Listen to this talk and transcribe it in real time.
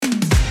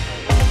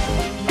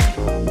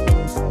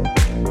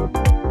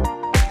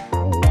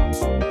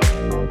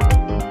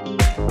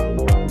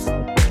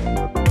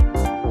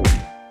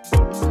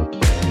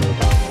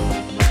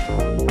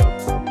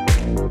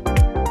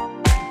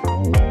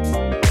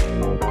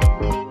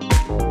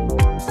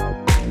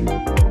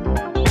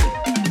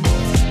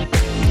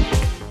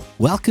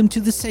Welcome to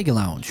the Sega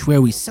Lounge,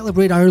 where we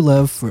celebrate our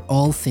love for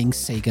all things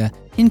Sega,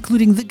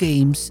 including the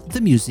games,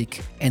 the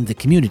music, and the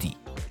community.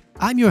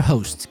 I'm your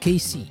host,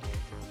 KC.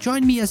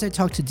 Join me as I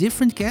talk to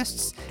different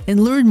guests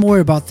and learn more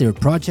about their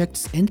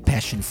projects and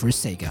passion for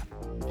Sega.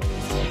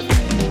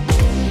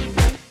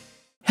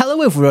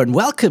 Hello everyone,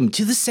 welcome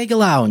to the Sega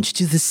Lounge,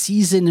 to the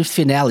season 7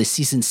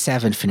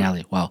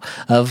 finale,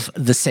 of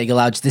the Sega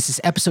Lounge. This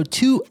is episode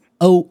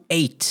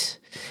 208.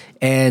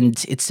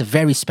 And it's a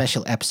very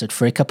special episode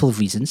for a couple of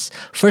reasons.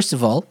 First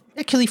of all,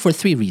 actually for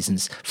three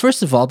reasons.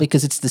 First of all,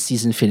 because it's the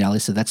season finale,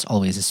 so that's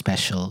always a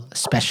special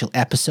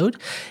episode.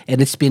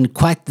 And it's been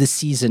quite the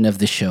season of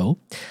the show.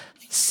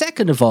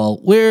 Second of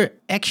all, we're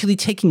actually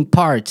taking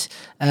part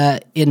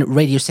in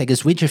Radio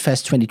Sega's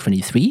Winterfest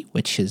 2023,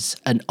 which is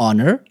an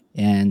honor.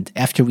 And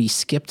after we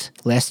skipped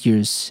last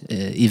year's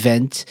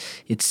event,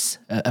 it's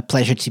a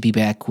pleasure to be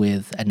back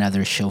with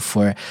another show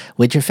for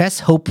Winterfest.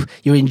 Hope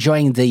you're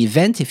enjoying the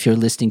event if you're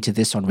listening to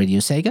this on Radio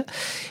Sega.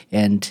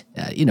 And,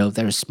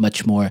 there's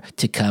much more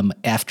to come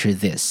after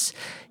this.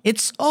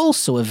 It's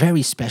also a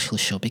very special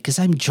show because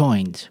I'm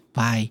joined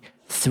by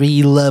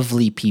three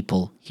lovely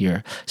people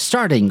here,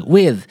 starting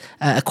with,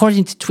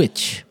 according to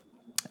Twitch,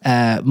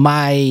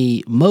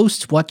 my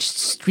most watched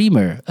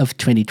streamer of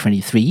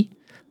 2023,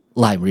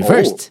 Lime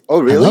Reversed.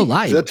 Oh, really? Hello,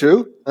 Lime. Is that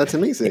true? That's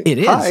amazing. It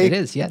is. Hi. It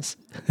is, yes.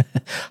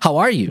 How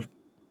are you?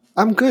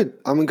 I'm good.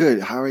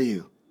 How are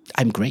you?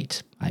 I'm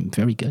great. I'm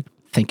very good.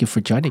 Thank you for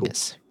joining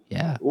us.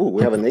 Yeah. Ooh,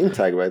 we have a name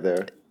tag right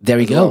there.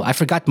 There you go. Well. I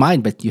forgot mine,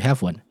 but you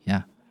have one.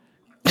 Yeah.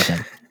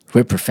 But,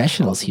 we're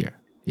professionals here.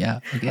 Yeah.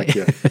 Okay. Thank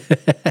you.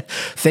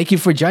 Thank you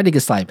for joining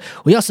us, Lime.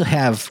 We also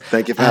have...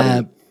 Thank you for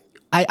having me.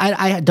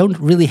 I don't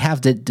really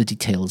have the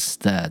details,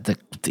 the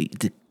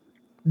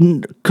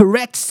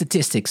correct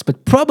statistics,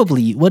 but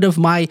probably one of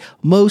my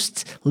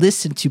most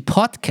listened to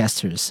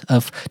podcasters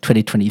of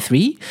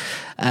 2023,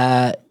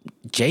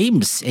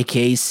 James,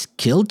 aka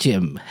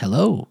SkillJim.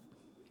 Hello.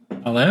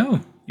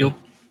 Hello. You're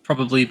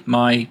probably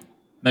my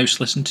most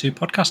listened to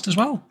podcast as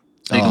well.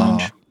 Sega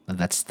Lounge.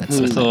 That's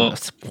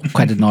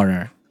quite an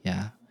honor.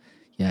 Yeah.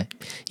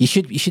 You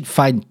should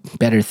find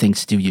better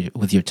things to do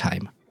with your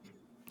time,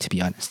 to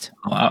be honest.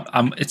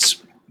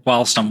 It's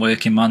whilst I'm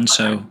working, man,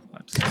 so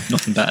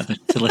nothing better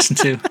to listen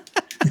to.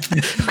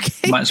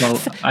 Okay. Might as well.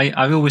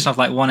 I always have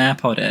like one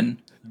AirPod in.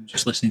 I'm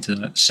just listening to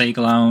the Sega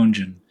Lounge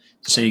and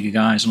Sega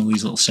Guys and all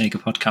these little Sega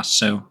podcasts.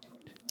 So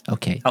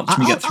okay, helps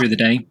me get through the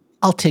day.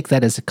 I'll take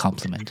that as a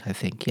compliment, I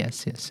think.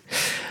 Yes.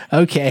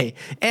 Okay.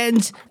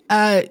 And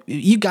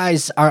you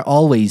guys are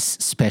always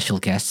special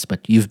guests,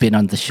 but you've been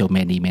on the show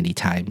many, many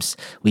times.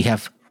 We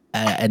have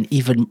an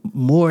even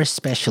more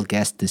special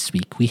guest this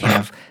week. We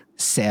have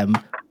Sam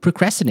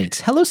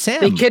Procrastinates. Hello,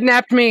 Sam. They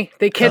kidnapped me.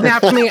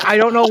 I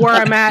don't know where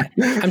I'm at.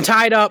 I'm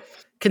tied up.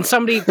 Can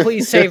somebody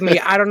please save me?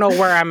 I don't know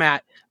where I'm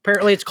at.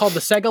 Apparently it's called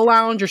the Sega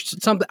Lounge or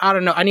something. I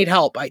don't know. I need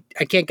help. I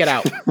can't get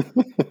out.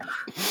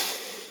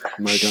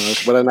 Oh my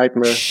gosh, what a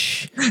nightmare.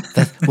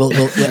 We'll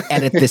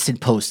edit this in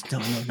post. No.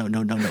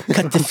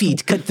 Cut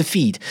the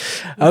feed.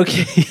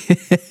 Okay.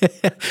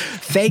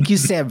 Thank you,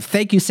 Sam.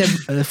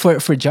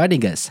 For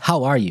joining us.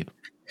 How are you?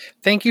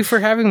 Thank you for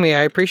having me.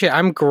 I appreciate it.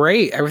 I'm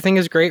great. Everything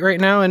is great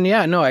right now. And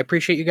I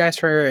appreciate you guys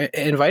for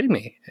inviting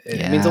me.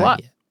 It means a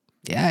lot.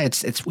 Yeah,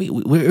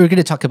 we're going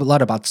to talk a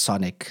lot about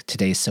Sonic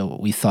today, so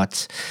we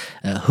thought,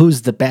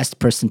 who's the best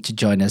person to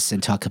join us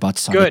and talk about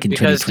Sonic Good, in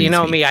 2023? because you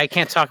know me, I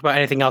can't talk about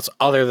anything else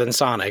other than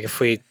Sonic.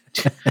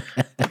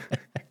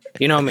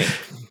 You know me.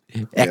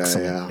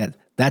 Excellent. Yeah.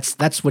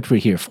 That's what we're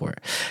here for.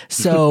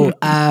 So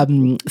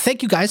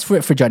thank you guys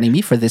for joining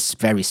me for this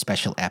very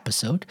special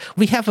episode.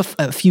 We have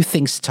a few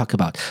things to talk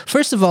about.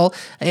 First of all,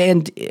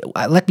 and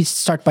let me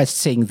start by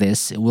saying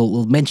this.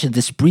 We'll mention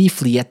this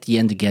briefly at the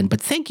end again, but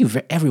thank you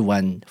for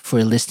everyone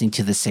for listening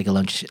to the Sega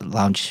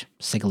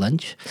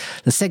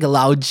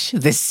Lounge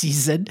this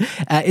season.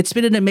 It's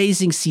been an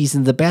amazing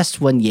season, the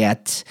best one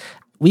yet.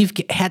 We've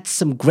had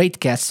some great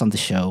guests on the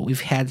show.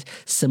 We've had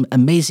some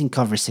amazing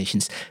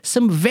conversations,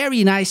 some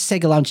very nice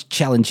Sega Lounge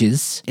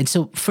challenges. And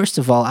so, first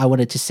of all, I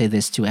wanted to say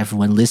this to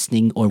everyone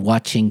listening or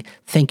watching.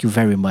 Thank you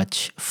very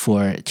much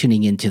for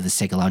tuning into the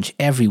Sega Lounge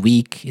every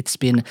week. It's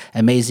been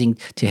amazing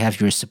to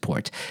have your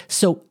support.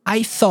 So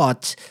I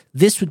thought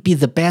this would be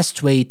the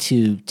best way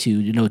to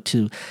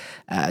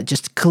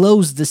just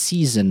close the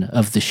season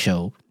of the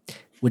show,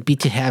 would be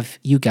to have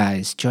you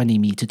guys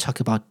joining me to talk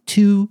about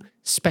two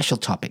special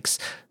topics.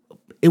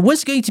 It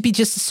was going to be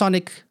just a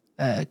Sonic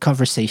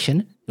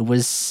conversation.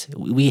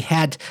 We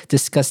had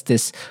discussed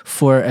this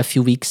for a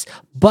few weeks,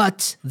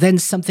 but then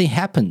something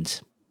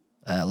happened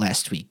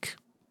last week.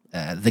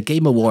 The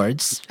Game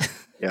Awards,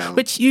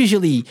 which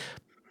usually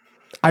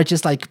are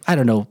just like, I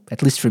don't know,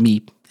 at least for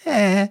me,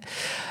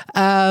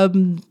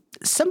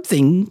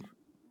 something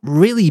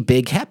really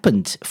big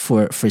happened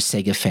for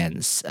Sega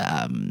fans.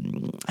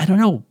 I don't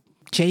know.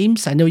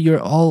 James, I know you're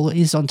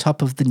always on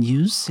top of the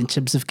news in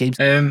terms of games.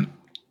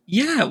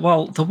 Yeah,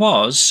 well, there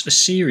was a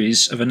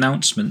series of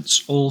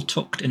announcements all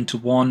tucked into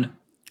one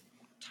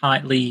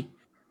tightly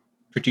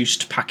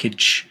produced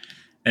package,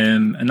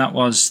 and that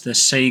was the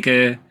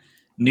Sega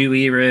new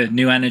era,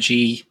 new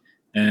energy.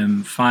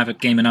 5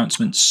 game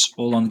announcements,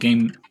 all on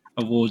Game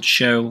Awards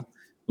show.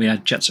 We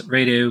had Jet Set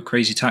Radio,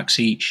 Crazy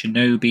Taxi,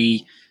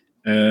 Shinobi,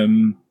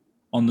 On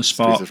the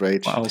Spot. Streets of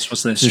Rage. What else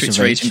was there? Streets Streets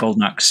of of Rage Rage. and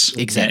Golden Axe.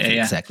 Exactly.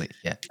 Yeah. Exactly.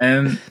 Yeah.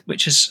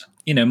 Which is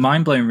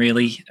mind blowing,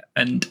 really,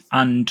 and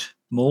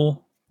more.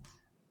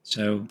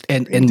 So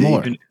And Indeed.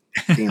 more.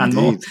 and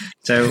more. Indeed.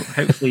 So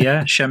hopefully,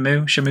 yeah,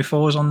 Shenmue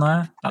 4 is on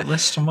that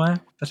list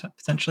somewhere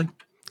potentially.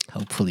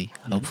 Hopefully.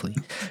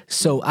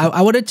 So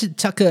I wanted to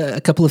talk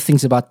a couple of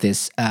things about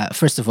this.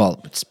 First of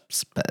all, it's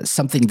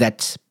something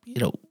that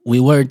we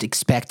weren't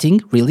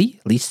expecting,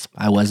 really. At least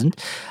I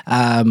wasn't.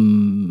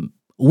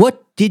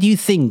 What did you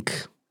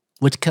think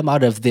would come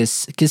out of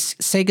this? Because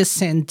Sega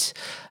sent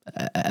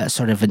a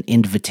sort of an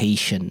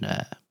invitation,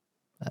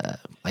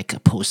 like a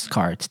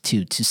postcard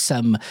to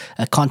some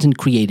content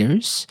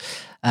creators.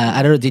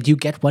 I don't know. Did you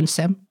get one,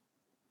 Sam?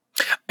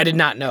 I did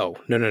not know.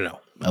 No.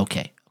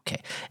 Okay.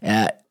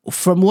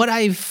 From what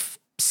I've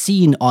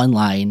seen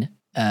online,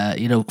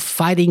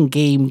 fighting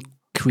game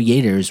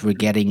creators were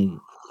getting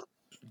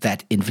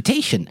that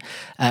invitation,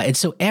 and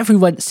so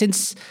everyone,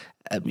 since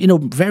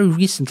very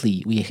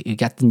recently we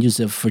got the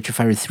news of Virtua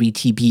Fighter 3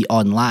 TB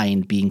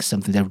Online being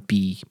something that would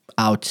be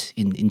out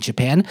in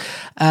Japan.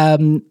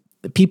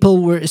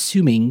 People were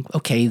assuming,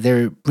 okay,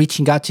 they're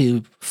reaching out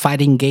to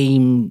fighting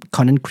game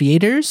content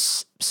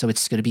creators, so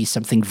it's going to be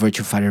something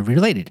Virtua Fighter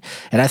related.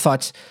 And I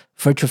thought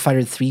Virtua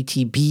Fighter 3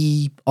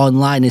 TB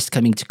Online is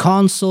coming to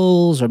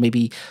consoles, or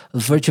maybe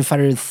Virtua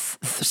Fighter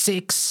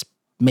 6,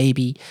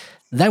 maybe.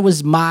 That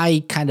was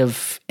my kind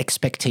of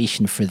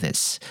expectation for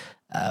this.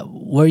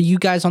 Were you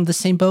guys on the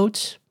same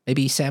boat?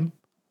 Maybe Sam?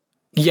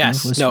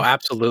 Yes, no,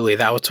 absolutely.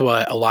 That was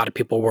what a lot of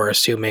people were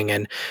assuming,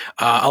 and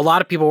a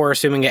lot of people were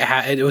assuming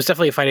it was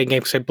definitely a fighting game,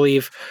 because I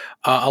believe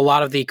a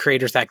lot of the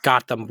creators that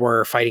got them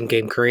were fighting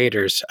game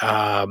creators,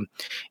 and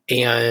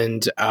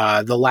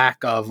the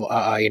lack of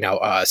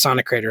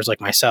Sonic creators like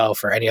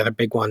myself or any other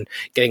big one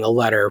getting a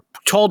letter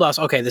told us,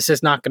 okay, this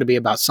is not going to be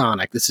about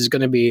Sonic. This is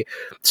going to be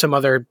some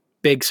other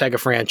big Sega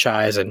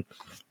franchise, and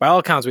by all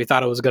accounts, we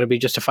thought it was going to be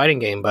just a fighting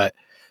game, but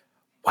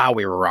wow,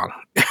 we were wrong.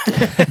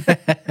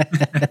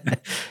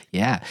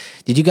 Yeah.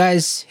 Did you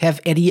guys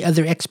have any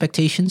other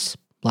expectations?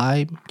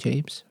 Lime,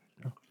 James?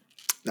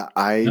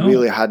 I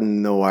really had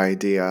no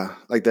idea.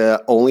 Like,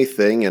 the only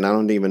thing, and I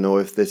don't even know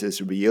if this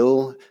is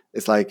real,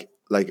 is like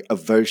a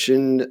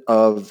version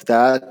of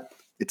that.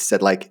 It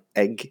said like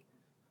egg.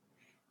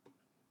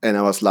 And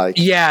I was like,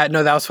 yeah,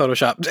 no, that was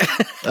photoshopped.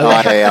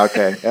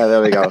 okay. Yeah,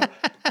 there we go.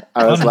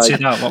 I was didn't see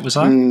like, that. What was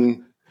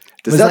that?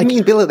 Does that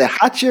mean Billy the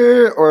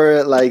Hatcher,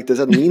 or like, does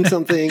that mean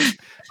something?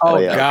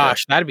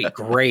 Gosh, that'd be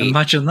great.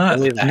 Imagine that.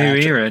 Billy the New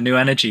Hatcher. era, new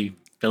energy.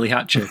 Billy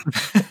Hatcher.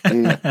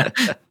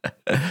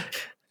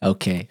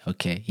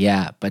 Okay.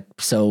 Yeah, but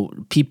so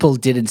people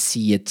didn't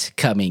see it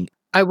coming.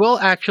 I will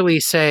actually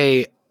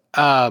say,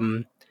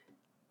 I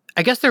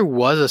guess there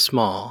was a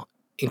small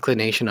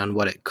inclination on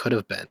what it could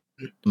have been,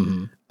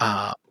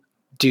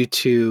 due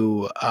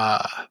to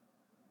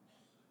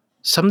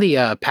some of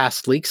the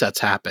past leaks that's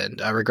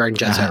happened regarding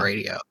Jet Set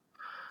Radio.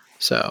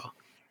 So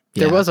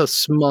there was a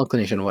small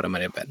inclination of what it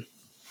might have been.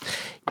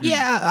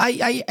 Yeah,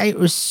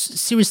 I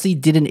seriously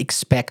didn't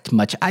expect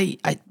much. I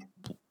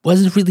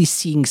wasn't really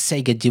seeing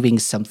Sega doing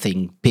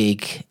something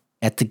big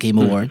at the Game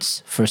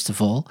Awards, first of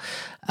all.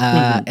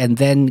 And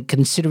then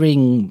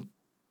considering,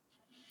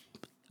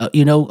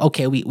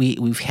 okay,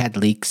 we've had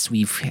leaks.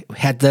 We've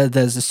had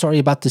the story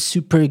about the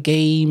super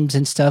games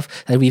and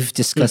stuff that we've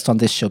discussed on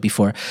this show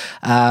before.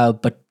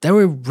 But there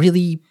were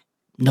really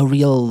no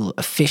real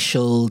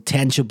official,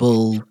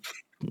 tangible,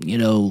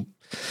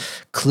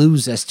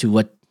 clues as to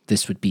what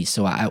this would be.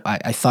 So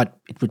I thought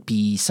it would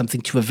be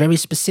something to a very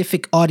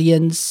specific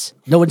audience.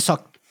 No one saw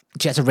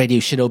Jet Set Radio,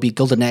 Shinobi,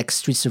 Golden Axe,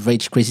 Streets of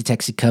Rage, Crazy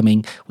Taxi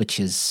coming, which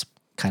is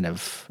kind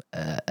of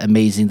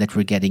amazing that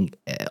we're getting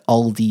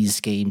all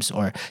these games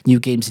or new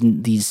games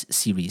in these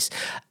series.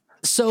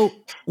 So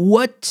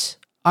what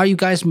are you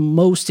guys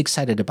most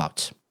excited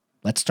about?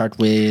 Let's start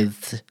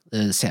with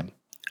Sam.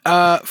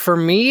 For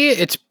me,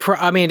 it's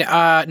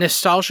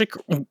nostalgic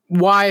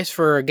wise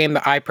for a game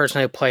that I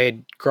personally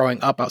played growing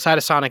up outside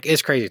of Sonic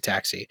is Crazy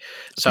Taxi.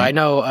 So I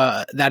know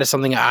that is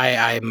something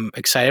I'm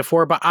excited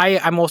for, but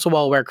I'm also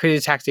well aware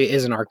Crazy Taxi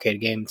is an arcade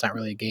game. It's not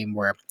really a game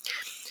where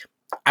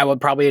I would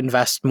probably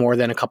invest more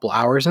than a couple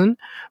hours in.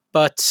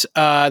 But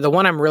the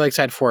one I'm really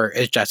excited for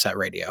is Jet Set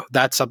Radio.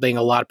 That's something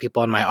a lot of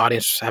people in my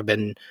audience have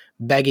been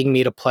begging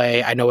me to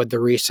play. I know with the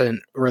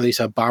recent release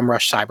of Bomb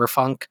Rush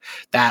Cyberpunk,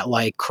 that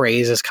like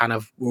craze is kind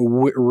of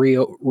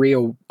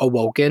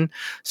reawoken.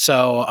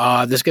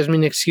 So this gives me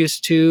an excuse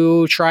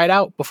to try it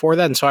out before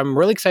then. So I'm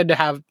really excited to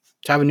have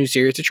a new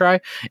series to try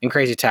in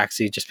Crazy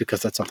Taxi, just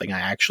because that's something I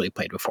actually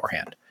played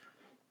beforehand.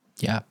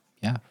 Yeah,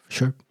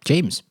 sure.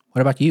 James,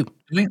 what about you?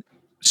 I think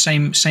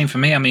same for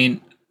me. I mean,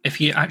 if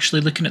you're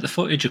actually looking at the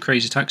footage of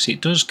Crazy Taxi,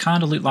 it does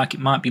kind of look like it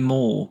might be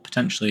more,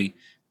 potentially.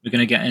 We're going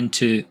to get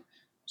into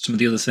some of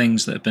the other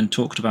things that have been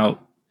talked about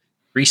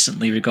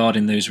recently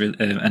regarding those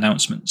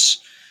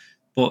announcements.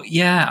 But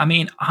yeah, I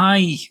mean,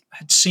 I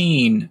had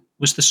seen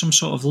was there some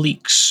sort of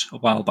leaks a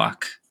while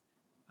back?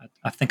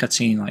 I think I'd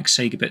seen like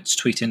Sega Bits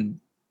tweeting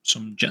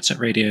some Jet Set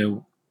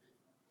Radio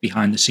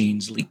behind the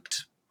scenes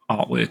leaked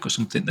artwork or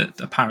something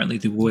that apparently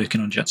they were working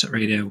on Jet Set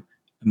Radio,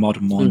 a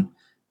modern one,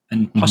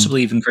 and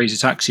possibly even Crazy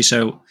Taxi.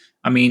 So,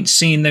 I mean,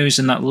 seeing those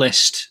in that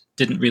list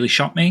didn't really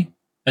shock me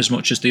as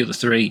much as the other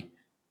three.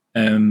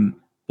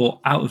 But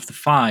out of the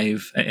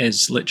 5, it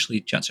is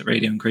literally Jet Set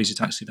Radio and Crazy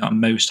Taxi that I'm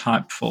most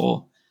hyped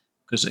for.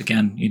 Because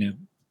again,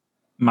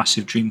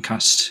 massive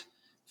Dreamcast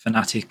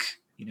fanatic.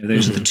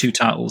 Those are the 2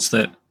 titles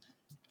that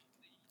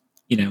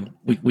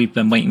we've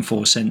been waiting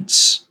for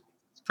since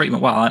pretty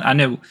much. Well, I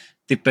know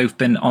they've both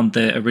been on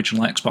the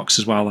original Xbox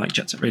as well, like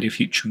Jet Set Radio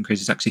Future and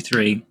Crazy Taxi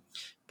 3,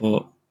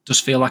 but does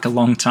feel like a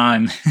long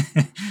time.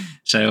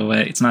 So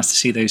it's nice to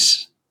see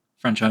those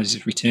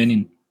franchises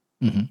returning.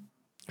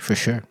 For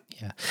sure.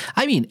 Yeah.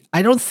 I mean,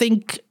 I don't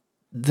think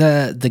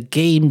the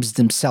games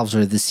themselves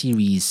or the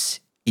series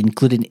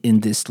included in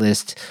this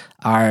list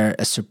are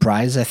a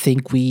surprise. I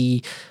think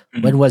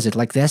when was it?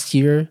 Like last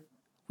year,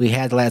 we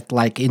had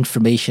like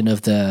information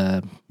of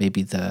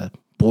maybe the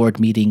board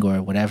meeting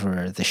or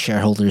whatever, the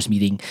shareholders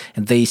meeting,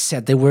 and they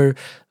said they were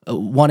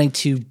wanting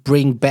to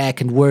bring back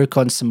and work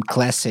on some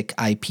classic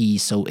IP.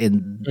 So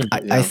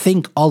I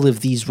think all of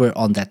these were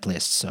on that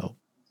list. So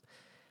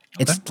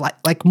it's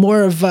like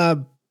more of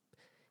a,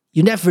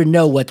 you never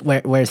know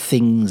where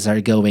things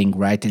are going,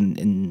 right?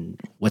 And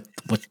what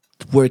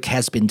work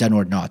has been done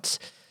or not.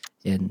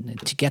 And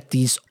to get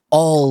these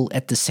all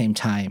at the same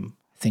time,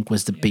 I think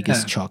was the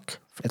biggest shock,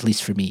 at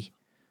least for me.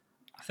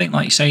 I think,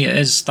 like you say,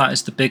 that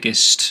is the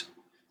biggest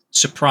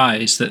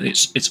surprise, that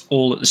it's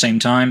all at the same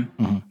time.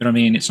 You know what I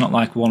mean? It's not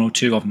like 1 or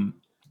 2 of them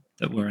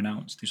that were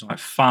announced. There's like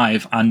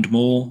 5 and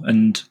more.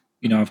 And,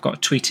 I've got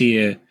a tweet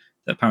here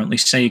that apparently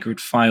Sega had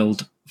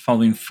filed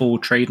following 4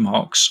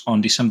 trademarks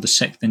on December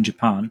 6th in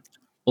Japan: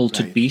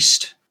 Altered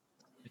Beast,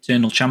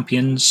 Eternal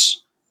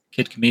Champions,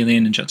 Kid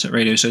Chameleon, and Jet Set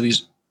Radio. So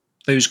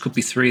those could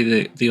be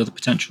 3 of the other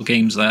potential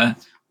games there.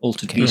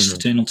 Altered Beast,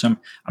 Eternal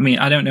Champions. I mean,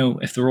 I don't know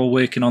if they're all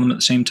working on them at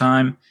the same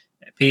time.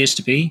 It appears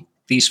to be.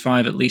 These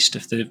 5, at least,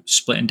 if they're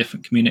split in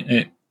different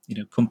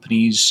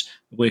companies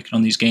working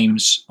on these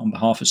games on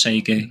behalf of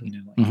Sega,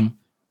 like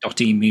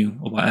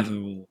Dotemu or whatever,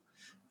 or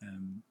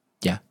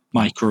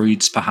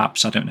Microids,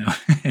 perhaps. I don't know.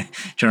 Do you know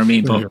what I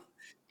mean? But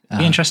it'd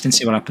be interesting to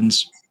see what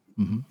happens.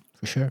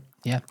 For sure.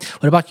 Yeah.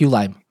 What about you,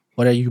 Lime?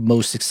 What are you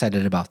most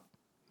excited about?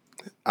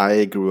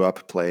 I grew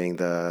up playing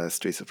the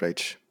Streets of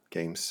Rage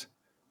games,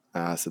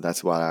 so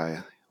that's what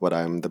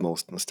I'm the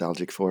most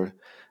nostalgic for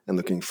and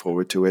looking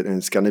forward to it. And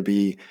it's going to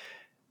be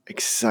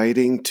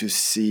exciting to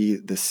see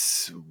the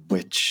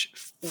switch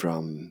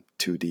from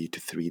 2D to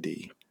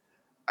 3D.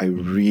 I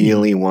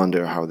really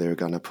wonder how they're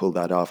going to pull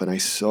that off, and I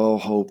so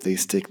hope they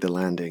stick the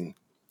landing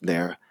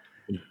there.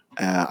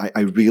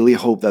 I really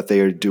hope that they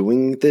are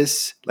doing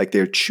this, like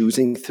they're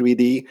choosing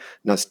 3D,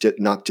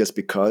 not just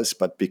because,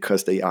 but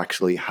because they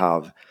actually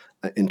have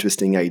an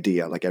interesting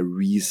idea, like a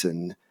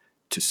reason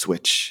to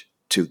switch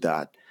to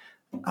that.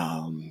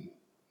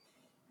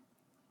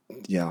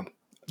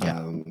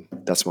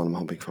 That's what I'm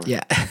hoping for.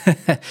 Yeah.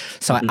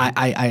 So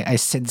I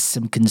sense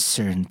some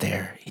concern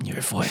there in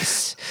your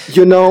voice.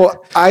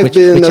 I've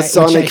been a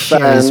Sonic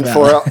fan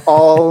for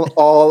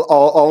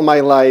all my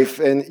life,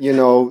 and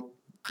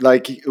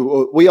like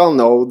we all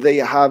know, they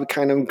have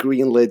kind of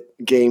greenlit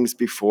games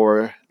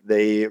before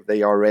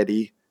they are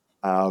ready.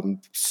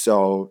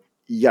 So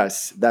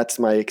yes, that's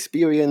my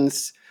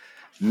experience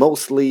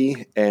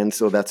mostly, and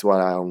so that's what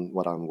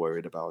I'm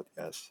worried about.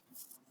 Yes.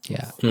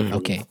 Yeah.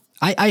 Okay.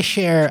 I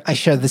share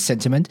the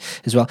sentiment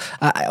as well.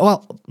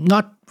 Well,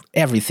 not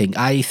everything.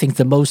 I think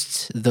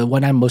the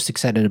one I'm most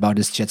excited about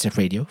is Jet Set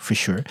Radio for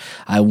sure.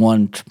 I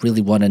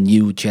really want a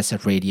new Jet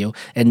Set Radio,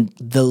 and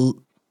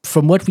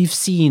from what we've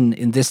seen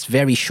in this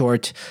very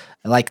short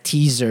like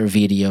teaser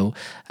video,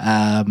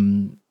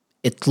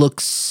 it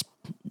looks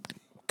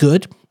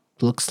good.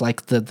 Looks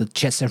like the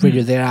Jet Set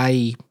Radio that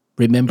I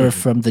remember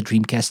from the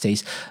Dreamcast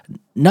days.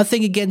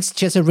 Nothing against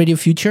Jet Set Radio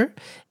Future.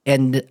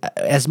 And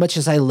as much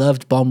as I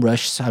loved Bomb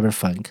Rush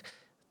Cyberpunk,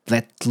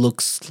 that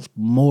looks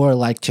more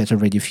like Jet Set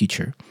Radio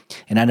Future.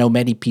 And I know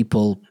many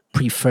people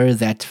prefer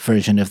that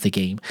version of the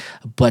game,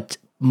 but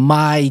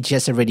my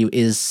Jet Set Radio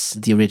is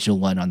the original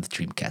one on the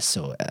Dreamcast.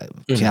 So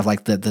you have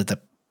like the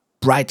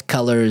bright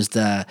colors,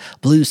 the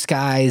blue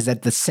skies,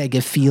 that the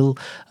Sega feel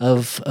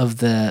of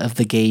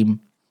the game.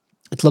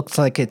 It looks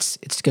like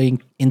it's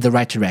going in the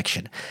right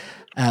direction.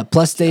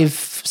 Plus, they've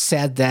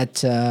said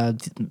that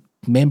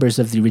members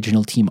of the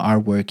original team are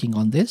working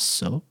on this,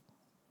 so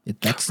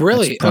that's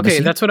really that's okay.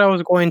 That's what I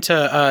was going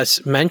to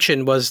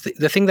mention. Was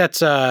the thing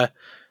that's I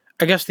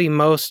guess the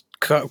most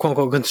quote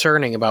unquote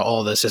concerning about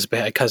all this is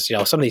because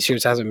some of these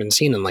series hasn't been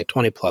seen in like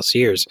 20 plus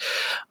years.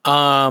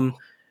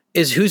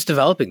 Is who's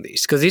developing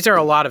these, because these are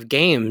a lot of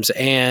games,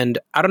 and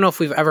I don't know if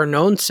we've ever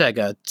known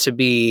Sega to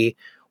be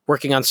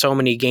working on so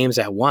many games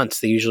at once.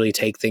 They usually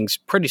take things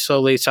pretty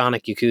slowly.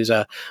 Sonic,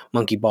 Yakuza,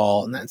 Monkey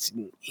Ball, and that's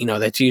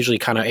usually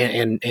kind of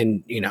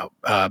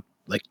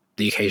like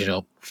the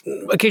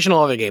occasional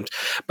other games,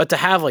 but to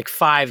have like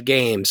 5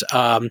 games,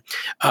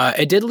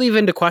 it did leave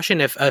into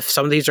question if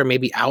some of these are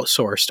maybe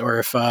outsourced, or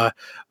if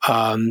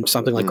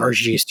something like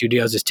RGG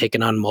Studios is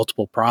taking on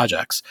multiple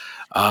projects.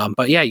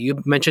 But yeah,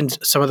 you mentioned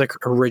some of the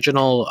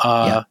original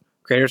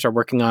creators are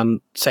working on,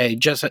 say,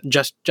 just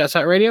Jet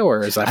Set Radio,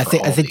 or is that? I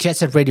think Jet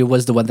Set Radio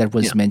was the one that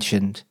was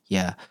mentioned.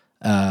 Yeah.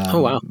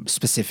 Oh wow.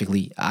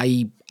 Specifically,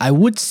 I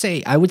would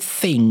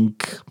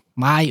think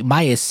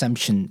my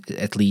assumption,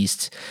 at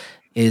least,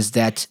 is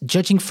that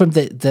judging from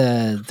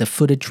the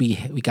footage we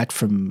got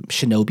from the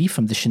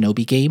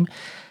Shinobi game,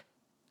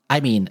 I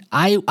mean,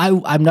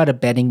 I'm not a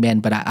betting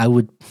man, but I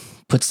would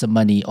put some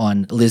money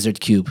on Lizard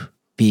Cube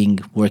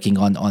working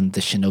on the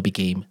Shinobi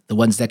game. The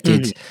ones that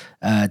did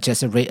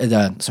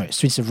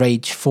Streets of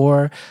Rage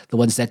 4, the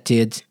ones that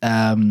did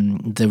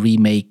the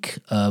remake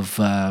of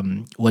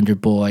Wonder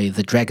Boy,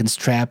 The Dragon's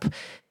Trap.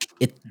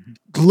 It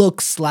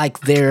looks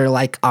like their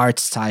like art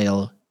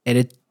style, and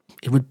it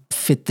would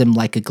fit them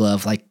like a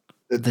glove. Like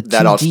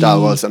that art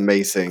style was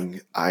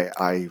amazing. I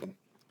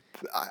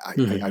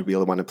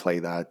really want to play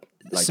that.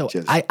 Like, so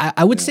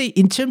I would say,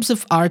 in terms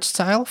of art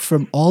style,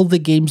 from all the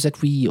games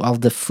that all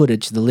the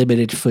footage, the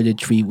limited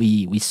footage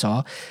we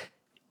saw,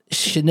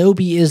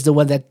 Shinobi is the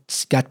one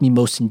that's got me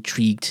most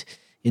intrigued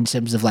in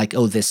terms of like,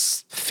 oh,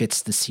 this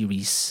fits the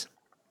series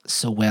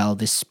so well.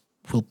 This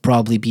will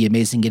probably be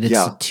amazing. And it's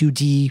a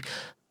 2D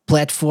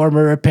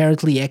platformer,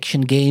 apparently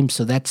action game.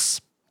 So that's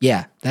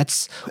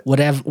what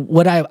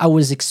I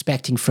was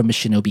expecting from a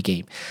Shinobi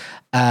game.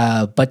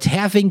 But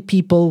having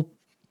people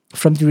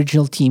from the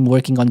original team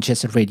working on Jet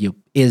Set Radio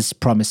is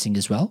promising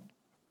as well.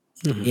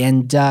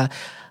 And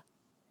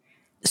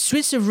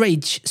Streets of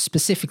Rage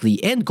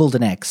specifically and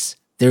Golden Axe,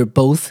 they're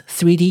both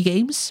 3D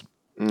games,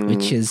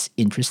 which is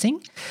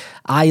interesting.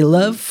 I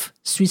love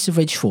Streets of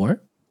Rage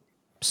 4,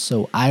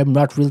 so I'm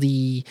not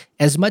really,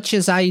 as much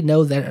as I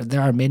know that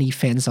there are many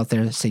fans out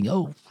there saying,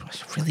 oh, I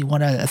really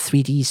want a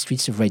 3D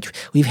Streets of Rage.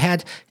 We've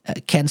had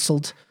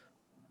cancelled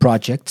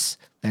projects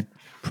that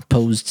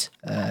proposed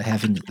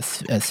having a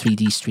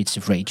 3D Streets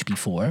of Rage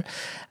before.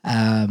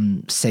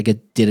 Sega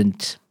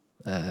didn't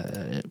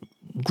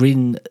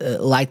green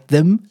light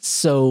them,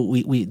 so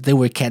they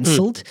were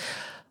cancelled.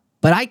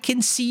 But I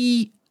can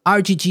see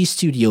RGG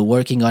Studio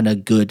working on a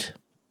good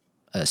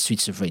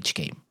Streets of Rage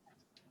game,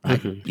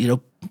 right? You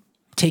know,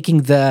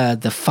 taking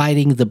the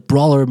fighting, the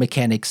brawler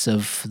mechanics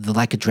of the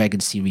Like a Dragon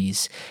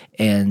series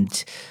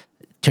and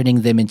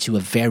turning them into a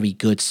very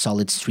good,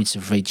 solid Streets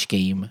of Rage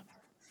game.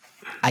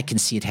 I can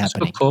see it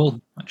happening. So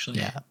cool, actually.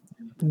 Yeah.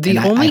 The and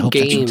only I hope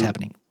game that's what's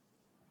happening.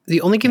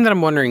 The only game that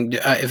I'm wondering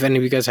if any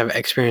of you guys have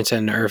experience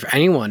in, or if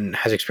anyone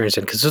has experience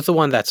in, because it's the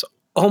one that's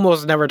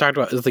almost never talked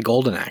about, is the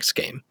Golden Axe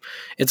game.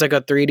 It's like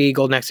a 3D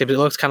Golden Axe game. It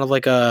looks kind of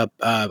like I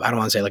don't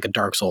want to say like a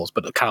Dark Souls,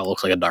 but it kind of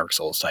looks like a Dark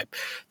Souls type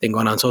thing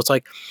going on. So it's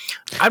like,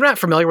 I'm not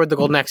familiar with the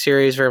Golden Axe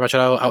series very much at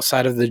all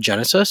outside of the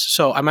Genesis.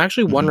 So I'm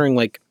actually wondering,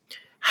 like,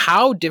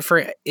 how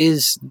different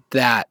is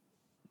that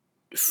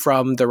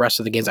from the rest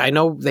of the games? I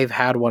know they've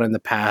had one in the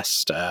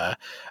past, a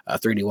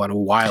 3D one a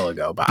while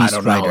ago, but Beast I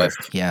don't know Rider.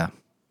 if... Yeah.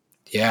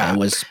 It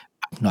was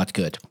not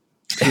good.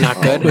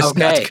 Not good? Okay.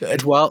 Not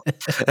good. Well...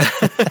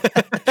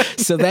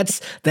 So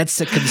that's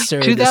a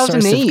concern. 2008. A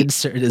source of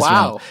concern as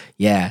well.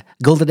 Yeah.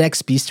 Golden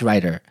Axe Beast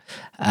Rider.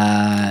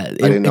 I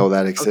didn't know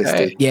that existed.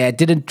 Okay. Yeah, it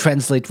didn't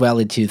translate well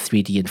into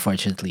 3D,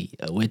 unfortunately.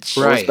 Which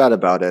What was bad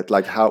about it?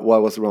 Like,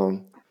 what was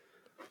wrong?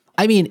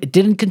 I mean, it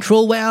didn't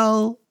control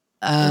well.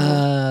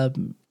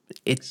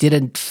 It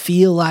didn't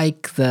feel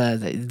like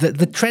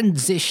the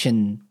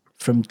transition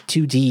from a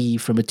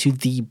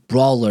 2D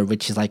brawler,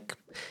 which is like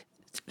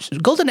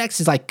Golden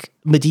Axe is like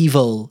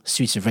medieval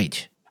Streets of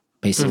Rage,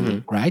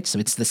 basically, right? So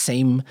it's the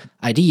same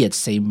idea, it's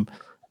the same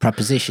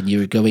proposition.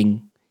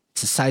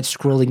 It's a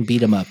side-scrolling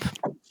beat 'em up,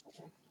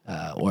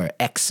 or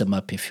X 'em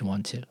up if you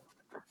want to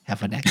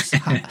have an X.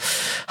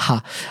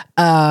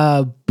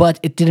 But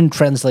it didn't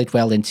translate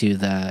well into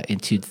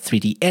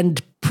 3D,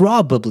 and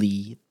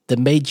probably the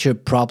major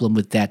problem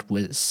with that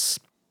was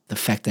the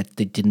fact that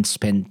they didn't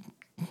spend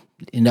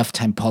enough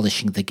time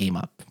polishing the game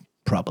up.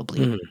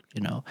 Probably,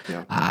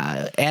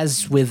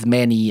 as with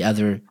many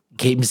other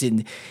games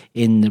in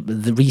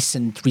the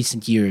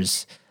recent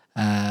years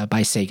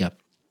by Sega.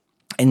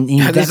 And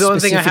that's the only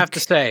thing I have to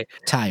say.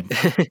 Time.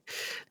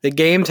 The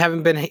games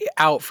haven't been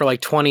out for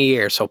like 20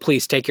 years, so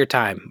please take your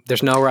time.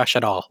 There's no rush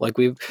at all. Like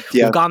we've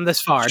gone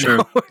this far. Sure.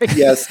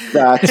 Yes,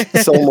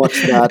 so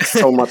much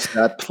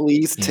that.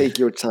 Please take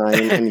your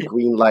time and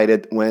green light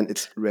it when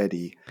it's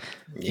ready.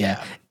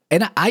 Yeah.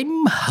 And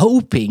I'm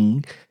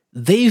hoping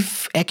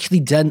they've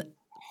actually done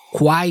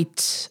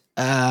quite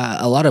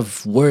a lot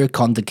of work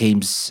on the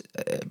games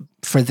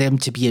for them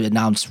to be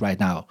announced right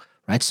now,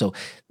 right? So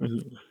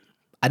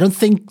I don't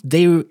think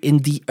they're in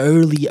the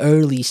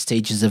early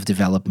stages of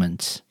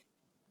development.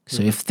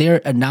 So if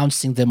they're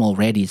announcing them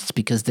already, it's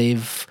because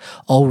they've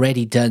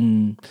already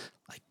done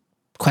like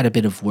quite a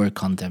bit of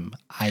work on them.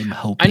 I'm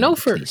hoping. I know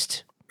at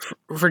least.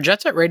 For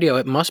Jet Set Radio,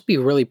 it must be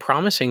really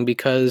promising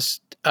because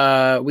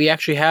we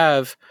actually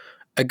have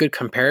a good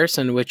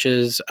comparison, which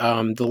is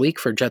the leak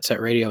for Jet Set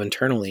Radio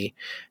internally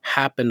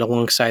happened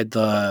alongside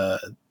the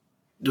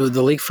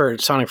leak for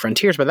Sonic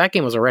Frontiers, but that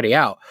game was already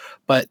out.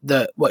 But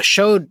the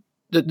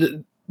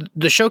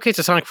showcase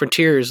of Sonic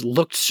Frontiers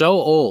looked so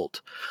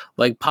old,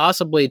 like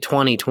possibly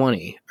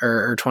 2020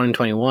 or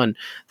 2021,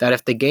 that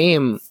if the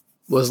game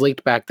was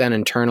leaked back then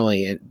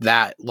internally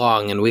that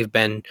long, and we've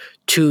been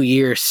 2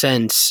 years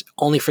since,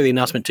 only for the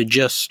announcement to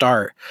just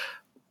start,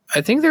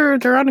 I think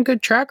they're on a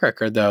good track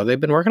record, though. They've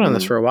been working on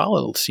this for a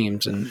while, it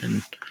seems,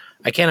 and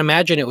I can't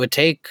imagine it would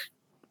take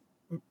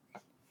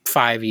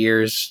 5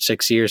 years,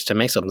 6 years to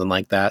make something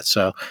like that.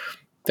 So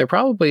they're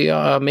probably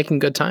making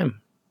good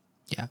time.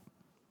 Yeah.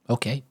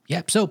 Okay.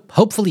 Yeah. So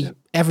hopefully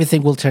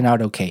everything will turn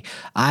out okay.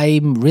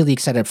 I'm really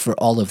excited for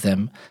all of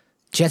them.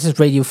 Jet Set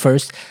Radio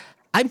first.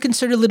 I'm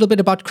concerned a little bit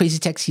about Crazy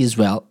Taxi as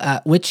well,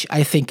 which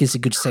I think is a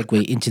good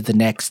segue into the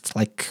next,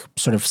 like,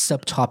 sort of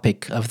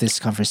subtopic of this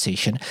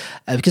conversation.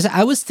 Because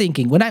I was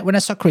thinking when I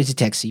saw Crazy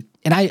Taxi,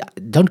 and I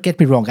don't get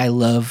me wrong, I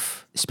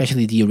love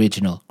especially the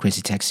original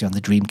Crazy Taxi on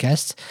the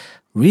Dreamcast,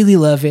 really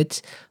love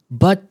it.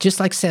 But just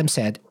like Sam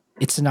said,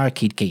 it's an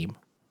arcade game,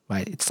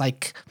 right? It's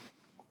like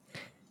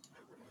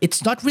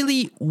it's not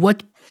really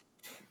what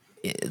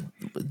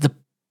the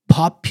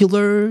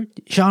popular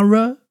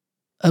genre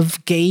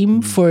of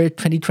game for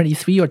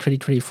 2023 or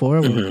 2024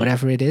 or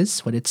whatever it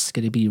is when it's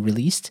going to be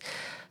released.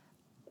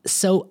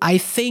 So I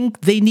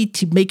think they need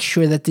to make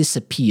sure that this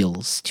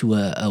appeals to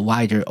a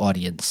wider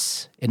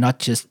audience and not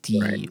just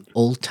the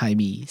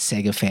old-timey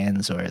Sega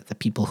fans or the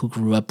people who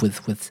grew up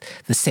with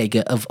the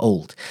Sega of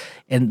old.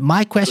 And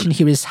my question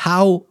here is,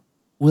 how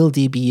will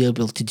they be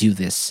able to do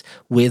this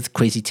with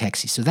Crazy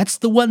Taxi? So that's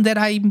the one that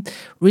I'm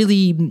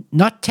really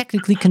not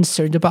technically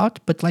concerned about,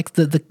 but like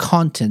the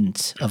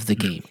content of the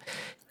game.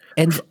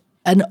 And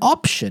an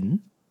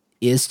option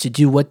is to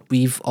do what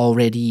we've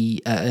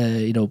already,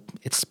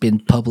 it's been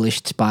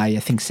published by, I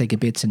think, Sega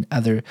Bits and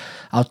other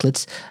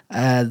outlets.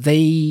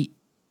 They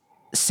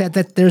said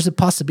that there's a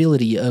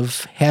possibility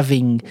of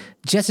having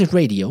Jet Set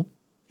Radio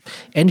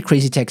and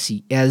Crazy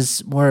Taxi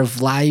as more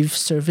of live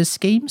service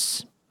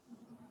games.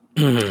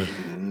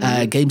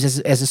 Games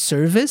as a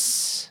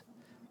service.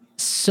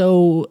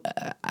 So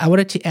I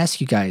wanted to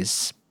ask you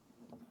guys,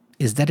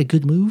 is that a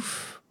good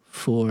move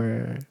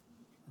for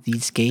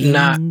these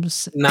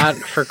games? Not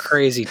for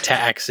Crazy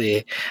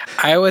Taxi.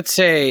 I would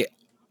say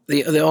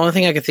the only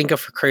thing I could think of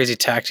for Crazy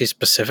Taxi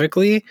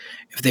specifically,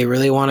 if they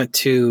really wanted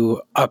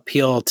to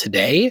appeal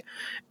today,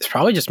 is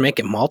probably just make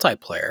it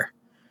multiplayer.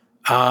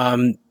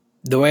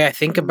 The way I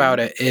think about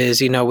it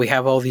is, we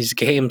have all these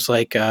games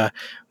like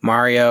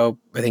Mario,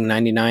 I think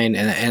 99,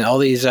 and all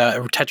these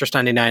Tetris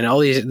 99, all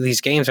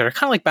these games that are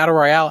kind of like Battle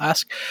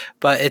Royale-esque,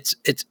 but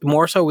it's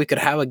more so we could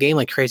have a game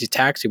like Crazy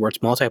Taxi where it's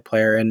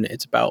multiplayer and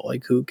it's about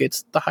like who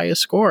gets the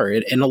highest score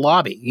in a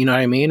lobby, you know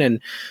what I mean?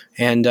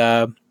 And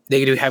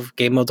they do have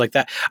game modes like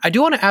that. I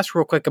do want to ask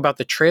real quick about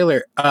the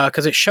trailer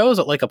because it shows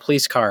like a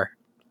police car.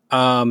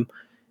 Was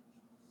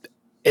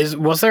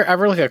there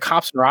ever like a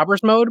cops and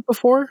robbers mode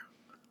before?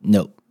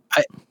 No.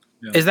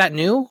 Is that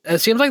new? It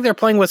seems like they're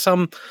playing with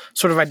some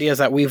sort of ideas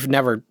that we've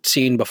never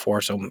seen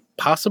before. So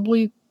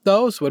possibly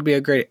those would be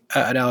a great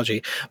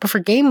analogy. But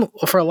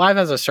for live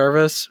as a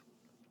service,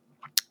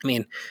 I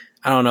mean,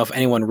 I don't know if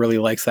anyone really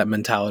likes that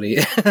mentality.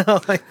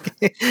 Like,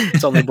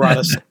 it's only brought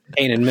us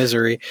pain and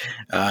misery.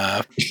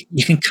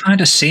 You can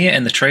kind of see it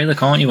in the trailer,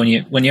 can't you?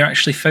 When you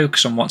actually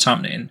focus on what's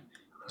happening,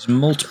 there's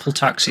multiple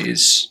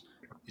taxis.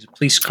 There's a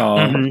police car.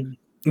 Mm-hmm.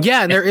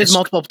 Yeah, and there is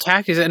multiple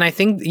taxis, and I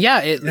think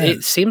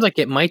it seems like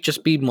it might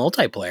just be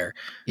multiplayer,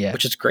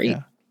 which is great.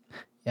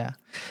 Yeah.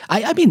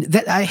 I mean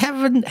that I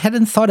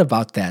hadn't thought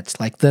about that.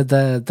 Like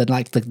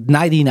the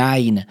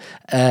 99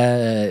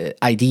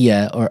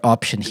 idea or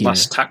option here.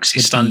 Last taxi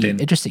standing.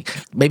 Interesting.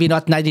 Maybe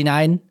not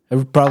 99. It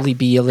would probably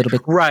be a little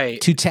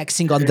bit too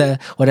taxing on the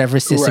whatever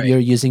system you're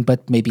using,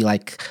 but maybe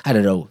like, I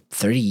don't know,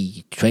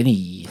 30,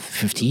 20,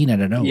 15, I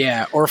don't know.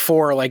 Yeah, or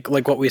 4, like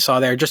what we saw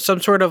there. Just some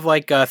sort of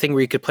like thing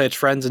where you could play with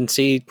friends and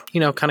see,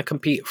 kind of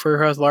compete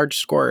for a large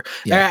score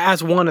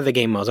as one of the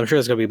game modes. I'm sure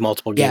there's going to be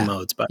multiple game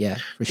modes, but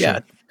for sure.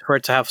 For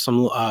it to have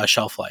some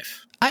shelf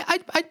life.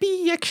 I'd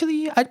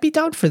be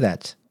down for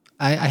that.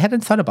 I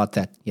hadn't thought about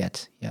that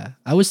yet. Yeah,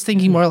 I was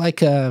thinking more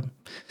like I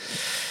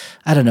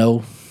don't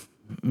know,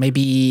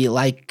 maybe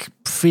like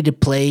free to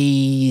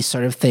play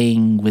sort of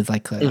thing with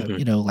like a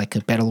like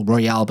a battle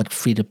royale but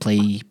free to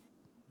play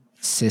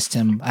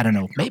system. I don't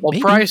know.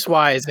 Maybe. Price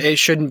wise, it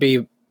shouldn't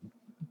be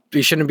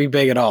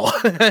big at all.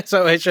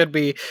 So it should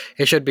be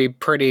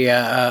pretty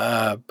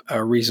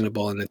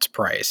reasonable in its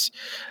price.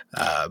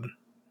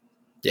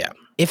 Yeah.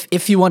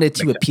 If you wanted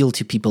to appeal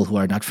to people who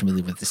are not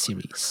familiar with the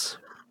series,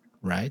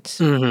 right?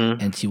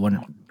 Mm-hmm. And you want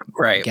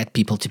to get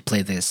people to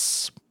play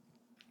this,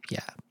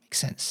 makes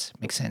sense.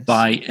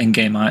 Buy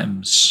in-game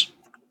items,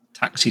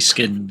 taxi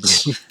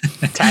skins.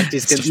 Taxi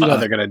skins,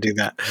 they're going to do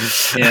that.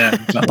 Yeah.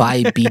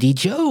 Buy BD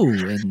Joe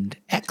and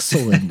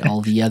Axel and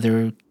all the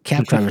other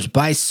cab drivers.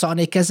 Buy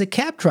Sonic as a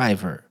cab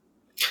driver.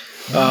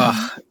 They're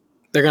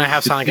going to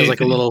have Sonic as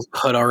like a little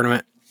hood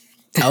ornament.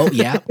 Oh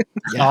yeah.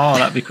 Oh,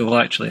 that'd be cool.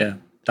 Actually, yeah,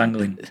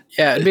 dangling.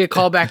 Yeah, it'd be a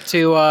callback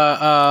to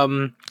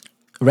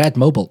Rad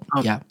Mobile.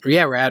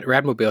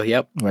 Radmobile.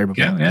 Yep. Rad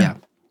Mobile.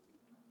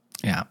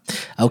 Yeah.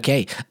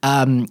 Okay.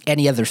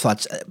 Any other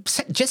thoughts?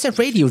 Jet Set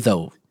Radio,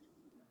 though.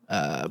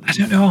 I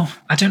don't know.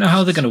 I don't know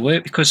how they're going to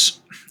work because,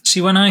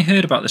 see, when I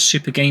heard about the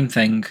super game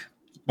thing,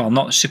 well,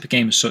 not the super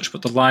game as such,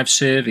 but the live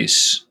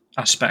service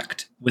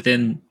aspect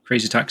within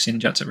Crazy Taxi and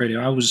Jet Set Radio,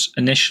 I was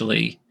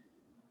initially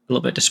a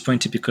little bit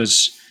disappointed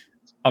because,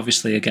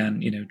 obviously,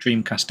 again,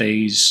 Dreamcast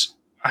days,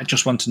 I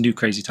just want a new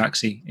Crazy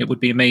Taxi. It would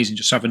be amazing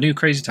just to have a new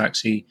Crazy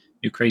Taxi,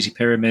 new Crazy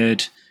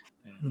Pyramid,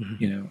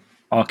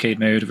 arcade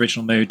mode,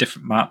 original mode,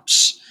 different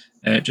maps,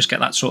 just get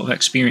that sort of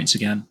experience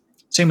again.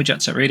 Same with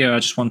Jet Set Radio. I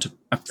just want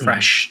a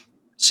fresh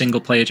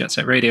single-player Jet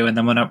Set Radio. And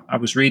then when I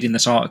was reading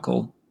this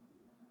article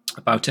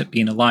about it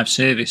being a live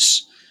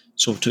service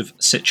sort of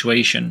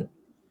situation,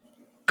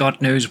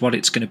 God knows what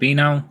it's going to be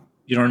now.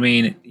 You know what I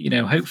mean?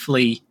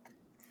 Hopefully,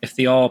 if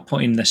they are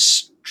putting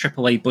this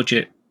AAA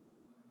budget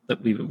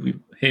that we're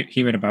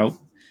hearing about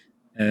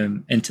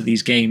into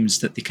these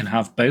games, that they can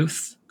have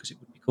both, because it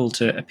would be cool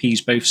to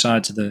appease both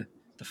sides of the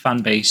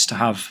fan base to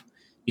have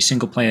a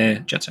single-player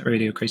Jet Set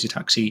Radio Crazy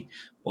Taxi,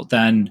 but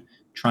then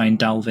try and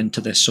delve into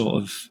this sort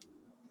of,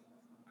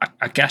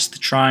 I guess they're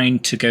trying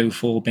to go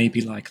for maybe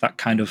like that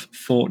kind of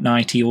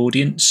Fortnite-y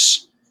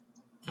audience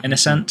in a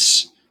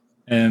sense,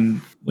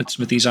 with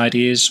some of these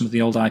ideas, some of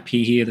the old IP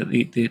here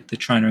that they're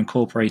trying to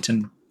incorporate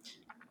and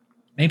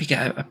maybe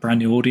get a brand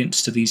new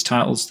audience to these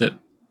titles that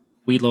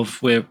we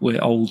love. We're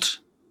old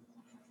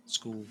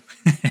school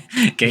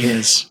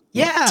gamers.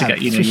 Yeah, to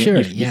get, for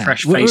sure. Your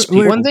fresh face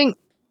people. One thing,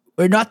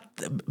 we're not.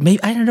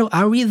 Maybe I don't know.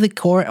 Are we the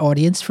core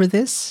audience for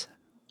this?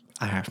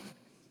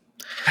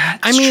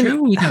 I mean,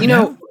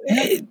 true.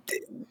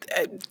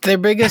 their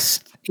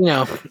biggest,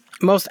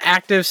 most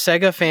active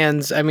Sega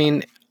fans, I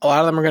mean, a lot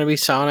of them are going to be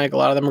Sonic, a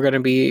lot of them are going to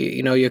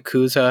be,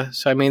 Yakuza.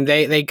 So, I mean,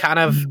 they kind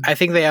of, I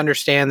think they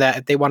understand that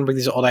if they want to bring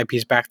these old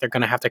IPs back, they're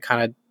going to have to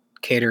kind of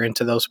cater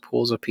into those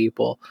pools of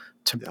people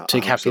to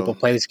have people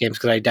play these games,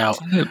 because I doubt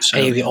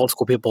any of the old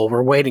school people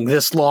were waiting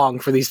this long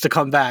for these to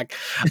come back.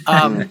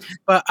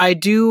 But I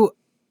do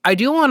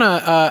want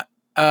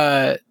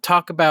to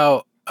talk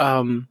about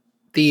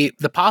the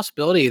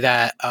possibility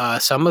that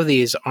some of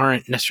these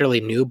aren't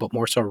necessarily new, but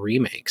more so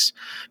remakes.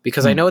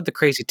 Because I know at the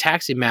Crazy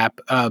Taxi map,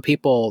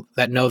 people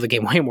that know the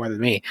game way more than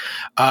me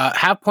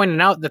have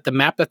pointed out that the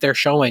map that they're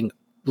showing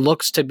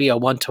looks to be a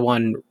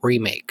 1-to-1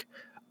 remake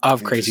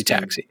of Crazy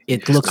Taxi.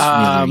 It looks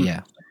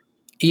familiar,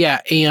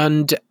 yeah,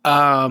 and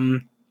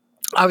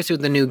obviously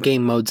with the new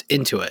game modes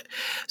into it.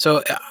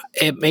 So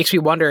it makes me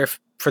wonder if,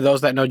 for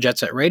those that know Jet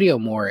Set Radio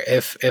more,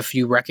 if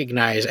you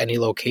recognize any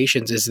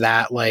locations, is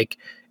that like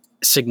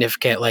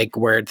significant, like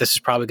where this is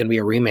probably going to be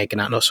a remake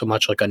and not so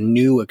much like a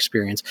new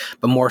experience,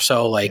 but more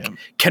so like,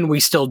 can we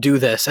still do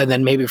this? And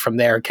then maybe from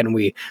there, can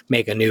we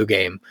make a new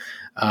game?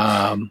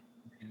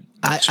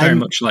 It's very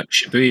much like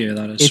Shibuya,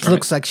 that is. It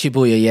looks like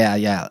Shibuya,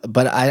 yeah.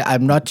 But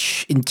I'm not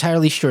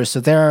entirely sure.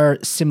 So there are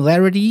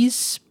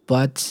similarities,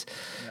 but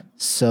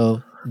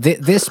so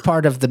this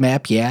part of the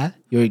map,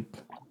 you're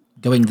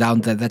going down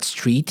that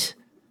street,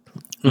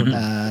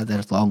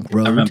 that long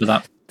road. I remember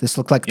that. This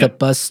looked like the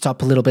bus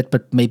stop a little bit,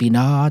 but maybe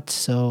not.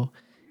 So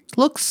it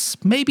looks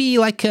maybe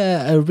like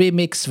a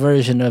remix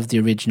version of the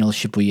original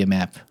Shibuya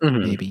map,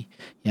 maybe.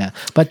 Yeah,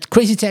 but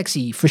Crazy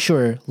Taxi for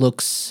sure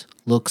looks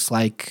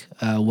like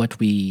what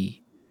we've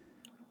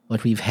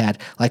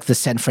had, like the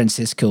San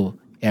Francisco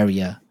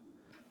area.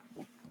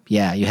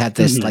 Yeah, you had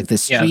this like the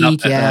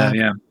street.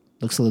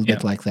 Looks a little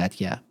bit like that.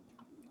 Yeah,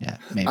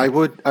 maybe.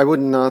 I would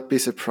not be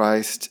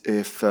surprised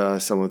if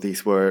some of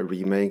these were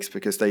remakes,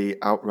 because they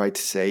outright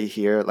say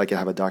here, like I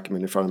have a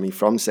document in front of me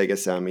from Sega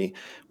Sammy,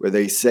 where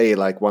they say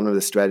like one of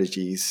the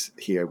strategies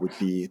here would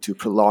be to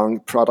prolong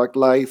product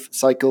life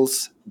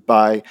cycles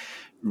by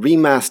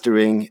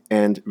remastering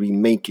and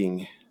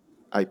remaking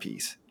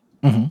IPs.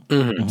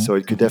 So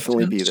it could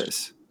definitely be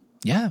this.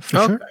 Yeah,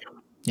 for sure.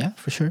 Yeah,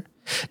 for sure.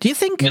 Do you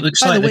think it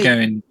looks like they're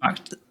going back?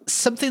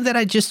 Something that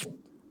I just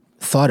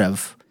thought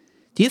of.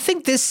 Do you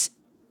think this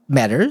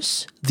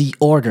matters, the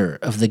order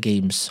of the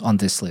games on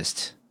this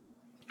list?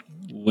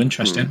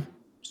 Interesting.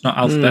 It's not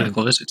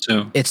alphabetical, is it?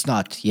 So it's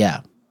not.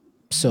 Yeah.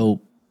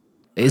 So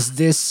is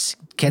this?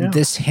 Can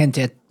this hint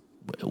at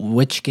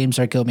which games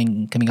are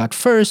coming out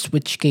first?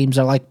 Which games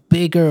are like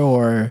bigger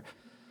or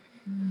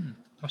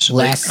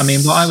less? I mean,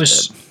 what I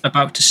was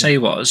about to say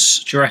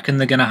was, do you reckon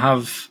they're going to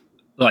have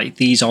like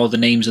these are the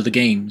names of the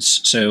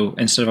games? So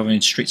instead of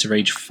having Streets of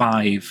Rage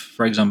 5,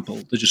 for example,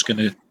 they're just going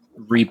to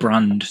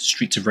rebrand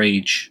Streets of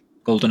Rage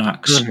Golden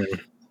Axe.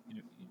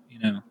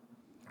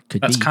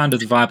 That's kind of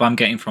the vibe I'm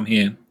getting from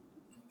here.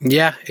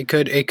 Yeah, it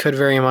could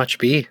very much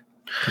be.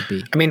 Could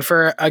be. I mean,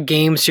 for a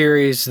game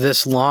series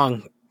this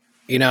long,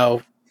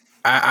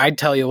 I'd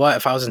tell you what,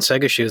 if I was in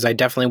Sega shoes, I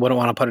definitely wouldn't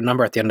want to put a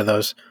number at the end of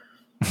those.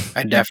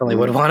 I definitely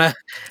would want to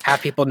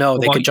have people know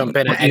they could jump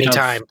in at any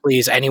time.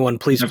 Please, anyone,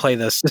 please play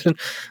this.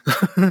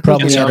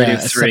 Probably a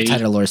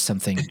subtitle or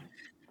something.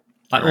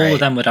 Like all of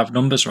them would have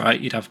numbers, right?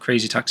 You'd have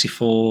Crazy Taxi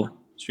 4,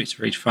 Streets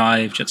of Rage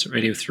 5, Jet Set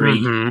Radio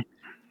 3,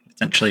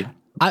 potentially.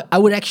 I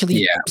would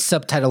actually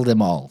subtitle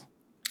them all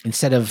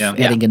instead of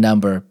adding a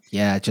number.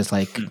 Yeah, just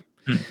like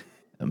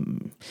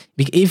even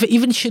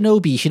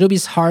Shinobi. Shinobi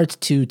is hard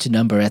to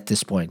number at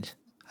this point.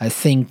 I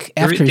think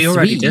after they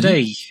already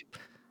 3,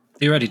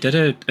 they already did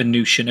a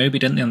new Shinobi,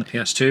 didn't they, on the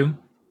PS2?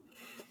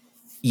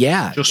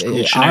 Yeah, just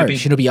called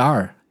Shinobi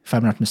R, if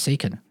I'm not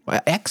mistaken.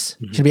 X?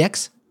 Shinobi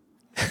X?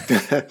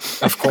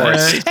 Of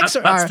course. That's the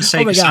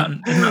Sega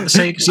Saturn. Isn't that the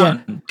Sega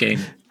Saturn game?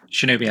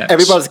 Shinobi X.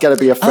 Everybody's got to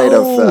be afraid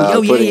of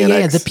putting an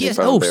X. The PS.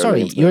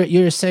 Sorry,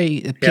 you're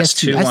saying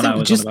PS2. PS2 one I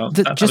was just on about.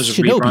 That just was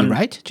a Shinobi, rerun.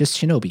 right? Just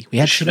Shinobi. We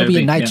had Shinobi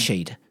and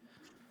Nightshade.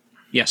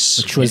 Yes,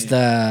 which was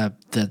the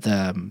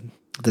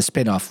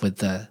spin-off with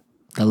the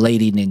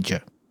lady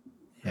ninja.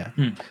 Yeah.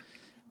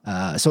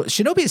 So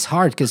Shinobi is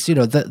hard because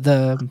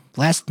the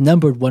last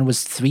numbered one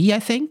was 3, I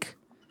think,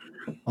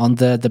 on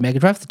the Mega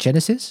Drive, the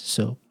Genesis.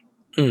 So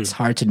it's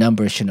hard to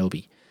number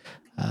Shinobi.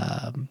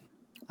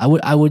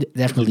 I would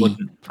definitely.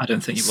 I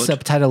don't think you would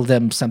subtitle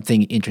them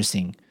something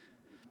interesting.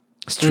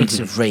 Streets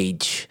of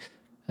Rage,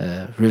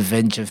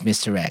 Revenge of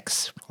Mr.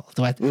 X.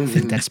 Although I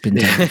think that's been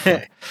done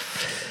before.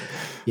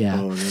 Yeah.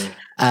 Oh,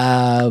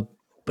 no.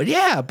 But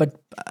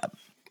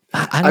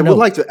I would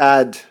like to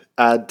add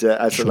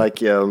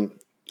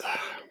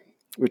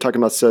we're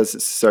talking about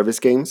service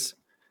games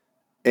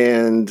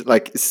and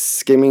like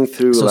skimming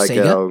through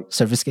Sega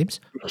service games.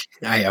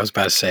 I was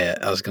about to say it.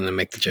 I was going to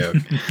make the joke.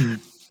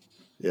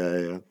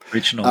 Yeah.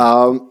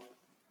 Original.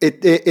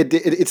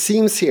 It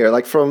seems here,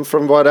 like from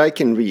what I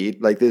can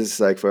read, like this is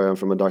like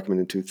from a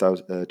document in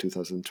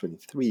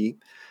 2023,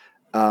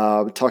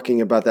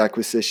 talking about the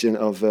acquisition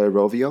of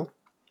Rovio.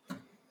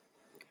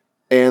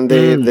 And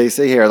they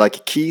say here,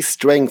 like, key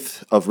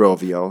strength of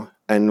Rovio,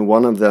 and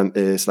one of them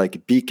is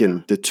like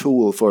Beacon, the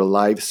tool for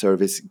live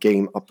service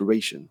game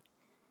operation.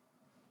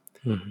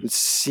 It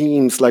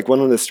seems like one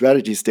of the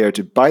strategies there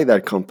to buy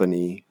that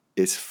company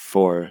is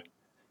for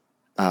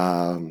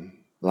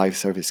live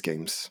service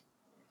games.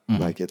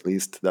 Like, at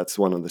least that's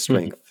one of the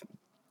strengths.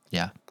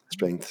 So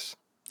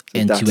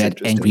and to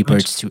add Angry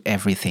Birds to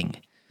everything.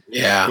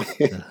 Yeah.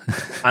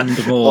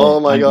 And more. Oh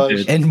my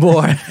gosh. And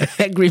more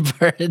Angry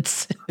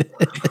Birds.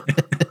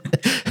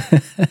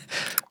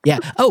 Yeah.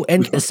 Oh,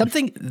 and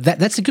something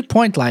that's a good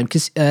point, Lime,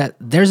 because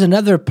there's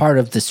another part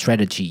of the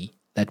strategy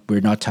that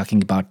we're not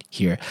talking about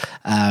here.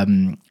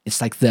 It's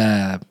like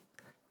the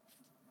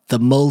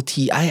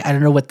multi. I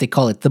don't know what they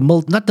call it.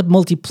 Not the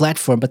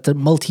multi-platform, but the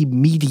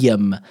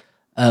multi-medium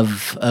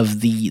of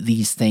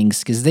these things,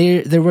 because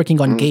they're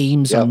working on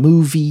games, on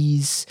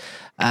movies,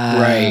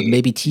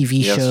 maybe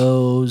TV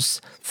shows,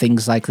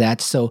 things like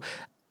that. So,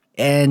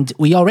 and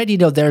we already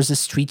know there's a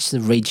Streets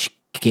of Rage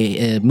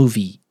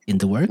movie in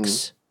the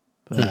works,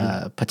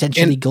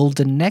 potentially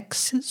Golden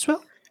Axe as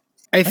well.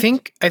 I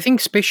think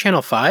Space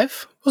Channel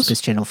 5 was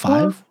Space Channel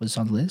 5 was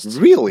on the list.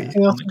 Really? I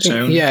think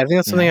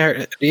that's something I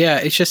heard. Yeah,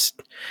 it's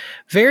just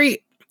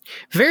very,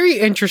 very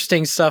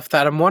interesting stuff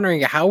that I'm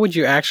wondering, how would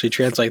you actually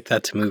translate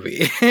that to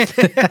movie?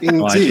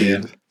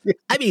 Indeed.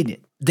 I mean,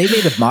 they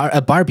made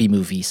a Barbie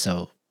movie,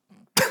 so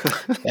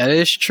that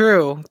is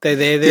true. They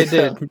did.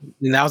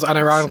 And that was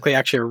unironically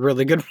actually a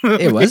really good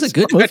movie. It was a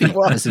good movie. It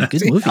was a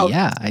good movie.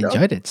 Yeah, I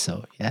enjoyed it.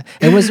 So yeah,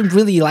 it wasn't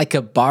really like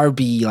a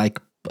Barbie, like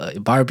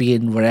Barbie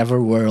in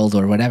whatever world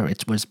or whatever.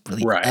 It was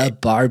really a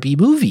Barbie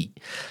movie.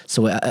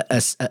 So an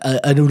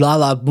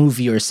Ulala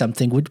movie or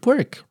something would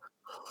work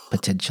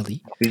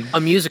potentially. A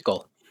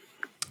musical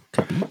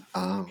could be.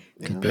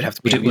 It would have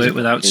to be. Would it work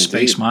without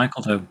Space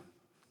Michael though?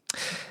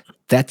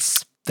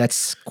 That's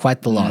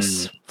quite the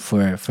loss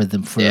for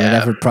them for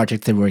whatever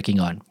project they're working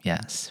on.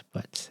 Yes,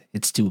 but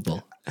it's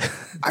doable.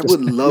 I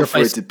would love for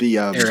it to be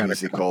a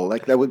musical.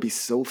 Like, that would be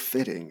so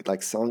fitting.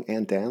 Like, song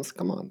and dance.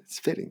 Come on, it's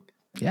fitting.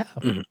 Yeah,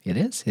 it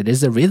is. It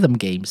is a rhythm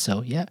game.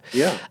 So yeah.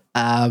 Yeah.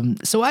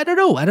 So I don't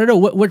know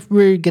what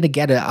we're gonna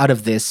get out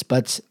of this,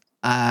 but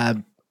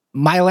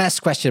my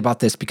last question about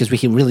this, because we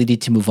really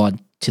need to move on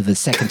to the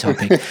second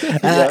topic.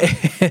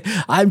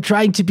 I'm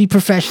trying to be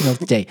professional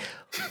today.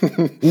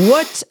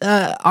 What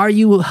are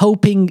you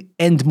hoping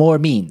and more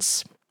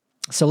means?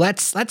 So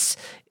let's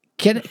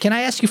can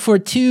I ask you for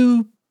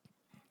two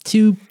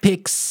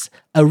picks,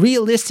 a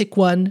realistic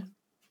one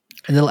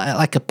and then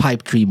like a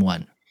pipe dream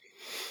one?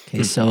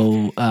 Okay,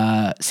 so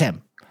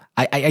Sam,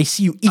 I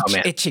see you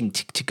itching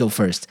to go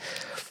first.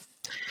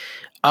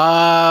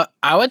 I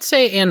would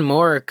say and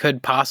more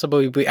could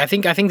possibly be. I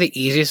think the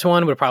easiest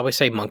one would probably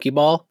say Monkey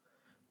Ball,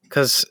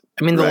 because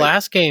I mean the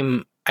last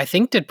game I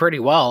think did pretty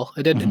well.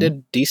 It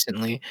did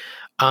decently.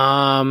 So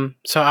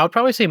I would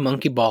probably say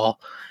Monkey Ball,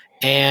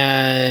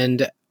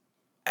 and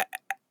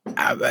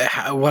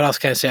what else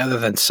can I say other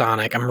than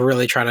Sonic? I'm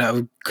really trying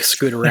to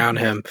scoot around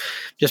him,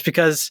 just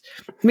because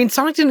I mean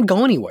Sonic didn't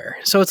go anywhere,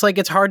 so it's like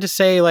it's hard to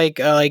say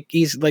like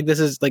he's like this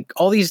is like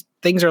all these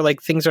things are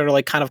like things that are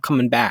like kind of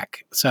coming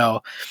back.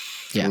 So.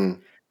 Yeah,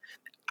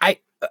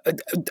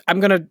 I'm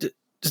gonna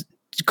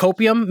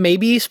Copium,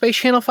 maybe Space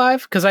Channel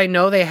 5, because I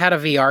know they had a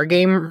VR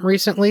game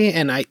recently,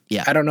 and I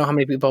don't know how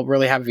many people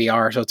really have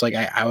VR, so it's like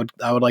I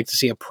would like to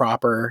see a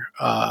proper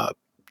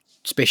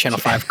Space Channel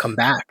 5 come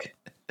back.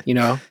 You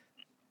know,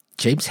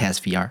 James has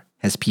VR,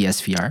 has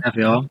PSVR.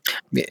 VR.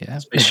 Yeah,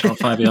 Space Shuttle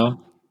 5 VR.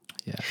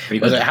 yeah. Very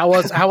good. How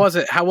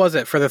was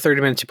it for the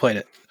 30 minutes you played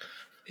it?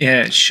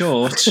 Yeah, it's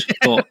short,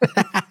 but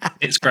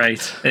it's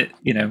great.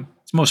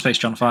 It's more Space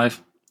Channel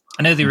 5.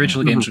 I know the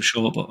original games were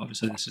short, but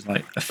obviously this is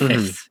like a fifth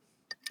of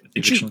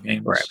the original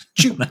games.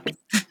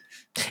 Right.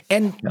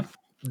 And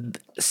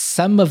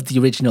some of the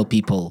original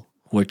people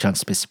who worked on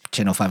Space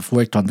Channel 5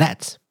 worked on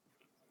that.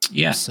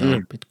 Yeah.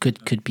 So it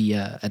could be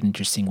an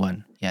interesting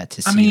one. Yeah,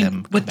 to see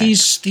them. With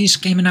these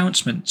game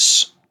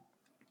announcements,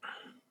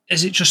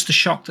 is it just the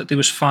shock that there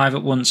was 5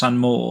 at once and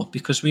more?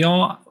 Because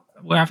we're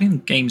having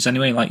games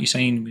anyway, like you're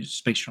saying, with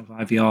Space Channel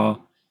 5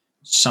 VR,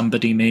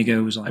 Somebody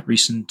Mego was like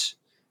recent,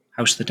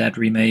 House of the Dead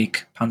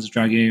remake, Panzer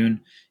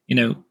Dragoon.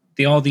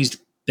 They are these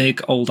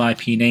big old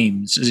IP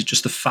names. Is it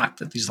just the fact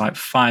that there's like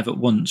 5 at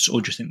once,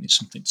 or do you think there's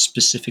something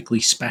specifically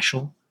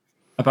special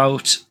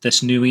about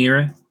this new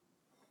era?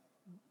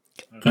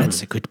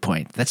 That's a good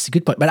point.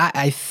 But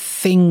I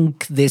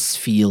think this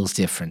feels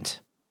different.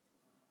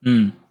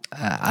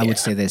 I would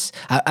say this.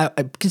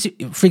 Because,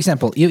 for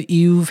example,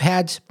 you've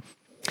had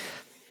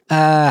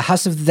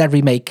House of the Dead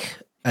remake,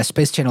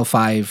 Space Channel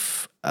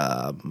 5.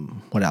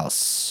 What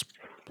else?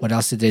 What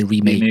else did they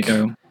remake?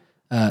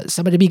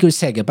 Somebody Migo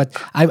Sega.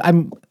 But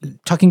I'm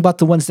talking about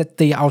the ones that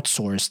they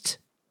outsourced.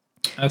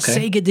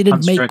 Okay. Sega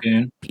didn't make,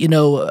 Dragoon.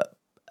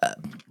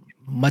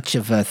 much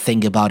of a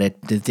thing about it.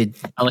 It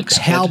Alex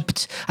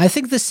helped. I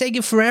think the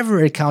Sega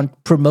Forever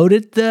account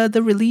promoted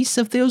the release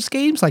of those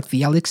games, like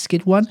the Alex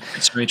Kidd one.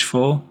 It's Rage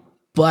 4.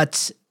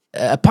 But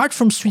apart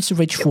from Streets of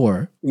Rage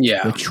 4,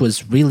 which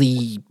was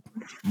really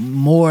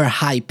more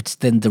hyped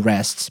than the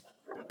rest,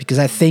 because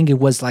I think it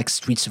was like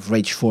Streets of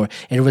Rage 4,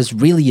 and it was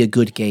really a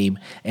good game,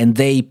 and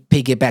they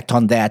piggybacked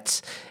on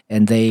that,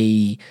 and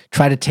they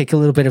try to take a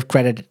little bit of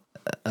credit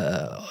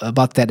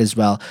about that as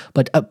well.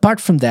 But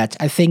apart from that,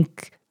 I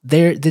think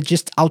they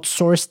just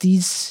outsource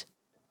these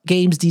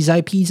games, these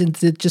IPs, and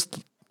they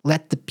just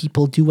let the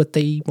people do what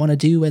they want to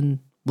do, and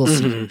we'll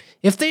see.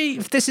 If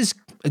this is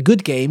a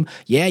good game,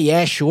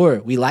 yeah,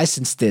 sure, we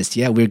licensed this,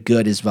 yeah, we're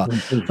good as well.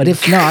 But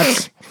if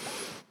not,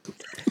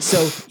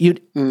 so you're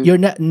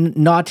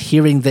not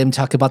hearing them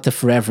talk about the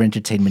Forever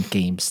Entertainment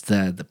games,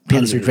 the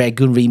Panzer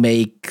Dragoon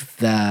remake,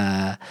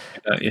 the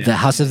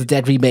House of the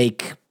Dead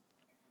remake.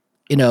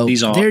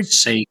 These are they're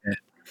Sega.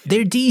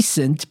 They're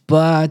decent,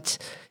 but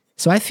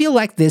so I feel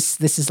like this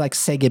is like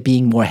Sega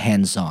being more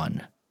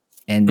hands-on,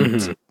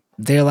 and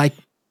they're like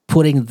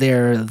putting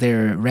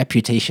their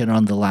reputation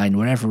on the line,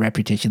 whatever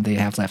reputation they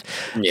have left.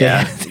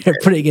 Yeah, they're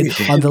putting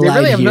it on the they line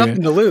really have here.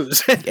 nothing to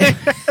lose.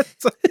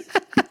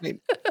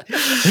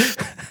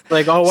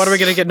 Like, what are we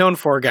going to get known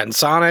for again?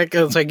 Sonic?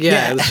 It's like,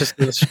 let's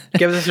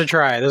give this a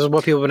try. This is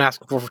what people have been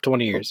asking for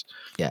 20 years.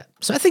 Yeah.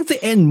 So I think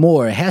the end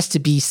more has to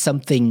be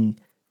something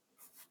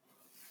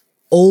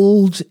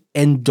old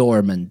and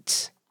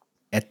dormant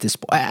at this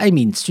point. I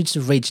mean, Streets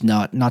of Rage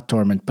not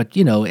dormant, but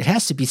it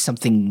has to be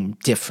something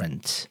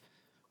different,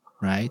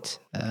 right?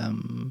 I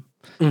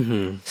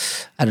don't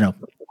know.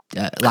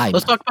 Lime.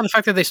 Let's talk about the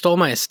fact that they stole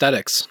my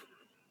aesthetics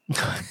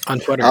on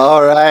Twitter.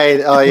 All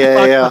right. Oh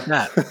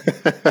yeah.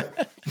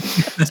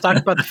 Let's talk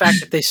about the fact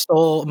that they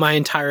stole my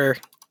entire.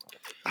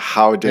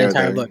 How dare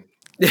they? Look.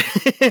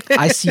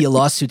 I see a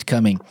lawsuit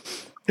coming.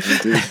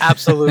 Indeed.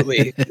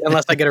 Absolutely,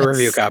 unless I get a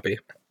review copy.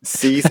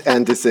 Cease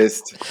and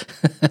desist.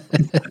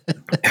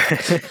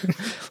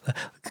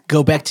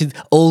 Go back to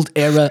old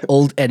era,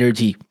 old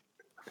energy.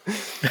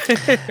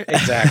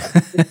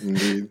 Exactly.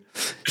 Indeed.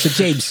 So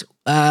James,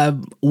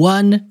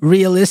 one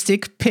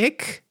realistic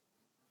pick,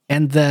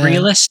 and the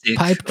Realistic?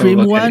 pipe dream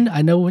okay. one.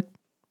 I know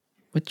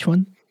which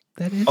one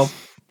that is. Oh,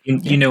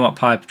 you know what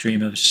Pipe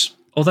Dream is.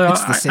 Although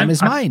It's the same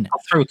as mine.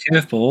 I'll throw a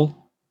curveball.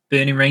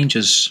 Burning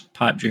Rangers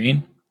Pipe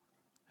Dream.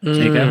 There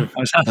you go.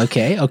 How's that?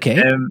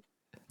 Okay.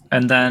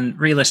 And then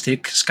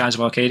realistic Skies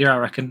of Arcadia. I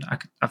reckon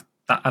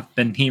I've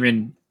been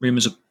hearing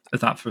rumors of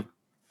that for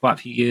quite a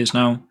few years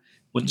now.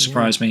 Wouldn't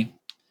surprise me.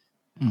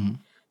 Mm-hmm.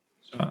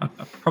 So I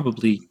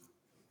probably,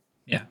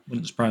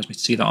 wouldn't surprise me to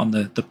see that on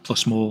the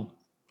plus more.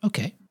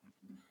 Okay.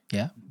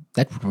 Yeah,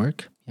 that would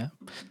work. Yeah.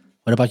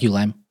 What about you,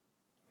 Lime?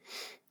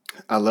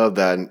 I love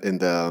that in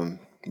the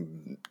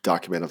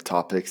document of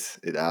topics,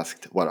 it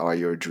asked, "What are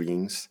your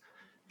dreams?"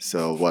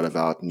 So, what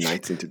about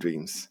Nights into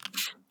Dreams?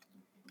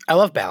 I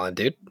love Ballad,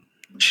 dude.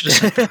 Should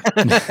have said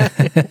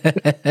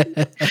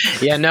that.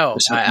 Yeah, no,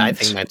 I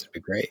think Nights would be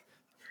great.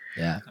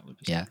 Yeah.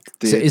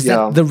 So is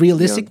that the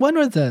realistic one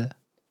or the?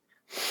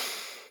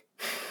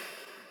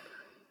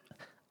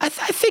 I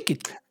think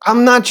it.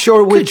 I'm not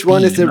sure which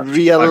one is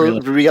be. a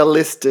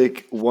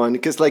realistic one,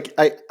 because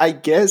I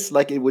guess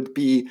like it would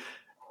be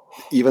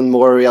even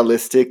more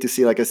realistic to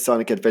see like a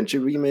Sonic Adventure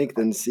remake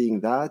than seeing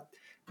that,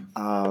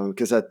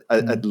 because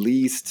at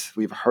least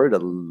we've heard a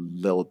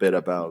little bit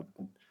about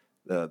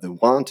the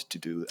want to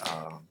do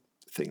a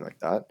thing like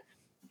that,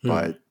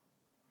 but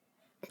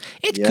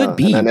It could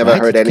be. And I never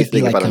heard It could be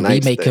anything like about a a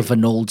Knights remake thing. of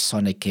an old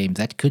Sonic game.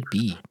 That could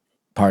be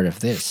part of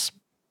this.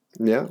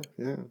 Yeah.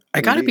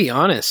 I got to indeed. be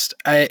honest.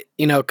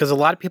 Because a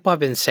lot of people have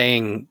been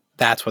saying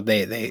that's what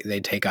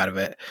they take out of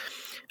it.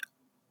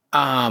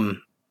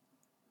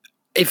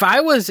 If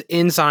I was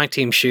in Sonic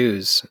Team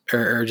shoes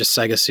or just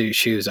Sega Suit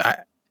shoes,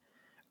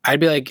 I'd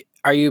be like,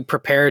 are you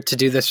prepared to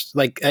do this?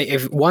 Like,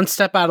 if one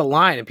step out of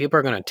line and people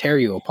are going to tear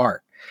you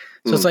apart.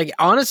 So it's like,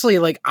 honestly,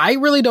 like, I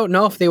really don't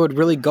know if they would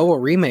really go a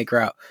remake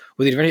route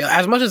with it.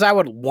 As much as I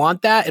would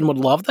want that and would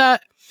love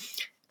that,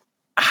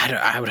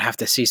 I would have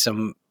to see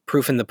some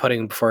proof in the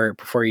pudding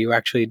before you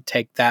actually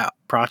take that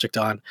project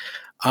on.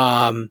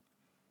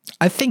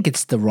 I think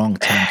it's the wrong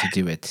time to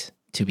do it,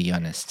 to be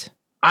honest.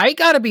 I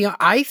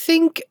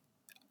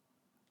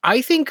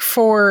think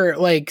for,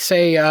 like,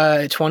 say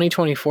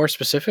 2024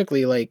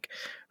 specifically, like,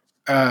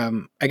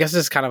 I guess this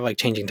is kind of like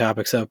changing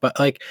topics though, but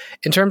like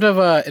in terms of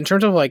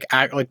like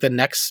the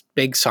next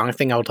big Sonic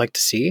thing I would like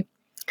to see,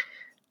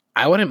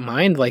 I wouldn't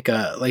mind like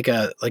a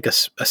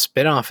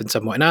spin-off in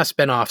some way. Not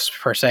spin-offs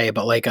per se,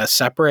 but like a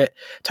separate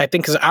type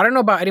thing. Because I don't know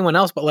about anyone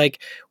else, but like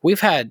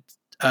we've had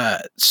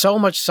so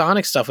much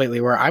Sonic stuff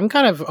lately where I'm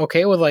kind of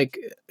okay with like,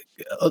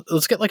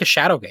 let's get like a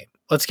shadow game.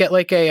 Let's get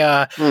like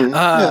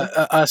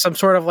some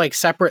sort of like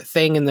separate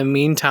thing in the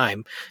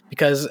meantime,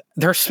 because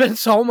there's been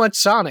so much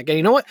Sonic. And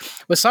you know what?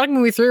 With Sonic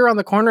Movie 3 around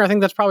the corner, I think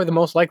that's probably the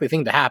most likely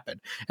thing to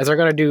happen, is they're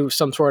going to do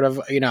some sort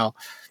of,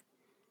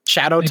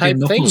 shadow Maybe type a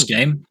Knuckles thing.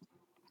 game.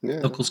 Yeah.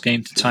 Knuckles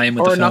game to tie in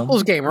with Or the a film.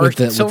 Knuckles game, or With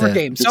the- Silver with the-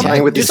 game. the Something,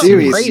 Tying with the do something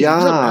series, crazy.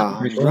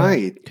 yeah,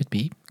 right. Could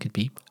be.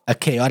 A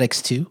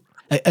Chaotix too.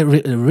 A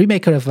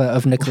remake of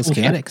Nicholas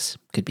Chaotix.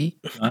 Could be.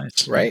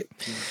 Nice. Right.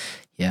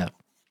 Yeah.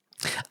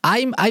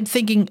 I'm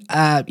thinking,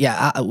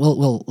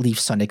 we'll leave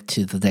Sonic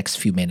to the next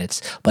few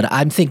minutes, but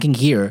I'm thinking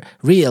here,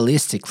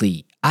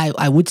 realistically,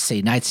 I would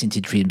say Nights into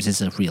Dreams is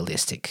a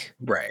realistic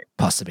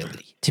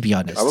possibility, to be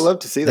honest. I would love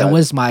to see that.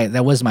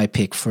 That was my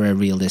pick for a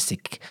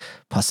realistic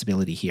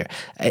possibility here.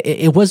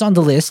 It was on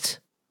the list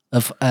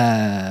of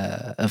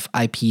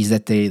IPs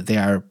that they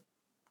are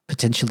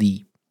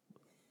potentially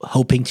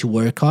hoping to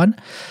work on.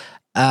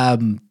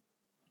 And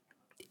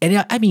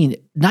I mean,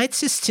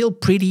 Nights is still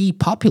pretty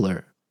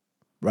popular,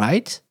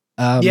 right?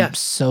 Yeah.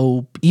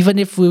 So even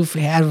if we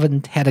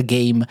haven't had a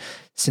game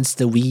since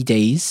the Wii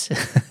days, so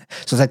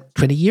it's like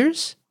 20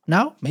 years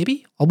now,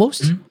 maybe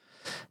almost. Mm-hmm.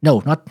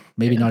 No, not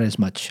as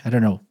much. I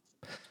don't know,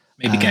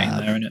 Maybe getting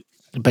there, innit?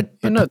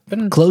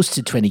 but close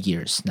to 20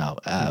 years now.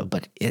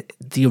 But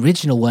the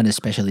original one,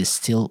 especially, is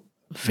still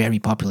very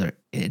popular.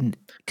 And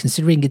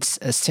considering it's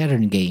a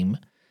Saturn game,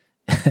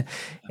 and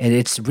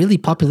it's really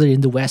popular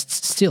in the West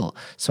still,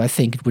 so I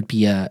think it would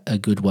be a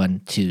good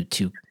one to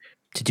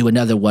do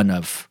another one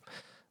of.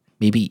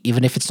 Maybe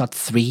even if it's not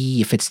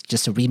 3, if it's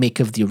just a remake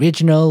of the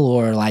original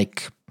or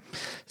like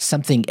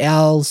something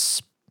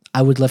else,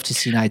 I would love to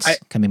see Nights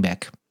coming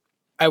back.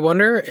 I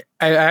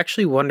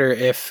actually wonder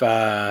if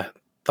the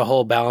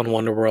whole Balan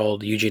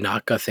Wonderworld Yuji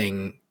Naka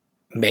thing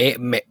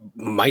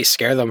might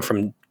scare them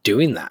from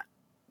doing that,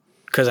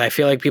 because I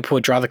feel like people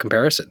would draw the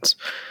comparisons.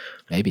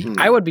 Maybe.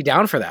 I would be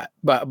down for that,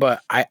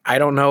 but I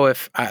don't know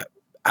if I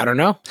don't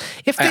know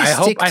If they I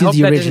stick hope to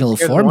the that original didn't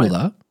scare the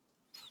formula,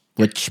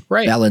 which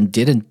Balan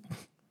didn't.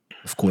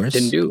 Of course.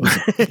 Didn't do.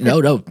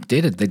 No,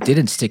 didn't. They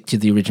didn't stick to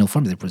the original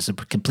formula. It was a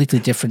completely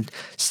different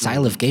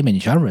style of game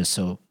and genre.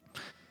 So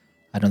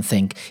I don't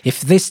think if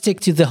they stick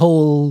to the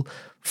whole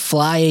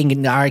flying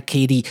and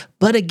arcadey,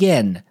 but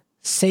again,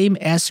 same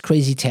as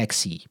Crazy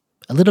Taxi,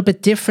 a little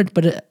bit different,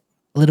 but a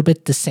little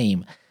bit the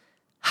same.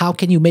 How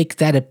can you make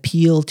that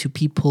appeal to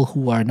people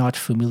who are not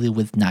familiar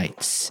with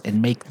Nights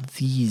and make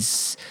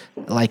these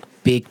like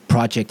big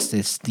projects,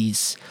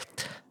 these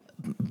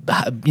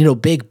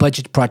big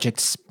budget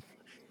projects,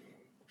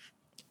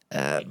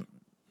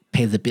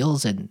 pay the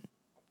bills and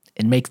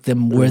make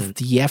them worth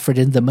the effort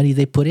and the money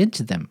they put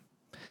into them?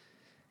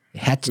 They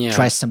had to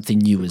try something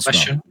new as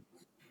well.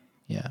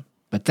 Yeah,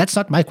 but that's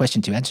not my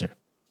question to answer.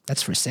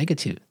 That's for Sega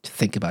to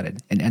think about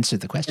it and answer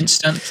the question.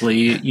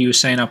 Incidentally, you were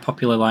saying how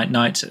popular like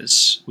Nights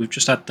is. We've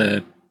just had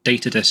the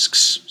Data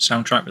Discs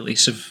soundtrack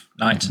release of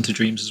Nights into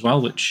Dreams as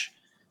well, which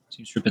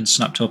seems to have been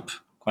snapped up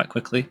quite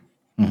quickly.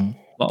 A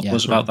lot of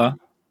buzz about that.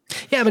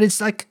 Yeah, but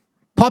it's like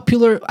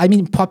popular. I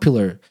mean,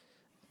 popular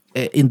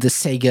in the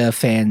Sega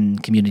fan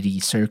community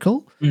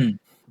circle,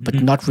 but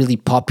not really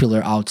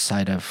popular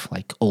outside of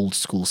like old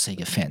school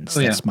Sega fans.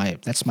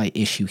 That's my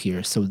issue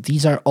here. So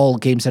these are all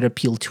games that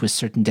appeal to a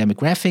certain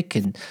demographic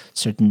and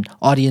certain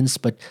audience,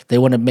 but they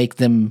want to make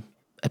them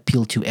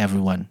appeal to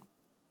everyone,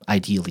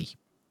 ideally.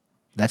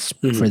 That's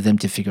for them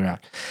to figure out.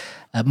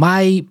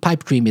 My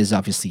pipe dream is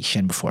obviously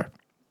Shenmue 4.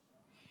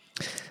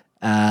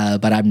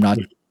 But I'm not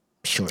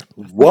sure.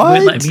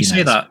 What? Let me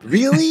say that.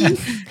 Really?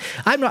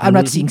 I'm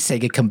not seeing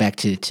Sega come back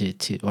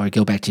to or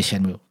go back to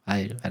Shenmue.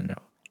 I don't know.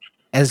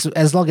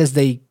 As long as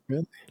they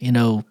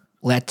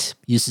let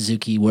Yu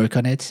Suzuki work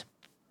on it,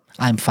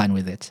 I'm fine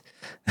with it.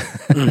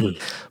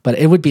 But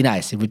it would be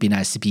nice. It would be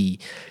nice to be.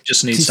 It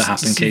just needs to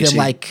happen, see Casey. them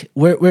like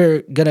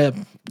we're gonna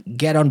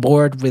get on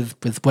board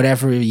with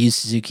whatever Yu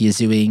Suzuki is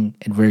doing,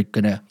 and we're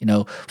gonna,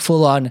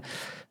 full on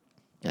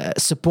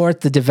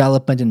support the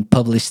development and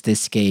publish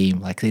this game.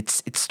 Like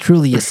it's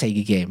truly a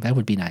Sega game. That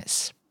would be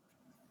nice.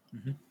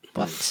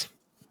 But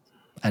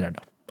I don't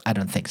know. I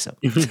don't think so.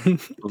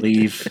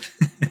 Believe.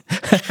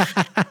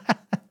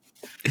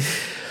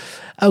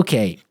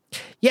 Okay.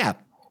 Yeah.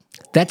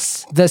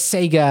 That's the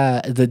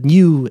Sega, the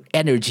new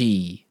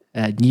energy,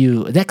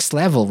 new next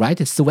level, right?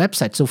 It's the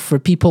website. So for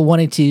people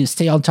wanting to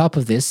stay on top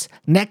of this,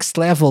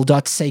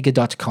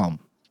 nextlevel.sega.com.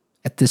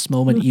 At this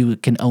moment, you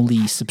can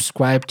only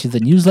subscribe to the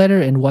newsletter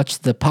and watch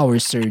the Power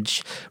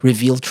Surge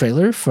reveal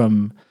trailer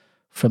from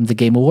the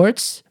Game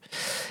Awards.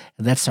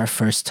 And that's our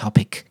first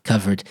topic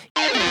covered.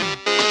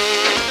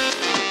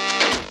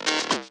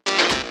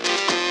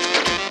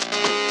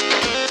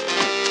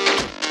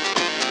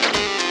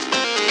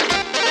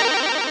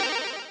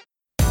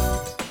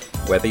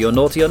 Whether you're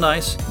naughty or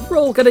nice, you're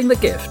all getting the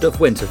gift of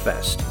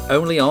Winterfest,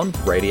 only on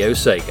Radio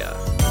Sega.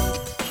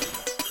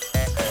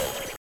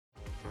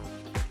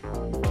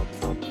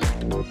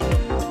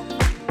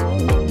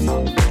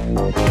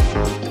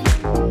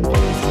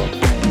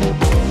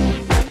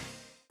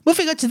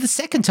 Moving on to the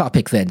second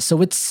topic then.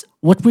 So it's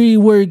what we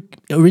were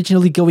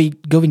originally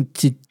going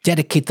to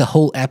dedicate the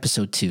whole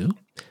episode to,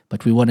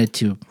 but we wanted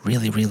to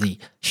really, really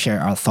share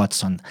our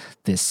thoughts on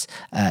this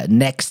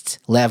next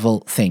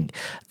level thing.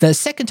 The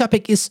second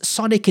topic is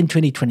Sonic in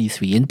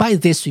 2023. And by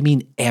this, we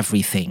mean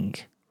everything,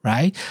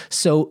 right?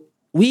 So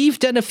we've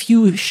done a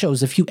few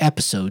shows, a few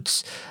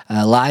episodes.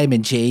 Lime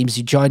and James,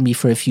 you joined me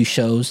for a few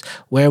shows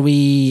where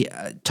we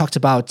talked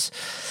about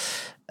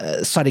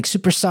Sonic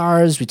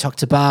Superstars. We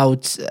talked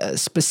about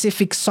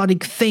specific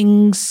Sonic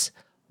things.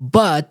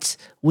 But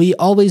we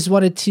always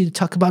wanted to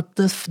talk about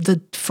the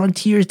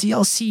Frontiers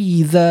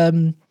DLC,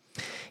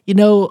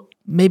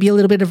 maybe a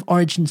little bit of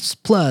Origins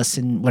Plus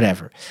and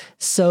whatever.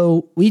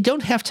 So we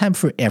don't have time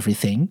for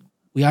everything.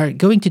 We are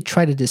going to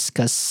try to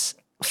discuss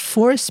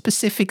 4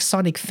 specific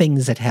Sonic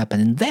things that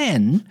happen. And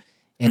then,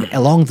 and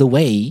along the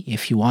way,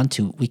 if you want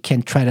to, we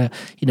can try to,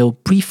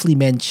 briefly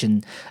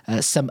mention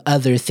some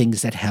other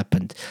things that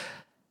happened.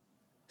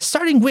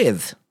 Starting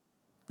with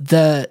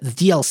the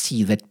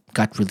DLC that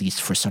got released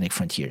for Sonic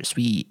Frontiers.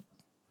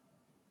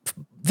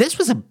 This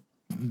was a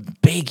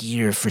big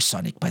year for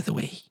Sonic, by the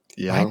way.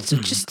 Yeah. Right? So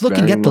just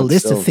looking at the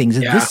list of things,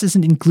 and this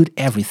doesn't include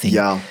everything.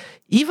 Yeah.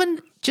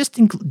 Even just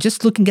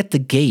looking at the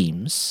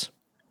games,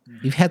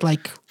 we've had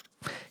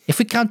if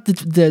we count the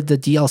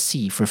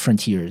DLC for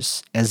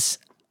Frontiers as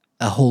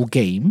a whole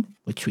game,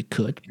 which we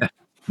could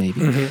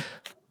maybe,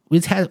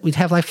 we'd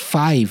have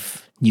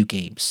 5 new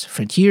games: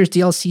 Frontiers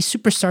DLC,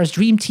 Superstars,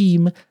 Dream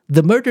Team,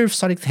 The Murder of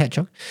Sonic the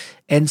Hedgehog,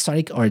 and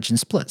Sonic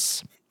Origins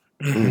Plus.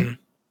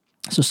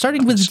 So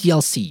starting with the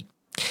DLC,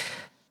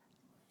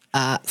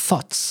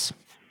 thoughts?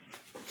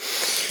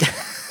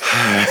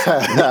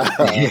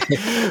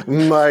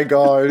 My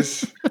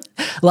gosh.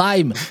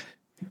 Lime,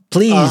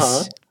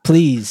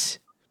 please,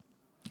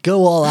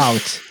 go all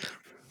out.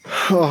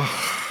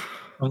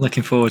 I'm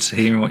looking forward to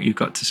hearing what you've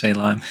got to say,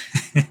 Lime.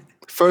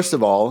 First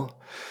of all,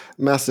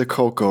 Master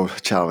Coco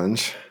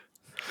challenge.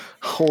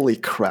 Holy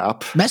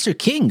crap. Master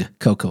King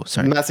Coco,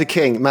 sorry. Master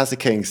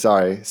King,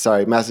 sorry,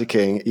 Master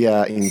King.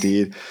 Yeah,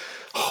 indeed.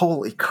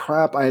 Holy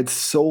crap, I had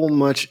so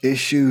much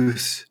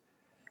issues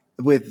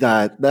with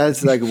that.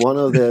 That's one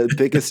of the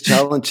biggest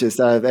challenges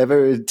that I've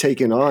ever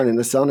taken on in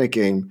a Sonic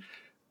game.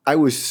 I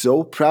was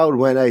so proud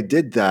when I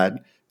did that.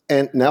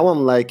 And now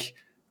I'm like,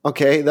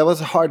 okay, that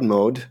was a hard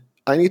mode.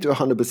 I need to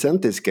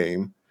 100% this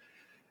game.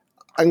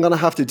 I'm going to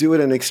have to do it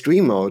in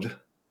extreme mode.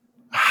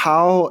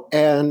 How?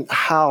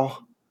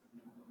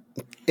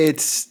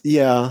 It's,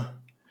 yeah.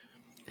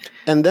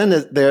 And then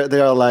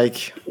they're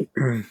like,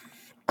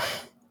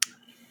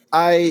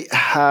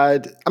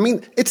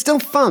 it's still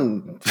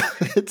fun.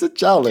 It's a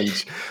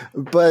challenge.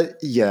 But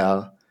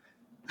yeah.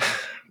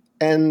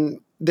 And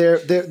there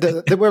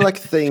were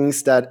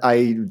things that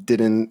I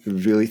didn't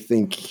really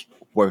think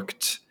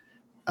worked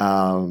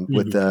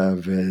with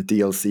the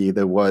DLC.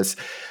 There was,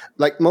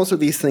 most of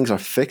these things are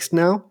fixed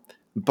now.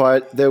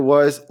 But there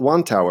was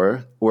one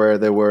tower where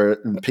there were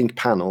pink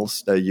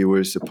panels that you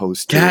were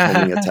supposed to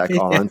homing attack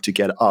on to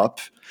get up.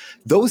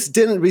 Those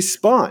didn't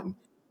respawn.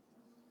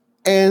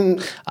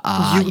 And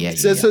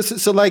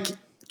so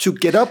to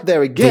get up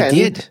there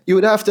again, you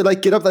would have to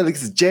get up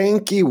this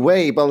janky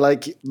way, but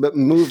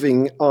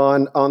moving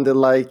on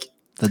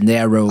the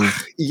narrow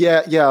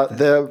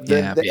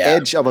the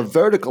edge of a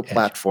vertical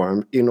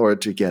platform in order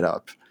to get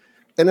up.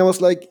 And I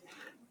was like,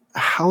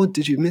 how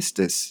did you miss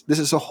this? This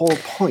is a whole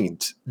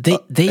point. They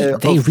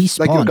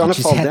respawned. You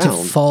just had to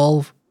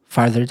fall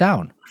farther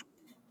down.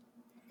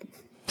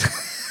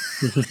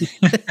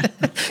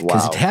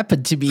 Because it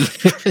happened to me.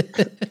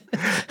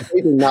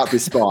 They did not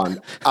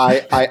respawn.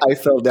 I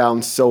fell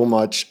down so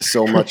much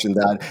in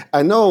that.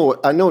 I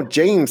know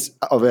James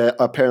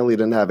apparently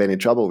didn't have any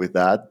trouble with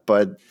that,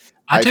 but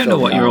I don't know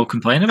what you're all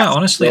complaining about.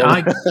 Honestly,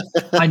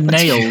 I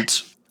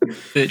nailed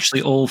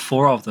virtually all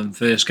 4 of them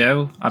first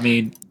go. I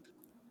mean,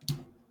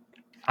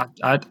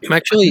 I'm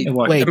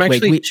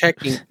actually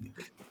checking.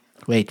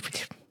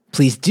 Wait,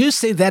 please do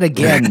say that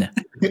again.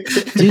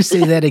 Do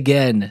say that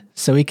again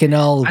so we can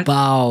all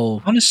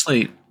bow.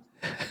 Honestly,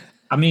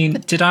 I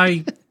mean, did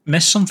I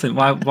miss something?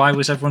 Why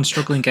was everyone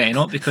struggling getting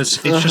up?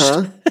 Because it's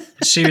just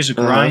a series of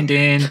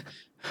grinding,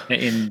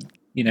 in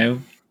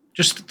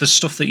just the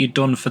stuff that you'd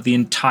done for the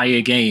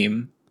entire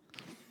game.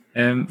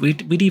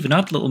 We'd even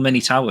had little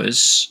mini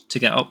towers to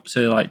get up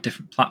to like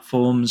different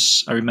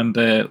platforms. I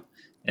remember,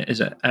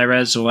 is it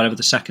Erez or whatever,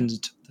 the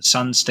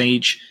sand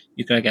stage?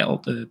 You gotta get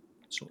up the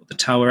sort of the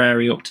tower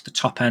area up to the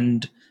top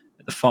end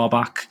at the far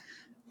back.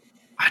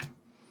 I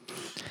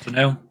don't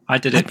know. I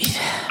did it.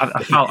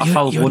 I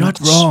followed You're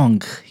once. not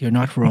wrong. You're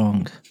not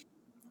wrong.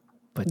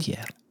 But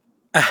yeah.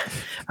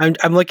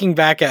 I'm looking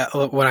back at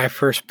when I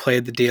first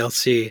played the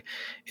DLC.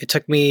 It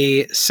took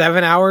me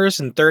 7 hours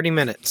and 30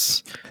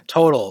 minutes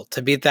total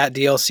to beat that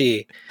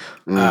DLC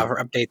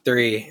for Update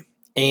 3.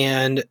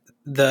 And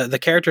the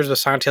characters with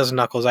Sonic, Tails, and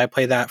Knuckles, I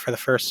played that for the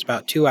first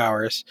about 2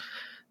 hours.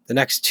 The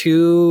next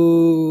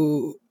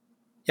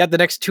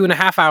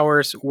 2.5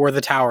 hours were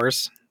the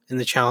towers and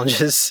the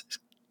challenges.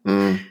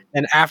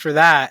 And after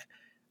that,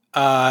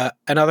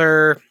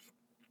 another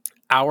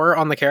hour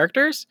on the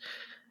characters.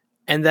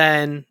 And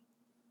then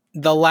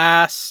the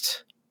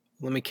last,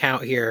 let me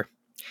count here.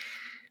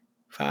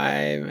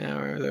 5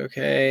 hours,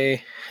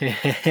 okay.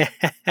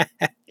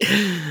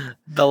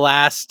 The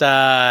last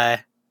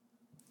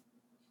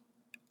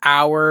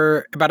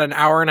hour, about an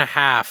hour and a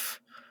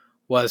half,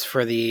 was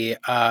for the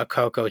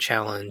Coco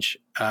challenge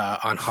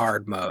on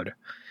hard mode.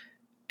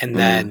 And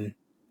then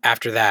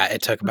after that,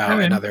 it took about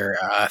another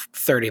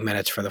 30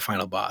 minutes for the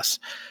final boss.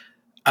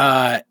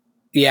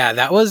 Yeah,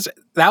 that was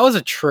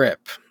a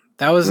trip.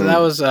 That was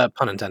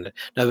pun intended.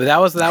 No, but that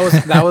was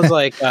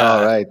like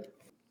all right.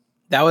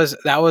 That was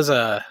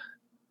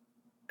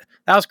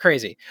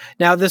crazy.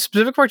 Now, the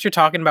specific part you're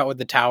talking about with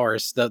the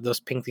towers, those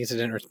pink things that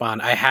didn't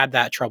respond, I had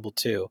that trouble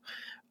too.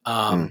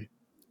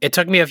 It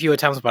took me a few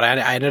attempts, but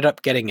I ended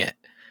up getting it.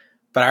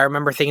 But I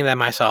remember thinking to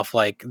myself,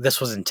 like,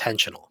 this was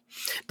intentional.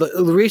 But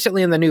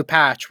recently in the new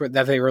patch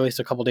that they released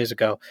a couple days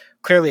ago,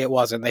 clearly it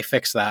wasn't. They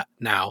fixed that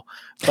now.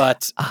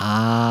 But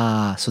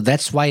so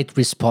that's why it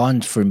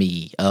respawned for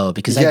me. Oh,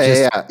 because It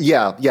played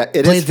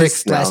is this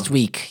fixed now. last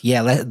week.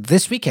 Yeah,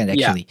 this weekend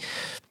actually.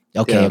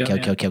 Yeah.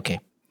 Okay.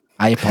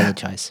 I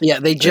apologize.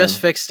 Yeah, they just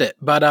fixed it.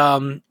 But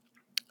no,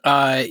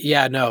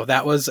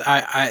 that was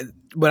I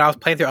when I was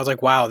playing through, I was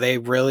like, wow, they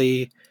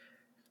really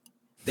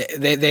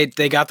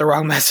they got the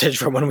wrong message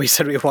from when we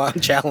said we want a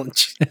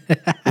challenge.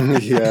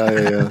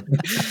 Yeah.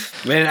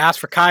 We didn't ask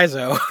for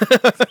Kaizo.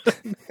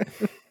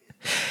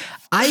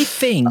 I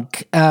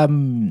think,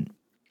 and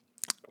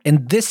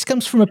this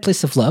comes from a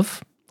place of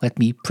love. Let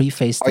me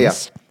preface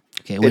this.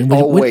 Okay, when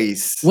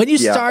you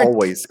start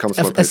always comes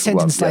from a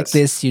sentence love, like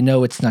this, you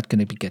know it's not going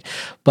to be good.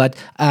 But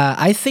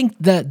I think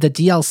the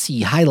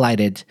DLC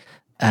highlighted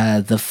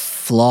the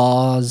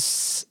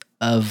flaws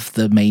of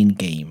the main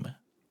game.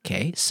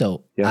 Okay,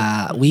 so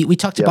we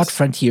talked about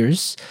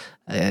Frontiers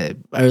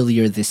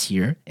earlier this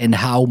year and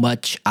how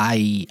much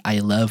I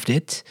loved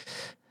it,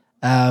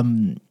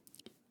 and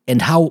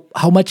how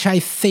much I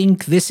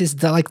think this is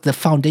the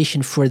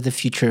foundation for the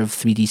future of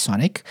 3D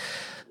Sonic,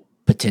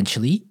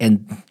 potentially,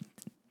 and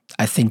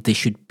I think they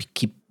should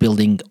keep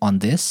building on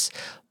this.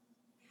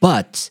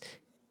 But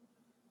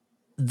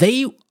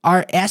they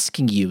are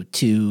asking you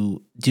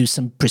to do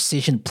some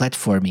precision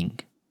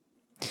platforming.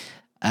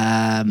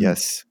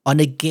 On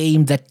a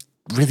game that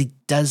really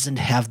doesn't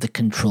have the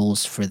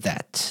controls for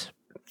that.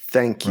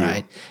 Thank you.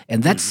 Right,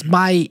 and that's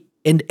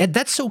and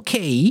that's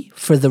okay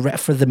for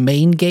the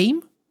main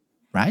game,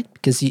 right?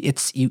 Because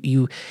it's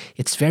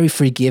very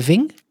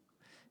forgiving,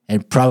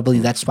 and probably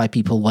that's why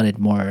people wanted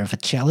more of a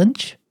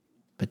challenge,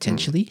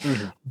 potentially.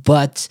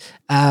 But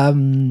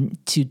it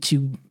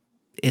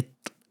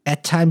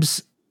at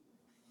times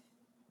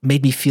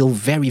made me feel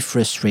very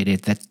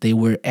frustrated that they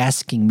were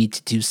asking me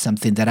to do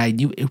something that I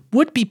knew it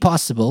would be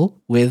possible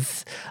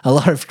with a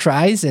lot of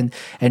tries and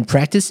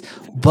practice,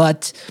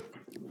 but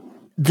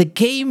the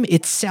game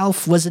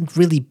itself wasn't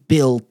really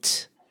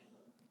built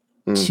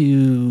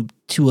to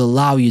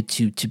allow you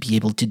to be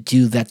able to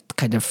do that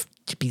kind of,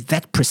 to be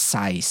that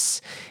precise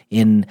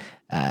in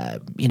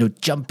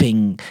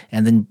jumping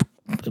and then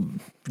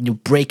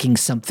breaking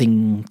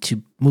something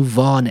to move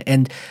on,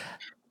 and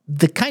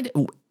the kind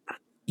of,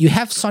 you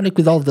have Sonic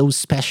with all those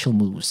special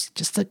moves.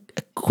 Just a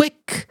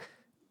quick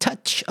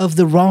touch of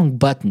the wrong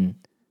button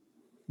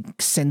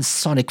sends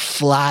Sonic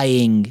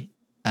flying,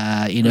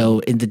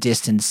 in the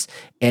distance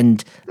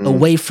and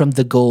away from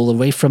the goal,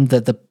 away from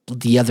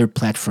the other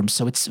platform.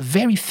 So it's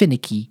very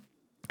finicky.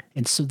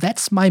 And so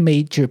that's my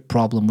major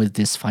problem with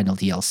this final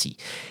DLC.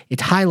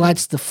 It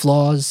highlights the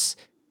flaws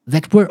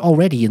that were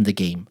already in the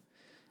game.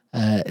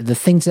 The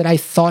things that I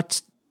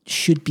thought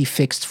should be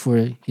fixed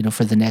for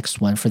the next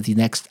one, for the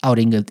next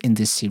outing in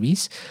this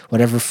series,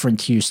 whatever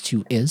Frontiers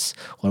 2 is,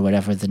 or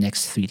whatever the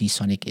next 3D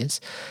Sonic is.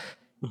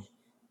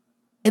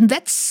 And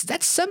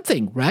that's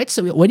something, right?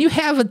 So when you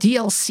have a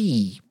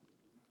DLC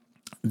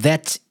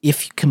that,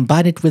 if you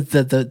combine it with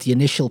the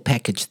initial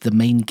package, the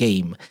main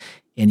game,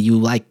 and you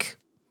like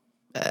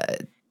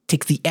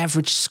take the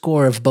average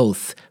score of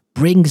both,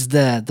 brings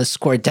the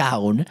score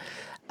down,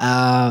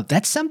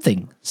 that's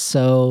something.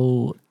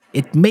 So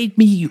it made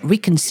me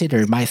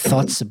reconsider my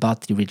thoughts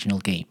about the original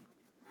game,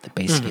 the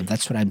base game.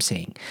 That's what I'm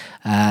saying,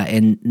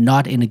 and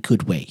not in a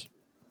good way.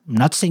 I'm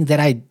not saying that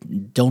I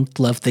don't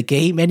love the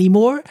game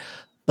anymore,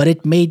 but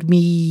it made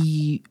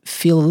me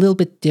feel a little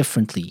bit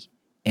differently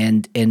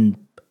and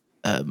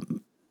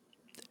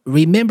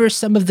remember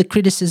some of the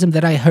criticism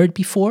that I heard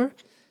before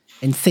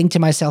and think to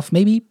myself,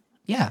 maybe,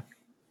 yeah,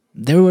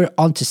 they were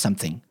onto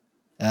something.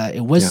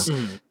 It was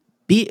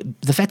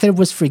the fact that it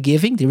was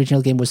forgiving, the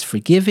original game was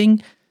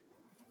forgiving,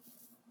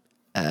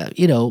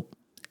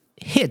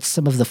 hit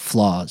some of the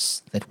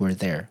flaws that were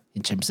there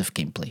in terms of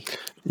gameplay.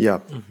 Yeah,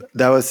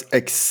 that was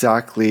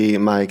exactly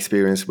my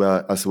experience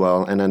as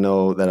well. And I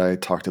know that I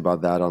talked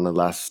about that on the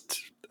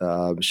last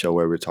show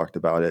where we talked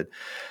about it.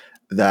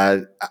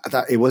 That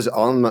it was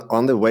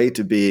on the way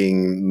to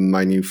being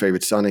my new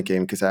favorite Sonic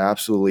game because I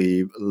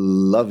absolutely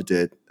loved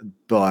it.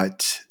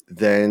 But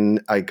then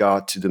I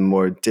got to the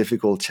more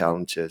difficult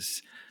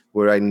challenges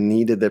where I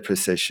needed the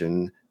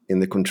precision in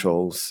the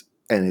controls,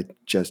 and it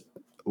just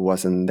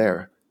wasn't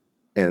there.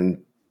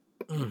 And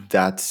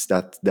that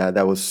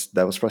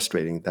was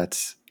frustrating.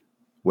 That's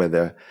where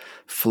the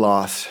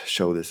flaws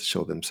show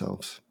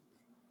themselves.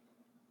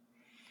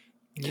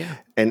 Yeah.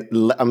 And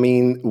I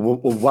mean,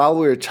 while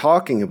we're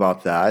talking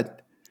about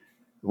that,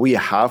 we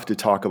have to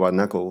talk about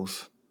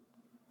Knuckles.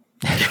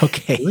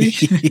 Okay.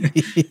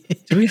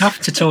 Do we have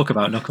to talk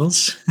about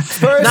Knuckles?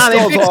 First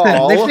No, of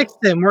all, they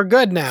fixed him. We're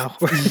good now.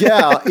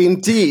 Yeah,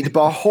 indeed.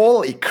 But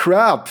holy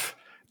crap,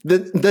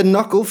 the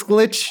Knuckles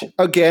glitch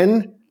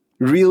again?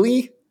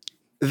 Really?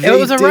 It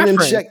was a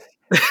reference.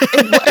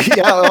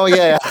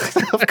 Yeah,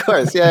 of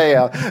course,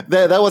 yeah.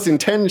 That was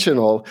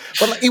intentional,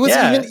 but it was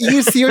even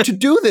easier to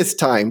do this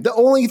time. The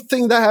only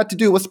thing that I had to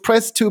do was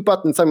press 2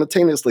 buttons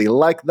simultaneously,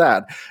 like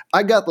that.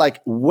 I got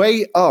like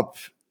way up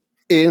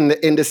in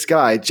the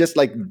sky, just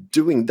like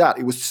doing that.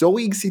 It was so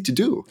easy to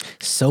do.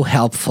 So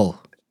helpful.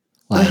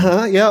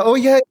 Yeah. Oh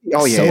yeah.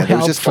 So They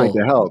were just trying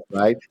to help,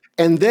 right?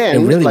 And then,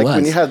 it really was.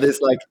 when you have this,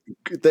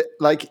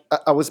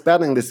 I was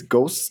battling this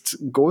ghost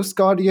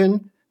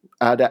guardian.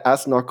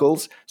 As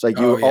Knuckles, so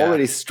you're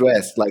already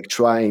stressed, like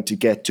trying to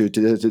get to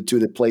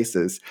the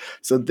places.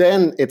 So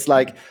then it's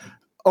like,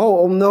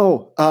 oh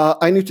no,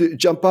 I need to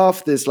jump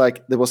off this.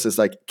 Like there was this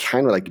like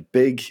kind of like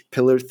big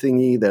pillar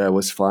thingy that I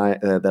was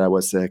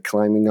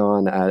climbing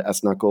on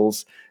as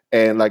Knuckles,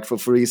 and like for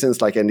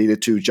reasons like I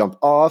needed to jump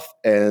off,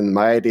 and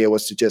my idea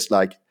was to just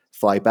like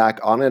fly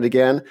back on it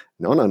again.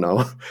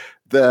 No.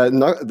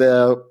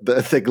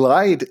 The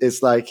glide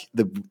is like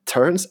the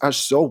turns are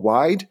so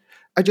wide.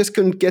 I just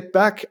couldn't get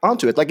back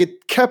onto it. Like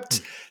it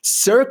kept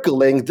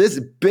circling this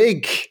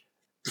big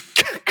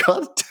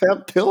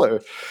goddamn pillar.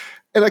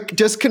 And I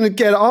just couldn't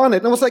get on it.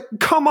 And I was like,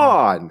 come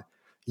on.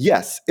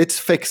 Yes, it's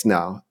fixed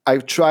now.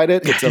 I've tried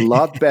it. It's a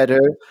lot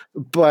better.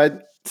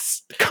 But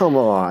come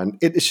on.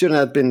 It shouldn't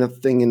have been a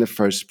thing in the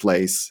first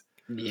place.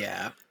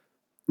 Yeah.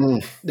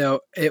 No,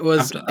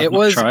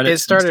 it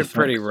started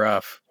pretty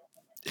rough.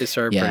 It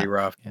started pretty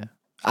rough. Yeah.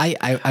 I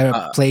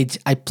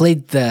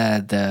played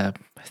the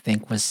I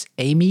think was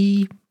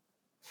Amy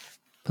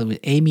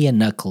and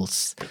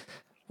Knuckles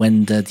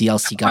when the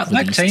DLC got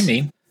released. I liked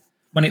Amy.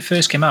 When it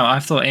first came out, I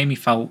thought Amy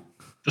felt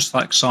just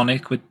like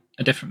Sonic with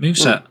a different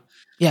moveset.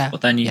 Yeah.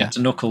 But then you get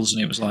to Knuckles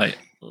and it was like...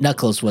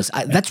 Knuckles was...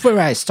 that's where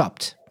I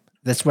stopped.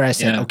 That's where I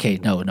said, okay,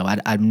 no,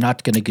 I'm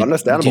not going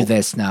to do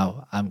this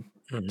now. I'm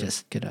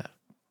just going to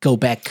come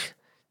back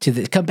to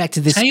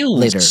this Tails,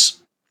 later.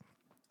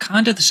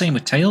 Kind of the same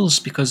with Tails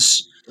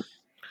because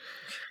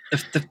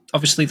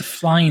obviously the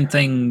flying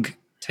thing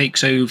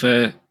takes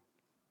over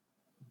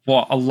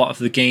what a lot of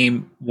the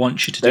game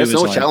wants you to do. There's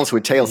no challenge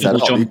with Tails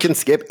at all. You can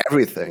skip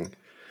everything.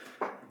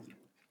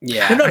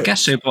 Yeah, I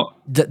guess so, but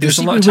there's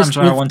a lot of times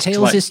where I wanted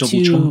Tails to like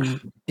double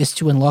jump. Is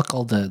to unlock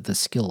all the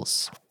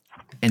skills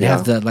and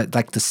have the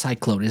like the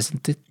cyclone,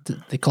 isn't it?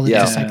 They call it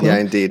the cyclone. Yeah,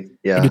 indeed.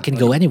 Yeah, and you can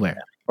go anywhere.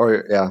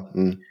 Or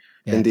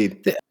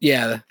indeed.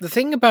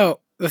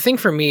 The thing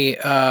for me,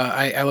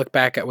 I look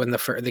back at when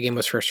the game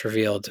was first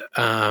revealed,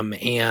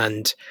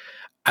 and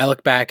I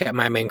look back at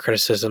my main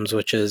criticisms,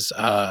 which is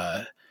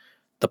the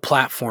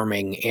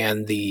platforming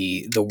and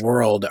the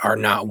world are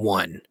not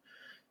one.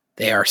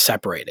 They are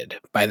separated.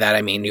 By that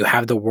I mean you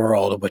have the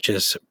world, which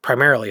is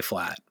primarily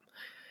flat,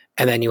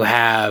 and then you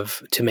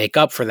have, to make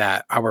up for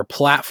that, our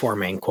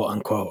platforming, quote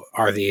unquote,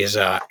 are these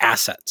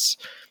assets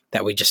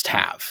that we just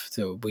have.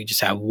 So we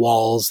just have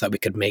walls that we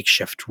could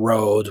makeshift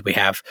roads. We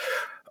have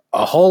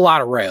a whole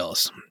lot of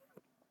rails.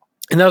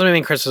 And that was my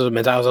main criticism.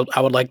 Is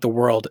I would like the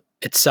world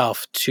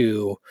itself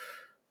to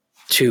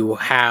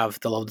have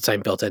the level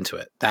design built into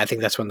it. I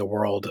think that's when the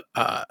world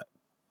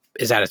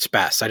is at its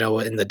best. I know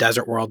in the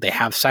desert world they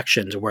have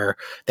sections where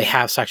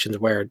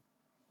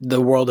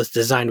the world is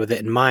designed with it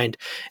in mind,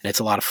 and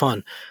it's a lot of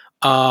fun.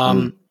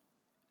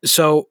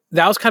 So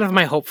that was kind of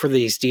my hope for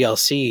these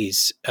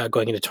DLCs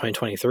going into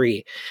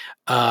 2023.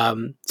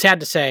 Sad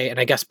to say, and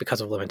I guess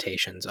because of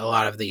limitations, a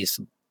lot of these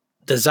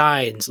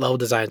level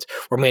designs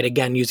were made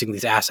again using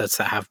these assets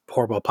that have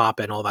horrible pop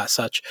and all that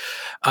such.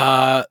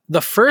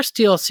 The first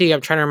DLC,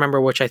 I'm trying to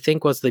remember, which I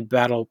think was the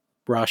Battle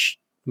Rush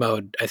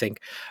mode, I think.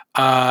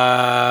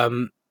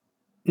 No,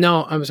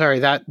 I'm sorry,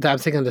 that I'm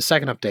thinking of the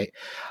second update.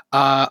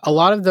 A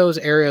lot of those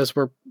areas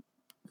were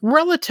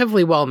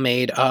relatively well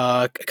made.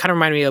 Kind of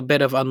reminded me a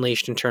bit of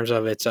Unleashed in terms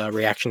of its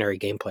reactionary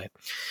gameplay.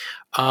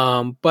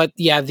 But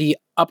yeah, the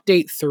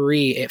update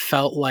 3, it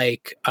felt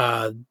like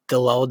the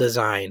level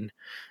design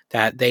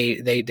that they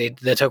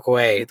took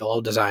away the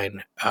level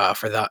design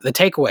for the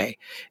takeaway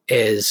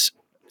is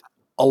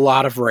a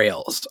lot of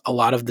rails, a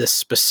lot of this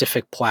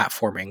specific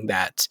platforming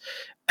that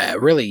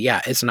really,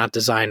 yeah, it's not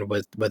designed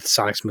with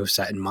Sonic's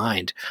moveset in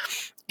mind.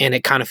 And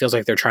it kind of feels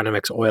like they're trying to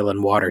mix oil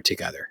and water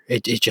together.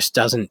 It just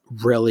doesn't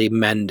really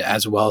mend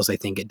as well as they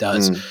think it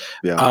does.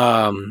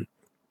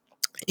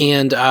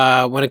 And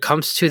when it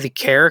comes to the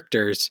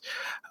characters,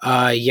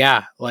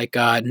 like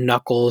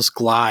Knuckles'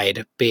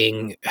 glide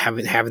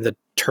having the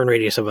turn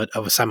radius of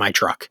a semi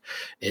truck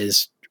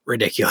is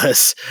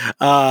ridiculous.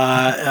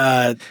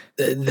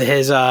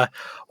 His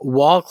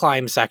wall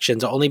climb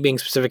sections only being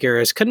specific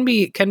areas can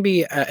be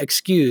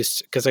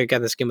excused because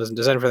again this game wasn't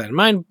designed for that in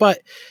mind.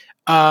 But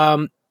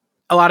a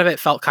lot of it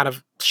felt kind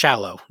of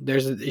shallow.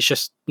 It's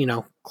just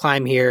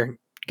climb here,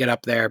 get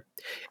up there.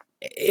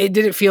 It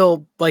didn't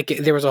feel like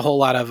there was a whole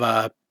lot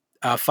of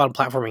fun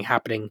platforming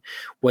happening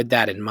with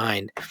that in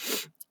mind.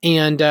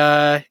 And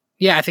I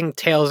think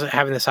Tails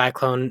having the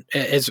Cyclone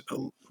is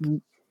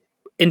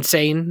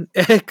insane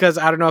because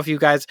I don't know if you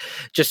guys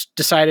just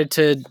decided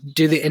to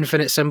do the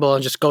infinite symbol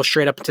and just go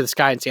straight up into the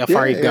sky and see how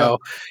far you go.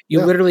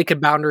 You literally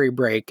could boundary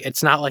break.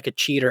 It's not like a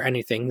cheat or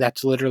anything.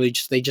 That's literally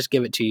they just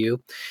give it to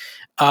you.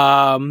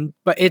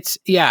 But it's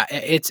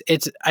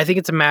I think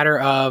it's a matter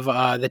of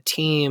the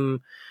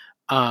team.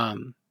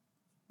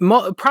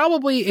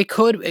 Probably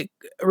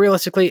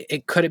realistically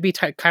it could be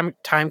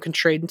time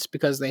constraints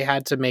because they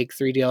had to make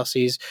 3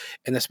 DLCs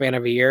in the span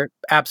of a year.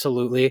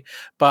 Absolutely.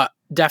 But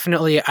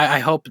definitely I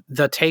hope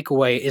the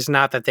takeaway is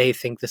not that they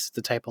think this is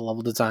the type of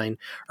level design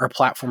or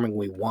platforming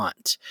we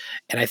want.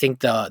 And I think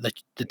the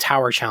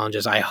tower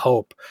challenges, I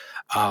hope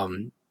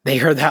they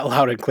heard that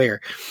loud and clear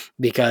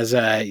because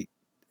I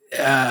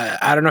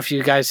don't know if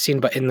you guys seen,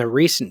 but in the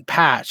recent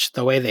patch,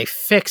 the way they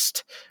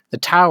fixed the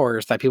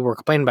towers that people were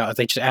complaining about is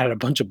they just added a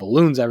bunch of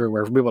balloons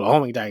everywhere for people to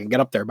homing tag and get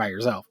up there by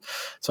yourself.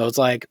 So it's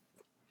like,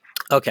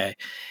 okay,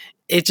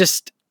 it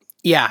just,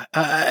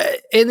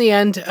 in the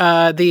end,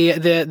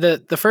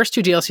 the first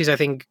 2 DLCs I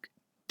think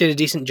did a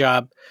decent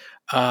job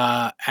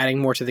adding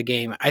more to the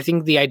game. I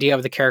think the idea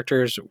of the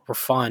characters were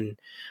fun,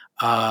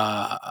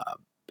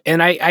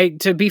 and I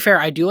to be fair,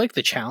 I do like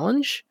the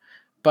challenge.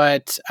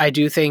 But I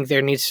do think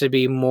there needs to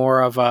be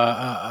more of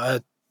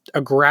a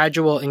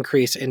gradual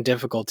increase in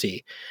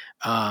difficulty.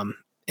 And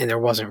there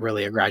wasn't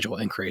really a gradual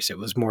increase. It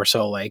was more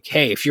so like,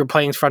 hey, if you're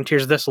playing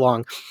Frontiers this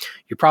long,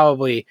 you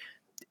probably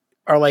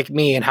are like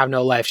me and have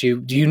no life.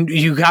 You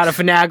got to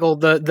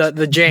finagle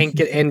the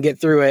jank and get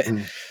through it.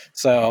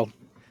 So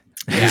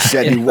you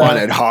said you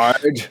wanted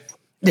hard.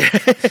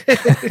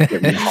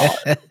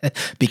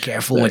 Be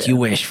careful what you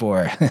wish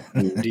for.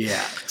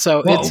 Yeah.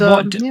 So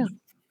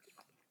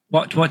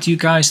What do you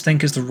guys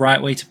think is the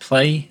right way to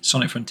play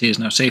Sonic Frontiers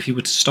now? Say if you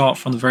were to start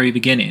from the very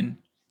beginning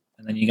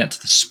and then you get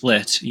to the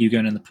split, you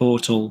going in the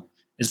portal,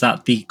 is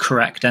that the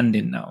correct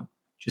ending now?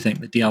 Do you think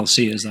the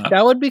DLC is that?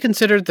 That would be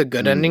considered the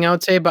good ending, I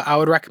would say, but I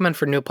would recommend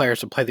for new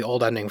players to play the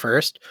old ending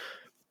first.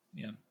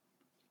 Yeah.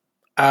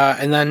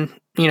 And then,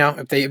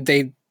 if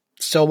they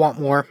still want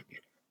more,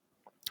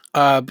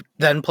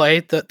 then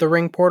play the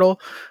ring portal.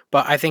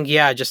 But I think,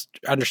 just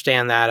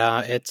understand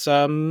that it's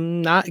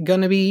not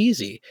going to be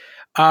easy.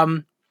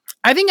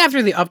 I think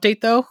after the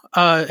update, though,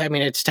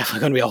 it's definitely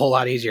going to be a whole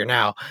lot easier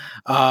now.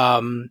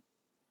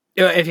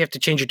 If you have to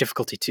change your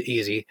difficulty to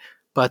easy,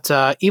 but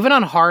even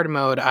on hard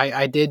mode,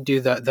 I did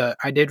do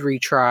I did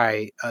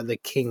retry the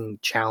King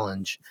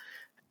challenge,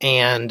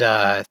 and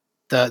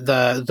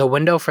the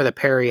window for the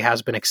parry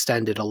has been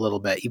extended a little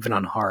bit, even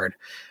on hard,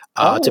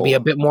 to be a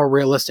bit more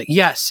realistic.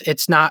 Yes,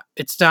 it's not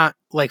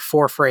like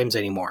 4 frames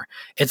anymore.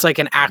 It's like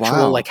an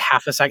actual like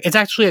half a second. It's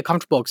actually a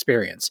comfortable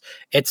experience.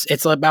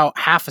 It's about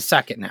half a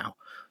second now.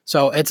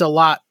 So it's a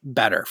lot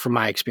better from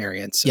my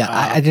experience. Yeah,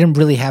 I didn't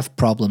really have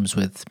problems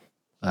with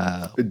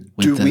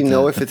do we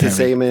know if it's the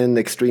same in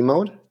extreme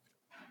mode?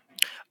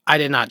 I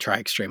did not try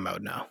extreme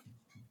mode, no.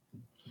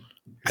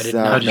 I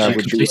didn't know. Did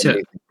you complete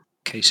it,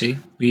 Casey?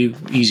 Were you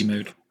easy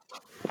mode?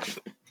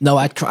 No,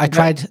 I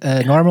tried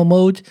normal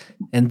mode,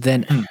 and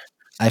then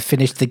I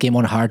finished the game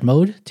on hard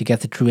mode to get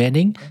the true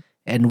ending,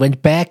 and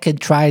went back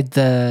and tried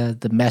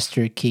the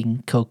Master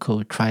King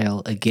Coco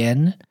trial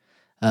again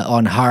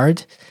on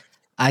hard.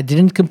 I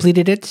didn't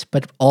completed it,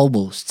 but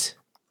almost.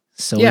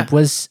 So it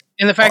was.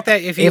 And the fact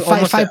that if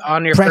I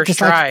on your first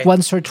try, like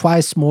once or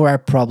twice more, I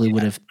probably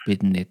would have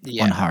beaten it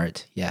on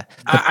hard. Yeah,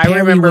 I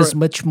remember was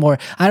much more.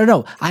 I don't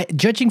know.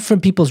 Judging from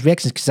people's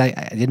reactions, because I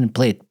didn't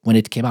play it when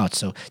it came out,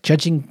 so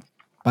judging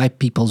by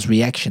people's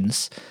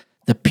reactions,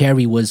 the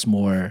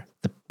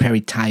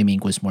parry timing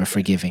was more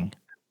forgiving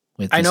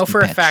with I this know new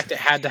for a patch. fact it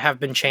had to have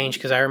been changed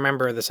because I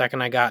remember the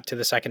second I got to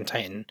the second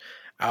Titan,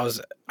 I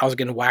was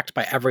getting whacked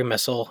by every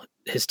missile,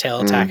 his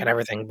tail attack and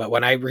everything. But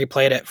when I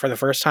replayed it for the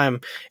first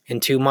time in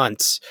 2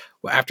 months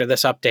after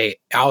this update,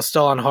 I was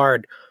still on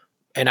hard,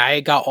 and I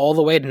got all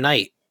the way to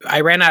night.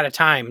 I ran out of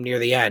time near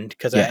the end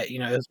because it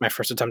was my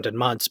first attempt in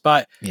months,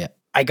 but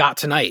I got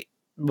to night.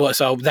 Well,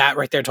 so that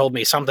right there told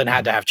me something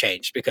had to have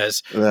changed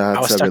because I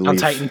was stuck on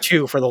Titan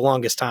 2 for the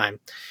longest time.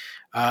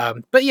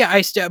 But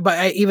yeah,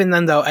 even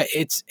then though,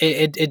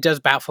 it does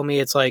baffle me.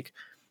 It's like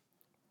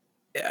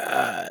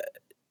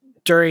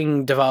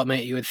during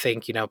development, you would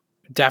think,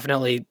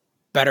 definitely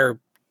better.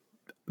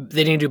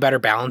 They need to do better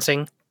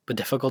balancing the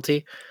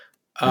difficulty.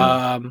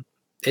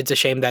 It's a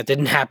shame that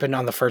didn't happen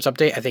on the first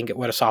update. I think it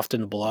would have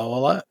softened the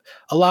blow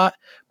a lot.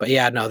 But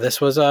yeah, no,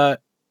 this was a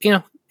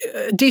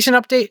decent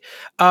update.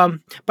 But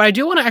I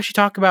do want to actually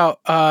talk about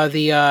I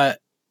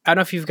don't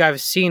know if you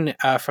guys seen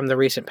from the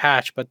recent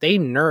patch, but they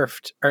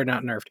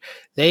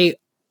they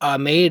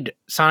made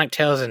Sonic,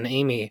 Tails, and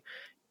Amy.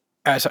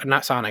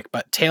 Not Sonic,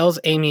 but Tails,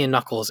 Amy, and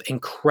Knuckles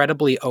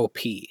incredibly OP.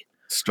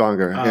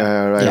 Stronger. Right.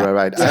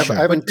 Yeah, I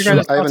haven't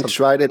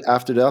tried it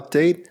after the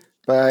update,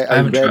 but I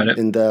haven't tried read it.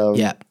 in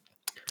the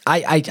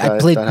I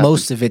played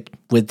most of it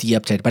with the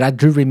update, but I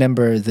do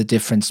remember the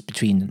difference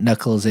between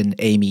Knuckles and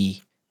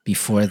Amy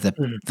before this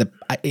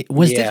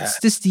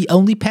the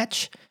only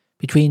patch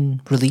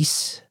between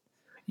release?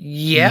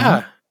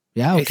 Yeah.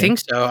 Yeah, okay. I think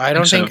so. I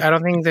don't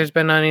think there's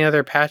been any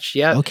other patch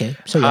yet. Okay.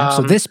 So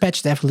so this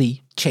patch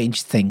definitely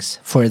changed things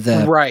for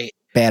the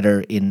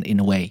better in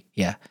a way.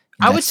 Yeah.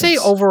 I would say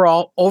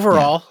overall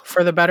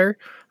for the better.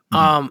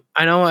 I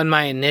know in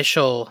my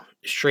initial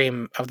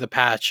stream of the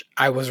patch,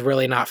 I was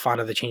really not fond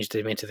of the change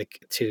they made to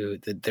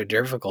the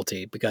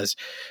difficulty because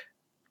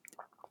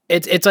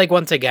it's like,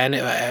 once again,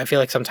 I feel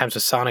like sometimes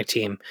with Sonic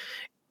Team,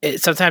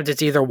 sometimes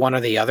it's either one or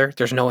the other.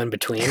 There's no in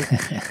between.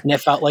 And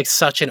it felt like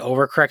such an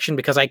overcorrection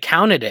because I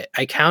counted it.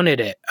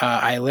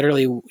 I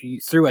literally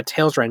threw a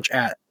Tails wrench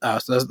at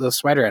the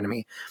spider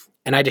enemy,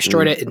 and I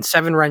destroyed it in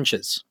 7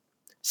 wrenches.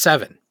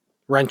 7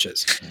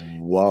 wrenches.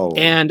 Whoa.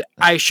 And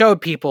I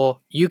showed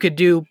people you could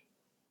do,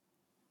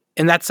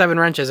 and that's 7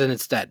 wrenches and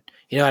it's dead.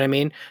 You know what I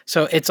mean?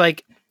 So it's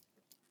like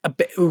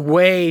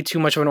way too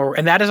much of an over,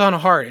 and that is on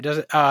hard. It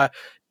doesn't,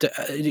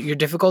 your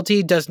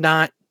difficulty does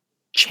not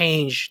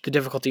change the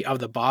difficulty of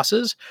the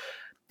bosses.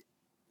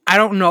 I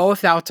don't know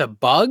if that's a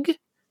bug.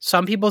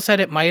 Some people said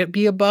it might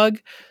be a bug.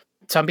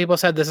 Some people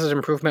said this is an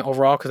improvement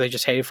overall because they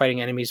just hated fighting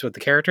enemies with the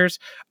characters.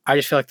 I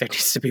just feel like there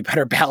needs to be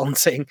better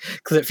balancing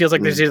because it feels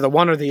like there's either the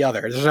one or the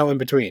other. There's no in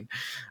between.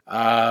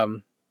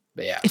 But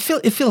yeah, it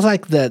feels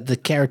like the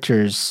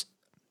characters,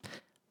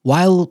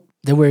 while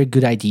they were a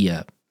good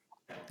idea,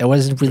 there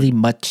wasn't really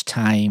much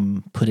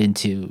time put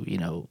into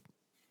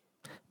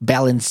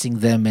balancing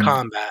them and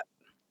combat.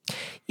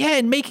 Yeah,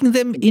 and making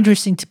them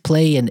interesting to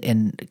play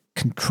and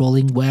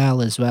controlling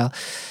well as well.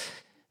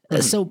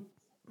 So,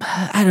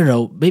 I don't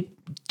know, maybe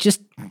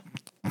just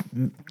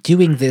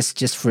doing this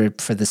just for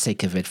the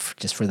sake of it,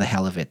 just for the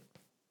hell of it.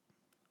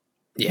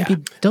 Yeah.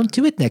 Maybe don't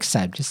do it next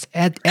time. Just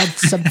add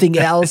something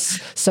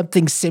else,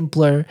 something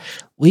simpler.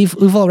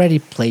 We've already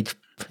played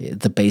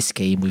the base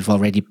game. We've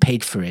already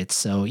paid for it.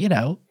 So,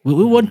 we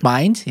wouldn't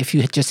mind if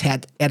you just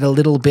add a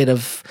little bit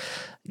of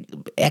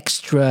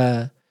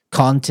extra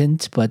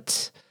content,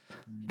 but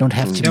don't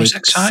have to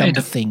make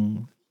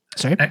something.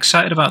 Sorry?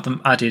 Excited about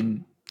them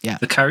adding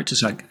the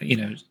characters, like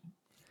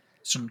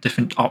some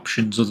different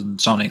options other than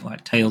Sonic,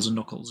 like Tails and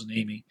Knuckles and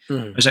Amy.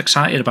 I was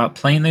excited about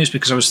playing those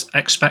because I was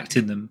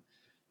expecting them,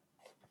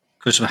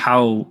 because of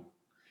how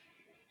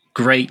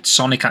great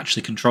Sonic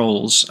actually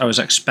controls. I was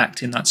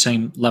expecting that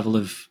same level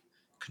of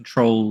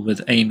control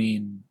with Amy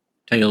and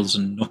Tails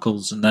and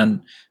Knuckles, and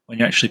then when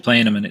you're actually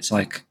playing them, and it's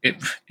like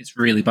it's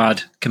really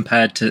bad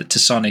compared to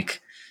Sonic.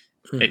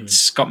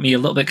 It's got me a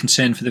little bit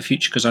concerned for the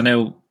future because I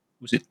know,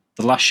 was it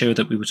the last show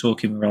that we were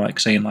talking, we were like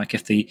saying, like,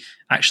 if they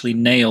actually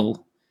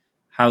nail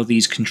how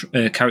these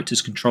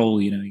characters control,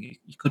 you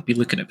could be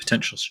looking at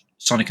potential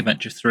Sonic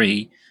Adventure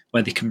 3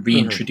 where they can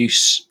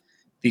reintroduce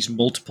these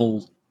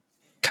multiple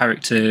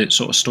character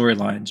sort of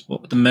storylines.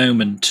 But at the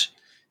moment,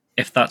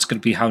 if that's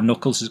going to be how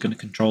Knuckles is going to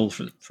control,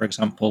 for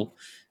example,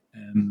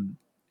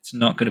 it's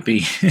not going to be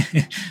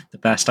the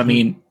best. I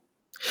mean,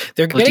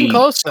 they're getting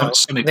close though.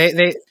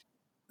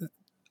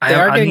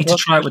 I need to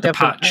try it with the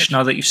patch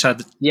now that you've said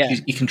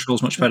that he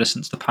controls much better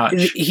since the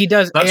patch. He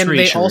does. That's and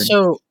reassuring. They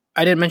also,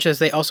 I didn't mention this,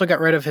 they also got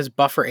rid of his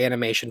buffer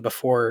animation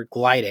before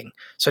gliding.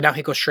 So now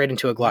he goes straight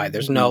into a glide.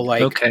 There's no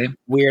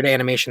weird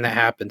animation that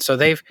happens. So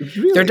they're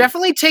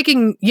definitely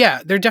taking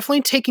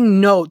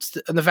notes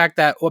on the fact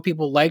that what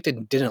people liked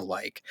and didn't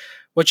like,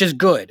 which is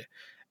good.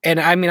 And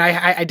I mean,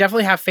 I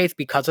definitely have faith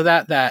because of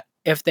that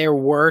if they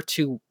were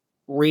to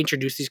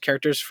reintroduce these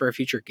characters for a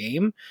future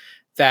game,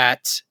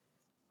 that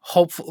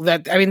hopeful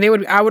that, I mean,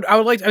 I would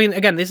like, I mean,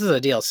 again, this is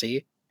a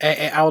DLC.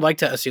 I would like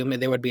to assume that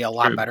they would be a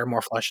lot better,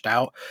 more fleshed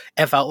out.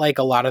 It felt like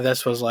a lot of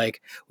this was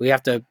like, we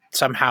have to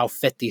somehow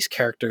fit these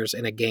characters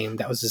in a game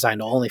that was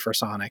designed only for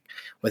Sonic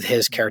with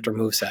his character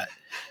moveset.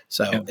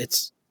 So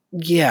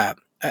Yeah.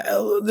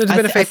 There's a I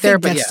bit of I faith there,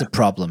 think but that's yeah. the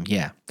problem.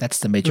 Yeah, that's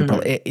the major Mhm.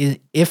 problem.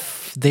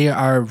 If they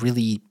are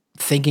really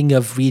thinking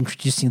of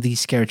reintroducing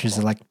these characters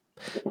as like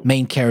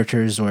main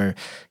characters or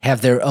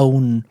have their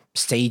own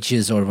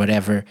stages or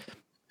whatever,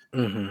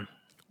 Mhm.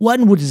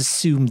 one would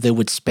assume they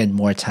would spend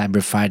more time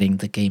refining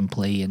the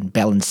gameplay and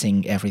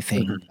balancing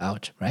everything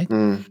out, right?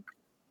 Mm,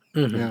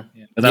 Mhm. yeah.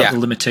 Yeah, without Yeah. the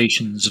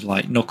limitations of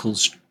like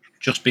Knuckles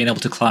just being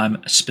able to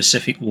climb a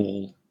specific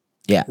wall.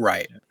 Yeah,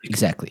 Right.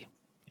 exactly.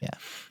 Yeah.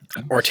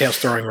 Or Tails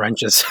throwing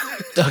wrenches.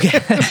 Okay.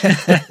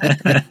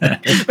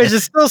 Which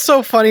is still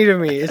so funny to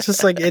me. It's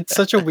just like it's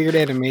such a weird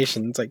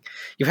animation. It's like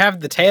you have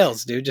the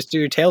tails, dude. Just do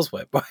your tails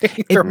whip. Why are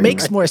you It throwing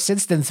makes wrenches? more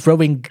sense than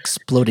throwing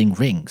exploding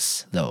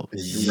rings, though.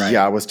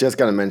 Yeah, I was just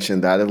gonna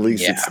mention that. At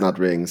least Yeah. it's not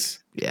rings.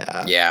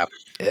 Yeah. Yeah.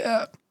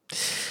 Yeah.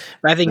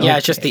 But I think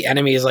it's just Okay. the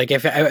enemies. Like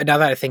if now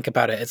that I think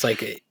about it, it's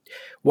like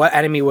what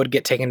enemy would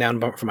get taken down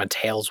from a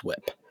tails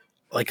whip,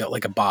 like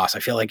a boss. I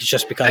feel like it's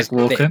just because Egg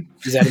Walker.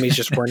 these enemies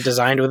just weren't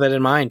designed with it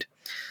in mind.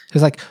 It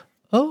was like,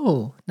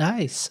 oh,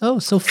 nice. Oh,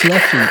 so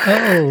fluffy.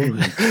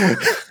 Oh,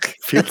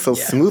 Feels so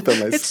Yeah. smooth on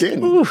my it's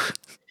skin. ooh.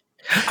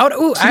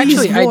 Oh, Please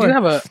actually,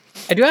 more.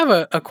 I do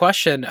have a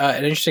question,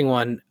 an interesting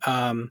one.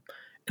 And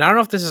I don't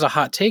know if this is a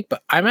hot take,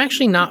 but I'm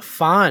actually not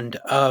fond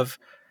of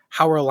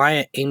how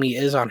reliant Amy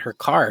is on her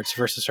cards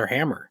versus her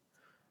hammer.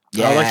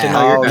 Yeah, I'd like to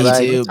know your Oh, me guys' right.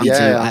 too. thoughts Me on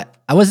too. Yeah.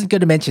 I wasn't going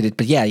to mention it,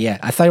 but yeah.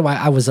 I thought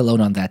I was alone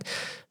on that.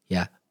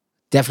 Yeah,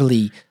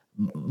 definitely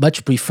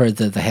much prefer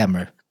the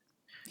hammer.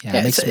 Yeah, Yeah,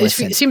 it makes it's- more it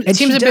sense. seems- And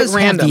seems she a bit does have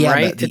random, the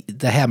hammer, right?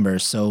 the hammer,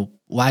 so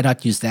why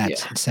not use that Yeah.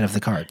 instead of the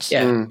cards?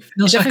 Yeah. Mm. It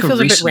Feels like definitely feels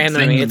a bit recent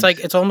random to me. thing. It's like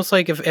it's almost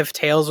like if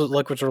Tails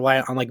was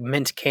reliant on like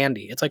mint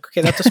candy. It's like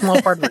okay, that's a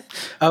small part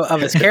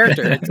of his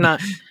character. It's not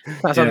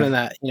something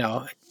that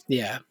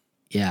Yeah.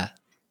 Yeah.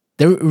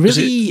 They're Was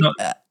it really.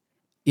 not-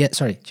 Yeah,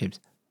 sorry, James.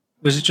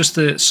 Was it just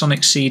the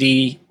Sonic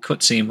CD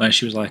cutscene where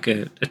she was like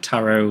a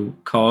tarot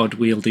card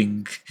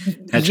wielding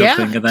hedgehog Yeah,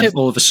 thing, and then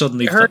all of a sudden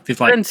they've her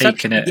like inception-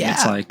 taken it, and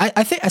it's like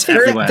I think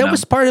everywhere that now.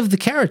 was part of the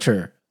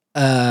character.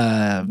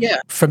 Yeah.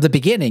 From the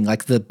beginning,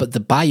 like the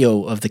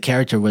bio of the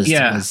character was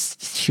Yeah.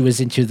 she was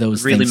into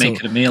those really things. So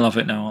making a meal of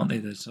it now, aren't they?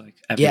 There's like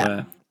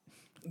everywhere.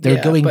 they're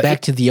Yeah, going but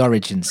back to the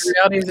origins. The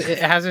reality is it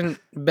hasn't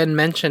been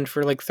mentioned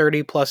for like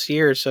 30 plus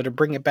years. So to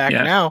bring it back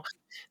Yeah. now,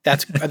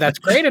 that's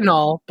great and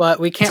all, but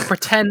we can't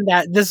pretend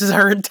that this is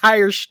her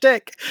entire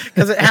shtick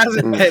because it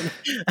hasn't been.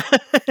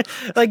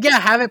 Like, yeah,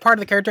 have it part of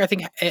the character. I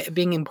think it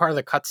being in part of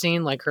the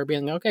cutscene, like her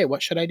being okay,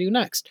 what should I do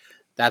next?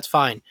 That's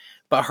fine.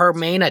 But her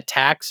main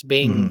attacks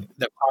being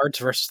the cards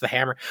versus the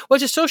hammer,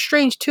 which is so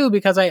strange too,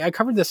 because I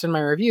covered this in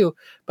my review,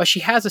 but she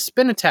has a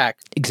spin attack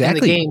Exactly.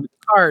 in the game with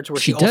cards where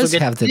She also does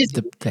gets have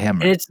dizzy. the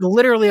hammer. And it's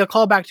literally a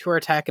callback to her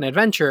attack in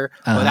Adventure,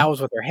 but Uh-huh. that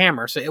was with her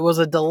hammer. So it was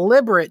a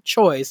deliberate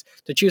choice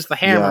to choose the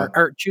hammer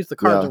or choose the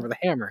cards Yeah. over the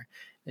hammer.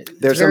 It's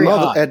There's very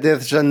odd.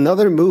 there's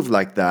another move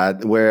like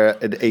that where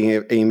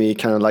Amy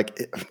kind of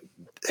like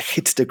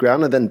hits the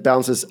ground and then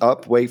bounces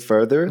up way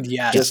further.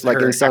 Yes, just like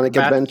her in Sonic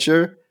acrobat.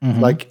 Adventure. Mhm.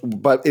 Like,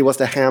 but it was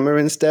the hammer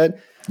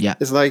instead. Yeah.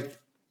 It's like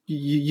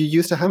you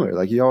used the hammer.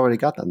 Like you already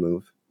got that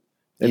move.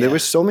 And there Yeah. were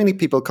so many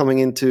people coming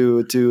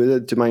into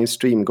to my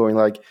stream going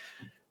like,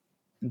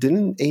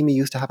 "Didn't Amy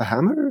used to have a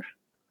hammer?"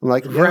 I'm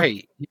like, yeah.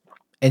 Right.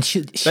 And she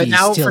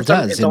now still for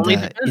some- does it's in only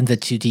the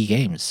 2D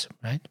games,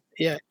 right?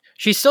 Yeah.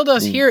 She still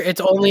does here. It's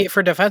only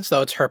for defense,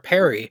 though. It's her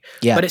parry.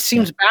 Yeah. But it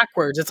seems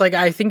backwards. It's like,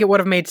 I think it would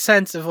have made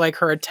sense if like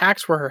her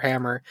attacks were her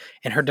hammer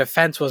and her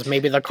defense was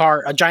maybe the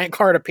card, a giant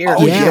card appears. Oh,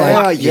 and she yeah,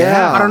 blocks.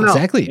 yeah. I don't know.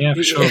 Exactly. Yeah,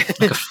 for sure.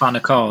 Like a fan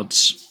of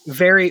cards.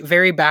 Very,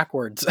 very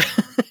backwards.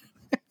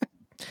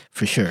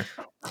 For sure.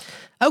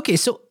 Okay,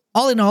 so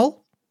all in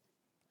all,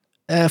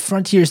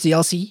 Frontiers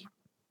DLC.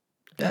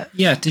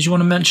 Yeah, did you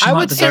want to mention I like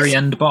would the say very s-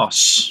 end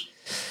boss?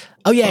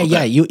 Oh yeah, Okay.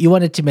 yeah. You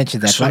wanted to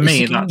mention that, For right?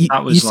 me, You- that you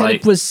was said like-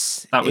 it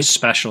was That was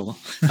special.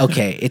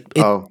 okay.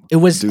 Oh, It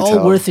was do all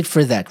tell. worth it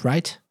for that,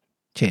 right,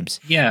 James?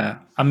 Yeah,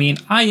 I mean,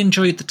 I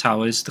enjoyed the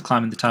towers, the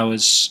climbing the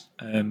towers.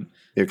 Yeah, I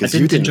because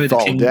you didn't enjoy didn't the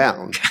fall king.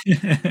 down.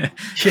 Yeah.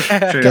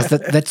 True. Because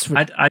that's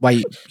I-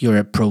 why you're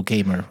a pro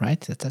gamer, right?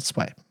 That's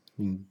why.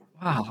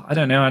 Wow, I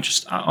don't know. I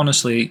I'm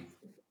honestly,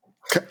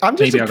 just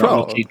Maybe a I got pro.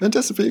 lucky. I'm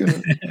just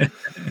a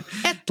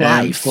At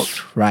Um,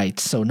 life, right?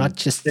 So not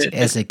just the-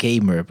 as a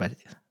gamer, but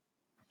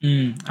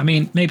I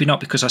mean, maybe not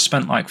because I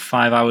spent like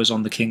 5 hours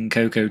on the King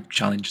Coco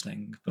challenge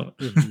thing, but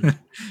Mhm.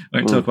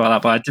 won't talk about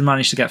that. But I did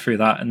manage to get through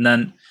that, and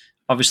then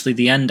obviously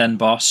the end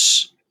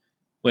boss,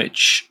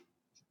 which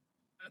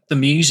the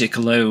music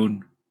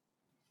alone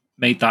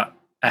made that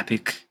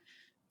epic.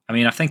 I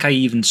mean, I think I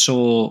even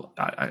saw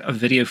a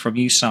video from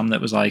you, Sam,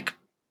 that was like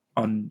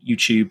on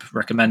YouTube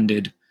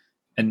recommended,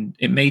 and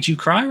it made you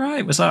cry.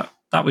 Right? Was that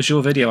was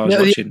your video I was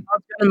No, watching? I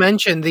was going to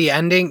mention the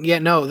ending. Yeah,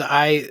 no,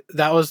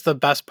 that was the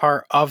best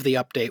part of the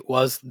update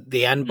was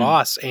the end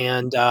boss,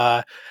 and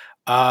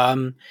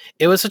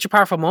it was such a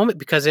powerful moment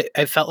because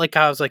it felt like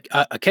I was like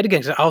a kid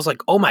again. 'Cause I was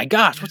like, oh my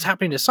gosh, what's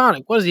happening to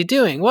Sonic? What is he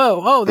doing?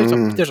 Whoa, oh,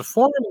 there's a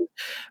form.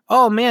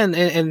 Oh man,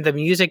 and the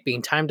music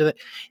being timed to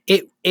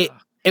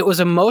it was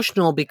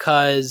emotional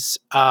because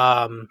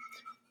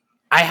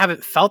I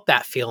haven't felt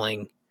that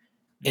feeling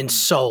in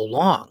so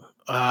long.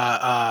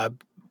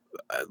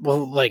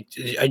 Well, like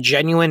a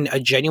genuine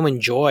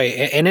joy,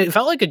 and it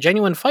felt like a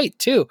genuine fight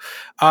too.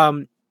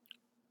 And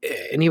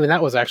even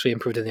that was actually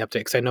improved in the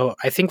update, because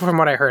I think from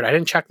what I heard, I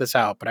didn't check this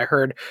out, but I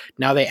heard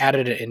now they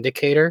added an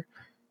indicator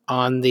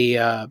on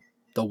the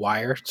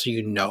wire, so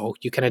you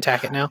can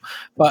attack it now.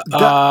 But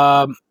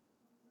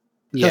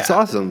that's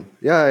awesome.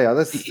 Yeah,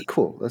 that's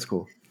cool. That's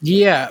cool.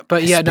 Yeah,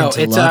 but I no,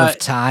 spent it's a lot of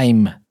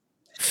time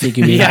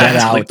figuring that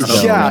out.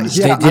 I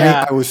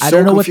was so I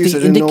don't know confused.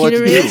 what the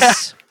indicator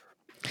is.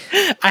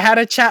 I had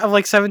a chat of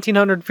like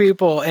 1,700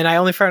 people, and I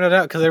only found it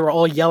out because they were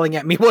all yelling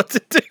at me what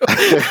to do.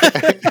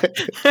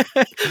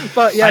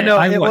 But yeah,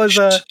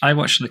 I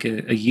watched like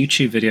a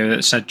YouTube video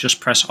that said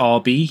just press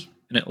RB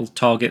and it'll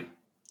target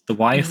the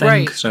wire thing.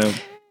 Right. So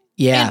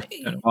yeah, I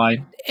don't know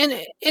why. And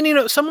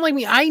someone like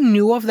me, I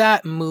knew of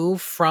that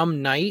move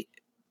from Night,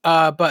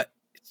 but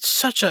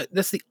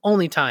that's the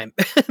only time.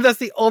 That's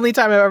the only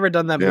time I've ever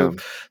done that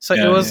move. So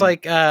it was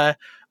like the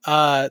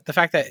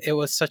fact that it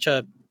was such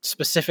a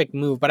specific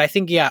move. But I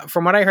think,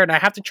 from what I heard, and I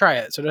have to try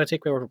it, so don't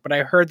take my word, but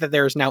I heard that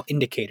there's now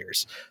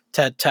indicators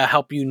to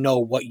help you know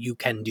what you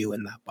can do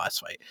in that boss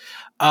fight.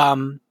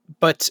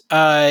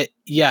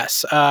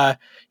 Yes. The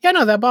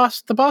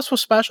boss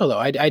was special though.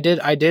 I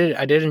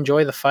did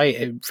enjoy the fight.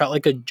 It felt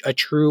like a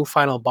true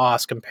final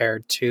boss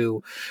compared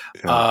to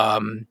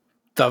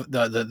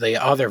the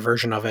other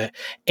version of it.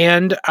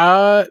 And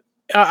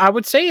I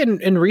would say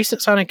in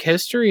recent Sonic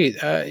history,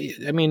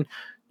 I mean,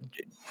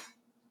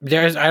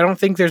 I don't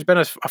think there's been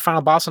a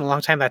final boss in a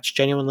long time that's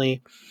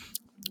genuinely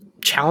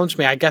challenged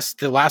me. I guess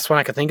the last one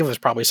I could think of was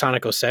probably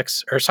Sonic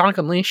 06 or Sonic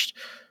Unleashed.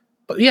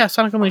 But yeah,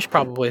 Sonic Unleashed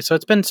probably. So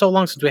it's been so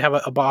long since we have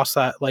a boss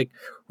that like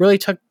really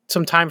took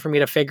some time for me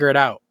to figure it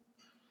out.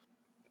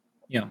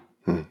 Yeah.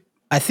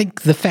 I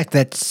think the fact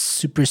that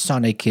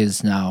Supersonic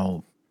is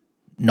now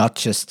not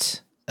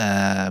just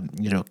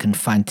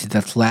confined to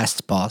that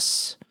last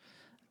boss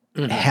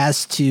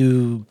has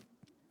to.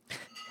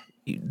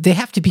 They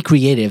have to be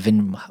creative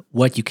in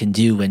what you can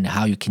do and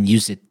how you can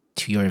use it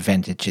to your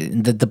advantage.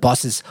 And the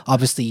bosses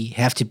obviously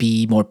have to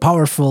be more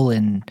powerful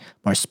and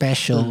more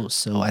special.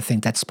 So I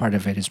think that's part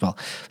of it as well.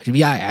 But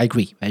yeah, I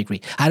agree.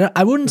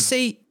 I wouldn't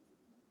say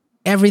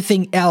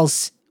everything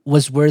else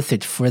was worth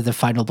it for the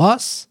final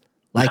boss.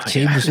 Like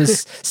James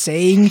was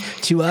saying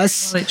to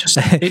us in our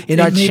chat.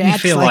 It made me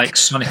feel like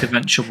Sonic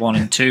Adventure 1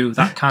 and 2,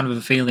 that kind of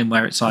a feeling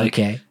where it's like,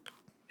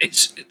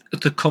 it's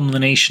the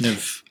culmination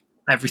of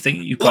everything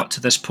that you've got to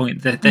this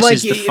point. This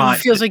is the fight.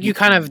 It feels like you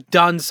kind of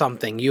done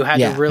something. You had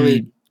to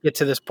really get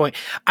to this point.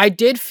 I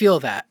did feel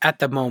that at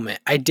the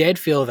moment. I did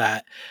feel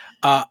that.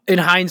 In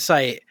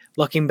hindsight,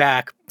 looking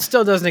back,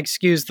 still doesn't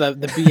excuse the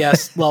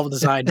BS level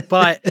design.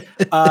 But,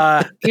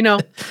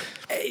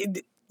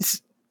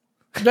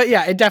 but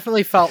yeah, it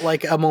definitely felt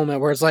like a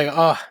moment where it's like,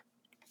 I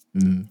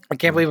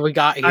can't believe we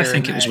got here. I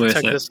think it was worth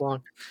it. Took this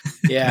long.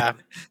 Yeah.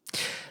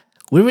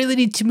 We really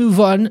need to move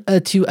on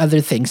to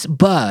other things,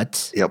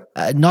 but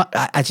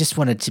I just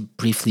wanted to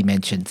briefly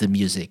mention the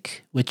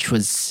music, which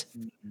was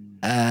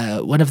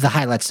one of the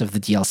highlights of the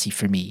DLC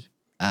for me.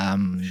 I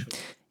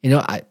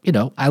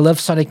love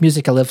Sonic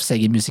music, I love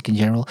Sega music in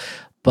general,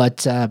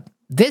 but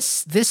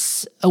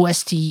this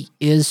OST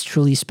is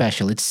truly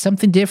special. It's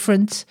something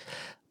different,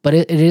 but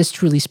it is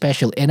truly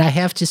special. And I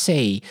have to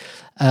say,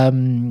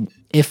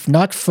 if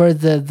not for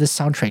the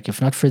soundtrack,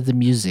 if not for the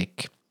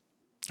music,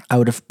 I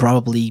would have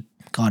probably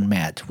gone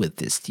mad with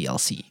this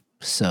DLC.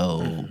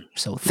 So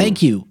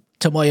thank you,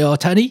 Tomoyo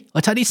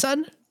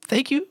Otani-san.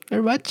 Thank you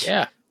very much.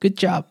 Yeah. Good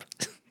job.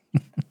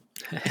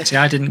 See,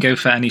 I didn't go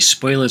for any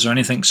spoilers or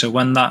anything, so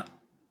when that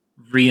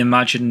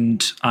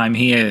reimagined I'm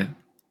Here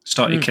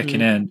started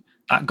kicking in,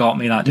 that got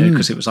me that day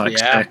because it was like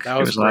sick. That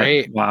was it was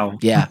great. Like, wow.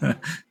 Yeah.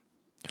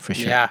 For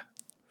sure. Yeah.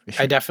 For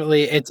sure. I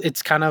definitely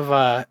it's kind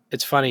of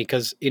it's funny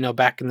because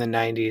back in the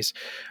 90s,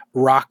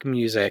 rock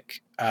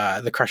music,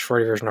 the Crush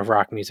 40 version of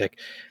rock music,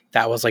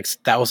 that was like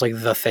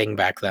the thing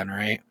back then,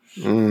 right?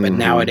 But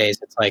nowadays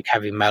it's like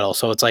heavy metal.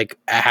 So it's like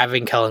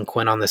having Kellen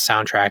Quinn on the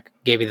soundtrack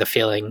gave you the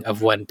feeling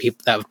of what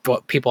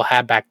people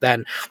had back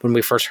then when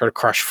we first heard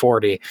Crush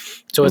 40.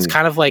 So it's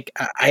kind of like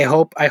I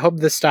hope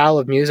this style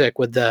of music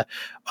with the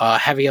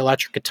heavy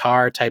electric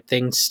guitar type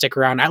things stick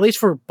around, at least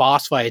for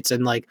boss fights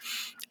and like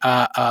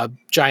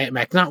giant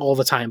mech. Not all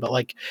the time, but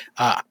like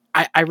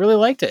I really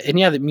liked it. And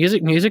yeah, the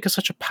music is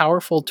such a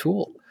powerful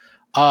tool.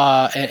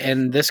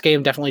 And this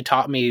game definitely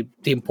taught me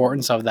the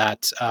importance of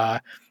that.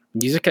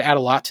 Music can add a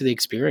lot to the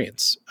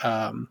experience.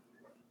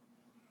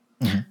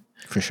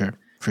 For sure.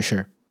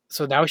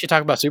 So now we should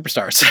talk about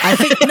Superstars. I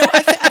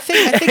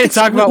think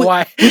talk about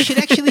why we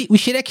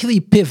should actually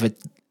pivot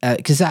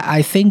because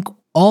I think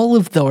all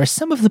of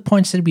some of the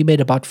points that we made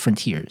about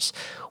Frontiers,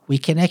 we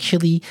can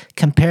actually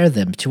compare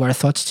them to our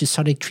thoughts to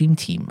Sonic Dream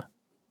Team.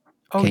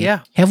 Okay? Oh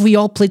yeah, have we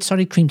all played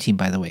Sonic Dream Team,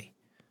 by the way?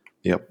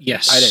 Yep.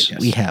 Yes, I did. Yes.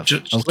 We have.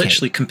 Just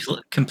literally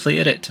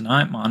completed it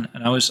tonight, man.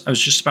 And I was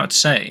just about to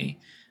say,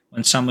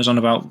 when Sam was on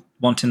about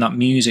wanting that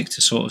music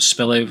to sort of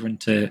spill over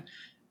into,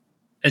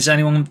 has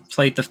anyone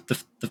played the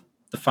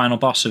the final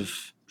boss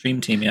of Dream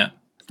Team yet?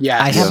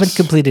 Yeah, I haven't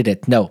completed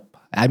it. No,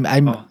 I'm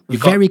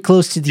very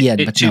close to the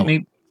end, it but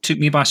took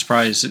me by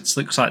surprise. It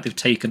looks like they've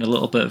taken a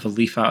little bit of a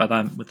leaf out of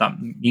that with that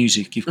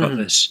music. You've got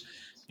this,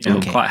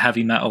 quite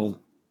heavy metal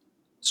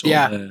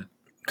sort of.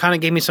 Kind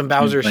of gave me some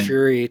Bowser's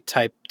Fury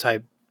type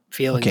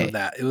feelings of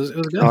that. It was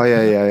good. Oh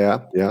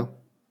yeah.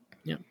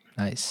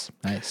 Nice.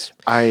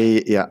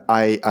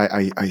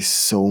 I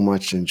so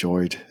much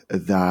enjoyed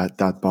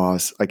that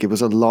boss. Like, it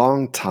was a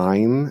long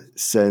time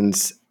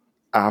since,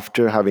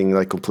 after having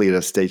like completed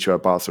a stage or a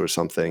boss or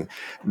something,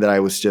 that I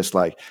was just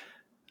like,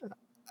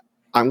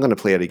 I'm gonna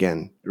play it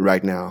again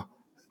right now.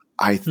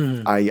 I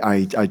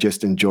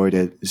just enjoyed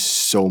it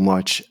so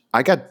much.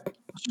 It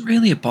wasn't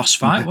really a boss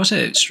fight, was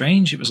it? It's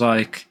strange. It was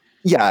like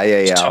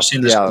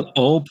tossing this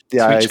orb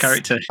to each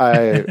character.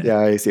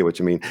 I see what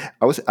you mean.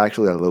 I was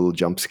actually a little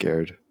jump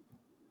scared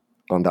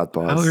on that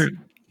boss. Oh,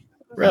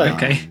 really?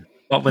 Okay.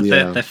 What with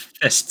the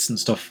fists and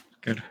stuff?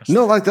 Good.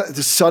 No, like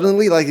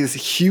suddenly, like this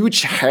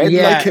huge head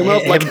came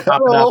up, like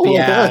up,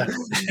 yeah.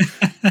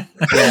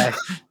 Yeah.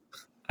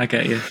 I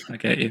get you.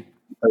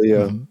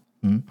 Yeah.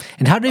 Mm-hmm.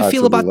 And how do you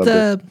feel about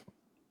the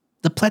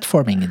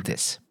platforming in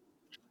this?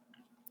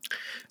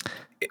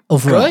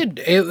 Overall?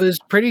 Good. It was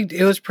pretty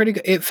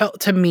good. It felt,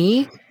 to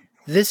me,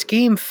 this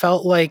game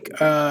felt like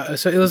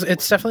it's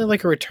definitely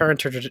like a return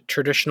to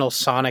traditional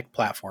Sonic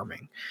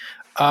platforming.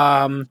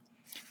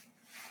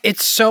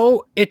 It's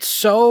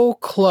so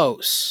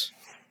close.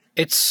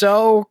 It's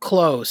so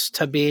close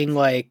to being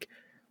like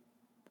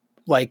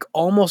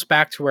almost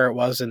back to where it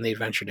was in the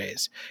Adventure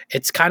days.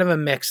 It's kind of a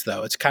mix,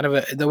 though. It's kind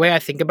of the way I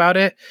think about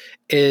it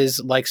is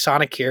like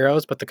Sonic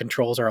Heroes, but the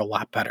controls are a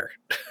lot better,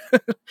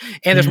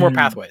 and there's more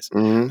pathways.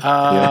 And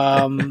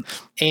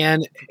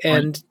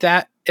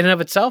that in and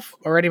of itself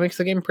already makes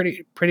the game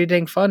pretty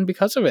dang fun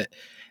because of it.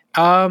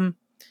 I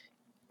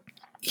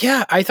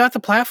thought the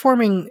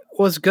platforming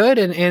was good,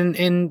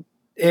 and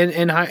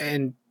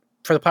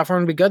for the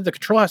platform to be good, the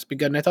control has to be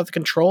good. And I thought the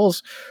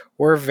controls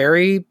were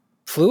very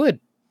fluid.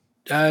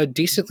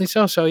 Decently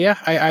so. So yeah,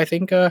 I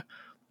think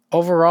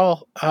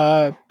overall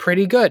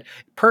pretty good.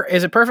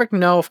 Is it perfect?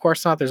 No, of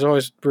course not. There's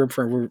always room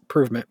for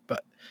improvement,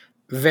 but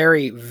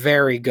very,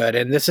 very good.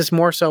 And this is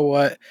more so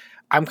what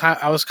I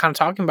was kind of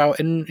talking about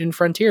in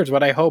Frontiers.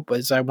 What I hope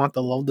is I want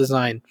the level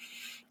design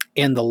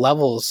and the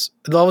level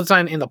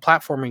design and the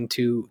platforming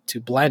to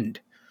blend.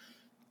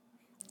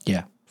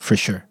 Yeah, for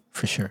sure.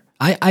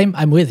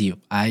 I'm with you.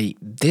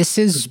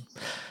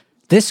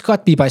 This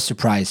caught me by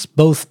surprise,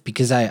 both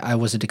because I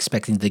wasn't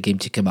expecting the game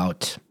to come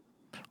out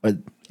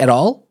at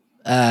all,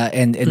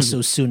 and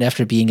so soon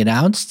after being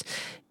announced,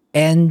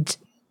 and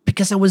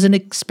because I wasn't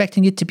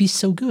expecting it to be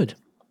so good.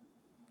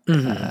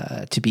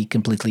 To be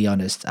completely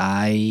honest,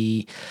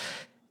 I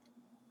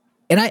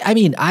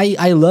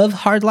love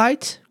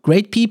Hardlight.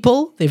 Great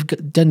people. They've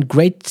done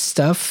great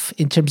stuff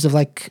in terms of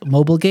like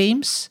mobile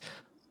games,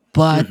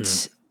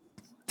 but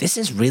this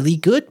is really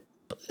good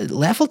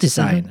level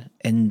design,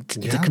 and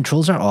the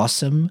controls are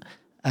awesome.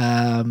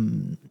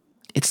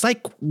 It's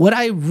like what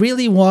I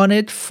really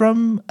wanted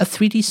from a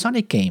 3D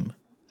Sonic game.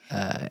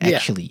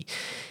 Actually,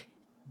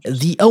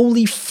 the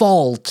only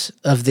fault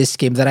of this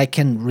game that I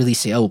can really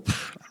say,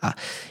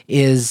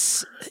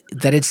 is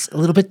that it's a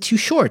little bit too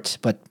short.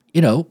 But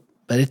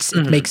it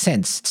makes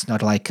sense. It's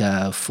not like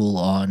a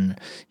full-on,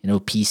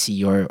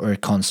 PC or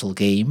console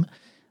game.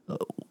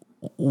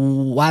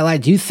 While I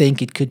do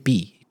think it could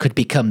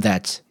become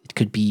that. It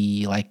could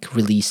be like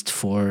released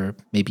for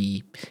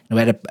maybe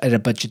at a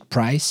budget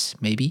price,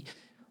 maybe,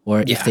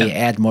 or if they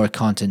add more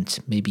content,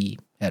 maybe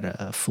at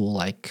a full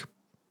like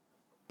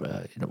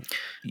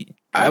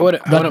I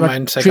wouldn't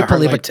mind Sega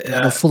Hardlight, but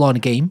a full on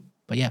game.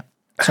 But yeah,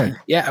 sorry.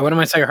 Yeah, I wouldn't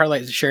mind Sega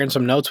Hardlight sharing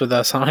some notes with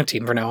the Sonic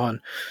team from now on.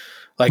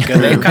 Like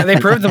they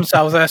proved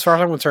themselves as far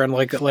as I'm concerned.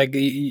 Like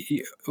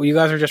you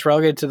guys are just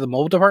relegated to the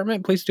mobile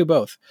department. Please do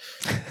both.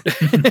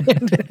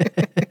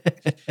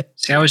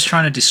 See, I was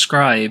trying to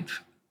describe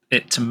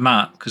it to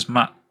Matt because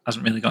Matt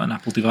hasn't really got an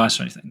Apple device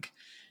or anything,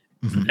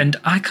 and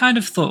I kind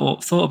of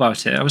thought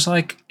about it. I was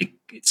like,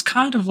 it's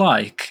kind of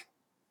like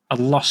a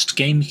lost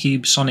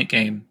GameCube Sonic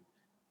game.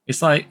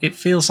 It's like it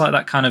feels like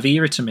that kind of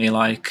era to me.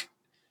 Like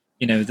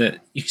that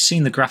you've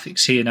seen the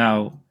graphics here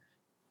now,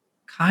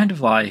 kind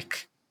of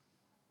like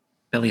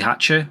Billy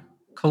Hatcher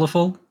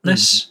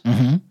colorfulness.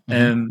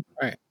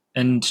 Right.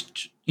 And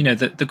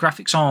the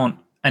graphics aren't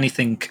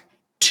anything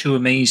too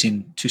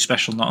amazing, too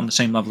special, not on the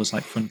same level as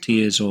like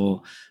Frontiers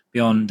or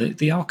Beyond.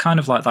 They are kind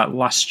of like that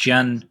last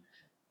gen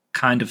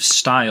kind of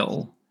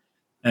style.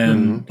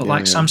 But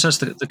like Sam says,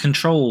 the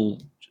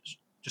control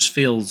just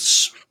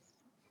feels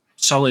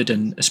solid,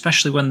 and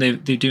especially when they're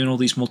doing all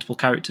these multiple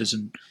characters,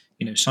 and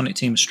Sonic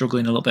Team is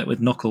struggling a little bit with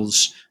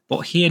Knuckles, but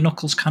here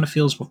Knuckles kind of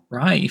feels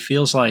right. He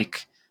feels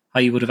like how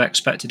you would have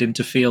expected him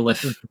to feel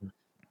if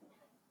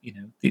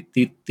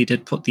they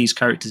did put these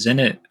characters in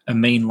it, a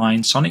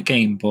mainline Sonic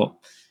game. But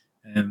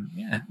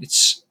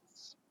it's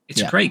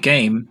a great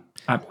game.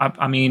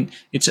 I mean,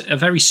 it's a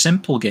very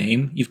simple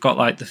game. You've got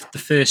like the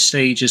first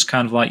stage is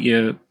kind of like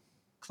you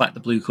collect the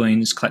blue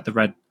coins, collect the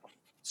red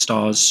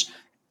stars,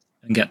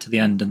 and get to the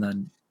end, and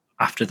then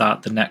after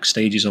that, the next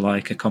stages are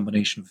like a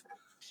combination of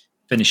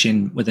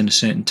finishing within a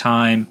certain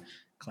time,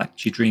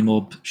 collect your dream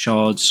orb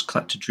shards,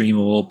 collect a dream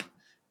orb,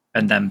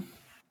 and then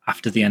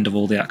after the end of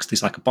all the acts,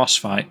 there's like a boss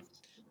fight.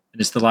 And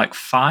it's the like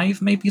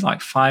five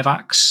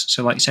acts.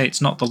 So like you say,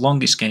 it's not the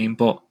longest game,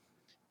 but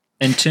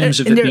in terms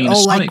of and it they're being a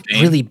all Sonic like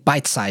game, really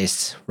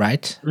bite-sized,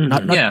 right?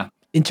 Not yeah,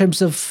 in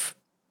terms of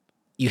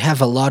you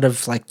have a lot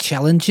of like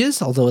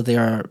challenges, although they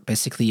are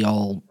basically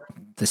all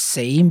the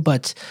same,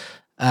 but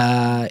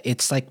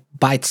it's like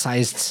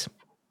bite-sized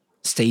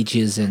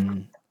stages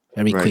and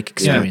very quick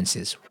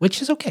experiences,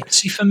 which is okay.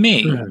 See, for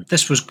me,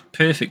 this was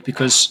perfect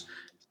because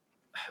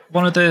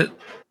one of the,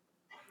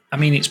 I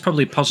mean, it's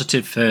probably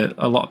positive for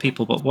a lot of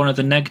people, but one of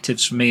the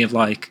negatives for me of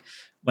like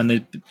when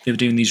they were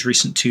doing these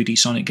recent 2D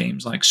Sonic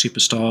games like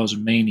Superstars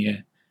and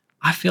Mania,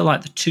 I feel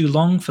like they're too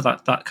long for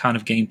that kind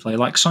of gameplay.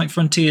 Like Sonic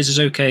Frontiers is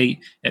okay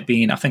at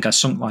being, I think I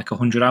sunk like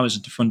 100 hours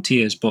into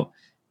Frontiers, but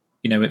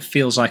you know, it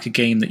feels like a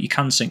game that you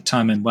can sink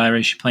time in,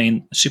 whereas you're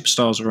playing a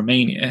Superstars or a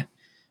Mania,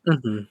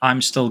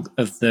 I'm still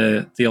of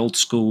the old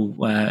school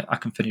where I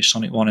can finish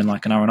Sonic 1 in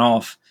like an hour and a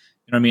half.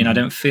 You know what I mean? I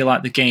don't feel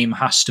like the game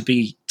has to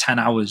be 10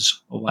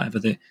 hours or whatever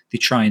they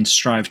try and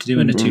strive to do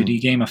in a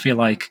 2D game. I feel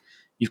like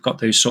you've got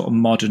those sort of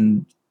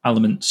modern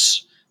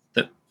elements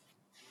that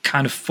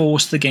kind of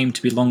force the game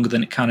to be longer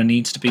than it kind of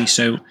needs to be.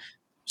 So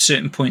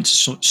certain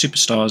points of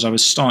Superstars, I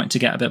was starting to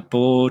get a bit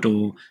bored,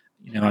 or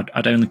you know,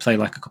 I'd only play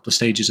like a couple of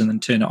stages and then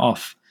turn it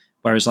off.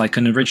 Whereas like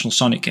an original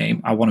Sonic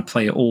game, I want to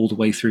play it all the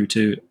way through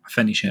to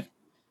finish it.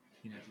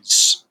 You know,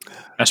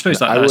 I suppose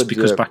that's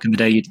because back in the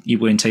day you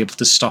weren't able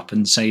to stop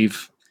and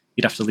save.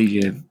 You'd have to leave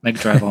your Mega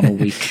Drive on all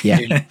week.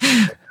 Yeah.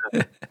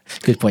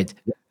 Good point.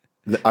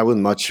 I would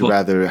much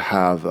rather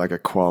have like a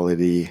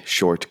quality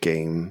short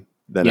game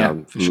than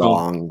a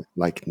long,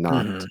 like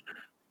not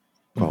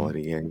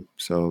quality game.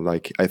 So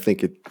like I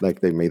think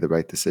they made the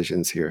right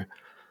decisions here.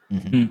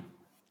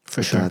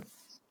 For sure.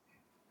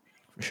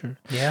 For sure.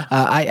 Yeah.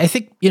 I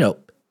think, you know,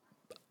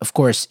 of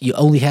course, you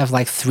only have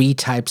like 3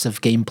 types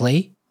of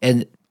gameplay.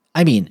 And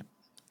I mean,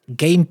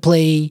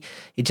 gameplay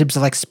in terms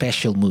of like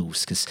special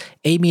moves, because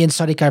Amy and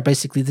Sonic are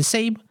basically the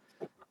same.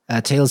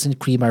 Tails and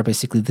Cream are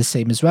basically the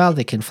same as well.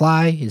 They can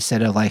fly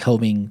instead of like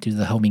do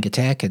the homing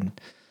attack. And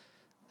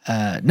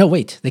no,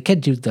 wait, they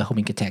can't do the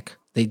homing attack.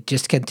 They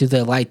just can't do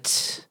the light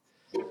speed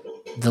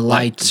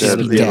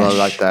dash.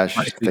 Light dash.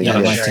 Light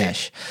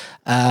dash.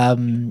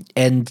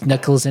 And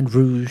Knuckles and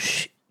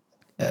Rouge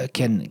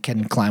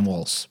can climb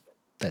walls.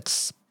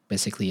 That's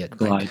basically it.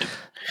 Glide. Right?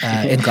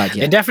 And glide,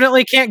 yeah. They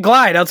definitely can't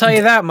glide, I'll tell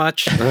you that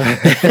much. I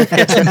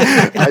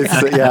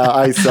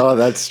saw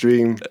that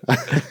stream.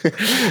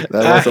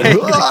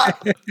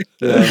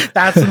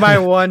 That's my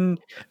one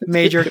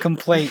major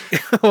complaint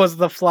was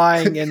the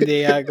flying and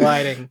the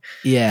gliding.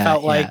 Yeah.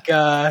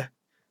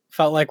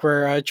 Felt like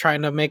we're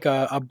trying to make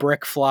a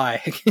brick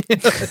fly.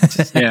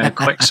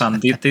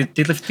 Quicksand.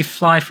 They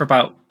fly for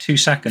about 2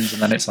 seconds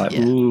and then it's like,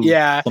 ooh.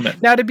 Yeah.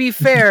 Now, to be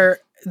fair,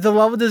 the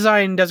level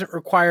design doesn't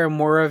require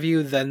more of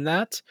you than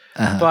that,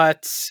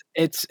 but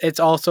it's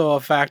also a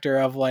factor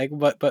of like,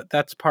 but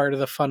that's part of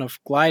the fun of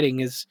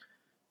gliding is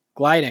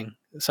gliding.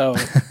 So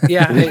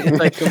yeah, it's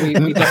like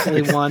we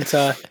definitely want.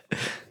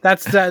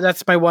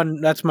 That's my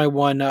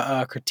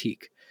one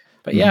critique.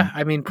 But yeah,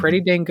 I mean,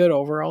 pretty dang good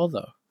overall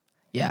though.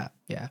 Yeah.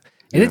 And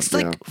it's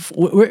like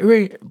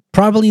we're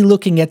probably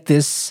looking at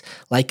this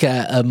like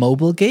a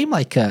mobile game,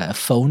 like a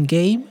phone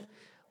game.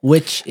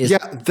 Which is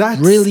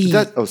really...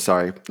 Oh,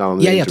 sorry. No, I'm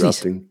Please.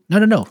 interrupting.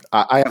 No.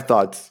 I have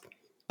thoughts.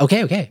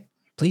 Okay.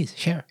 Please,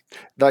 share.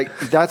 Like,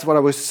 that's what I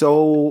was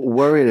so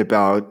worried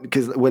about.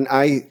 Because when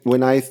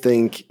I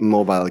think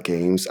mobile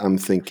games, I'm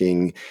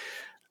thinking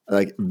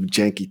like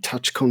janky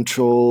touch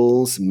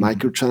controls,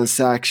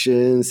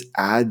 microtransactions,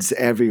 ads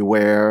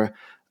everywhere.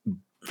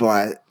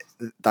 But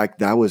like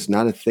that was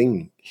not a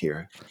thing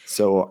here.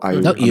 So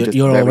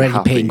you're already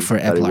paying for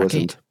Apple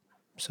Arcade.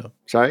 So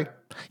sorry?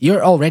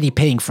 You're already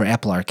paying for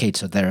Apple Arcade,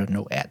 so there are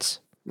no ads.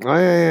 Oh,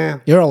 yeah.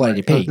 You're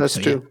already paying. That's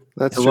true.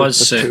 There was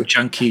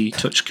junky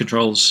touch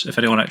controls, if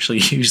anyone actually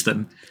used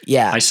them.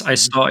 Yeah. I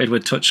started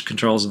with touch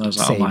controls and I was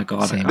like, oh my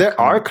God. There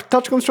are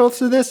touch controls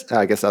to this?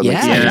 I guess that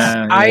makes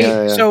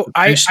sense. So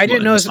I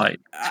didn't know it was like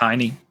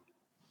tiny.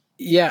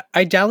 Yeah,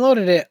 I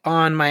downloaded it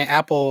on my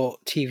Apple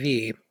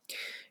TV.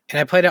 And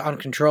I played it on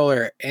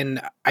controller,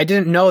 and I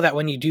didn't know that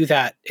when you do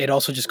that, it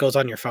also just goes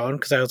on your phone,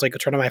 because I was like,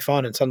 turning on my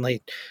phone, and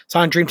suddenly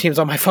Sonic Dream Team's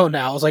on my phone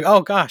now. I was like, oh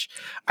gosh.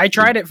 I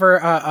tried it for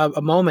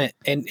a moment,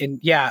 and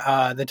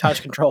the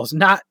touch controls,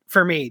 not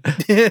for me.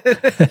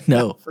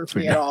 No. for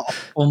me at all.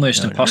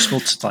 Almost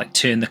impossible to like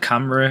turn the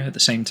camera at the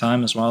same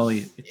time as well.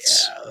 You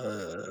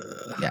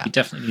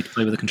definitely need to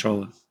play with a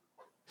controller.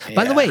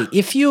 By the way,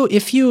 if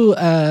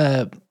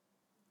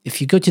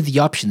you go to the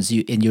options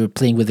and you're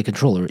playing with the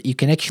controller, you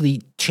can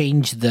actually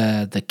change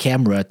the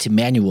camera to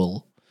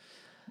manual,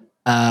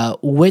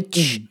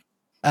 which,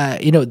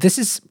 this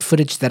is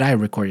footage that I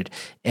recorded.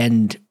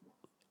 And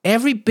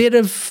every bit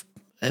of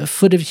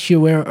footage here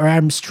where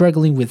I'm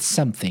struggling with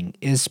something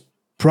is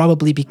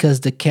probably because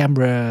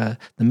the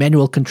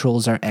manual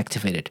controls are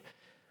activated,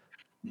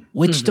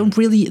 which don't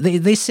really.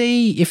 They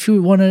say if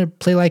you want to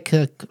play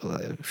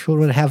if you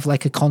want to have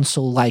like a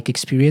console-like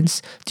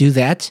experience, do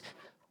that.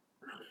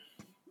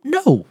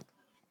 No,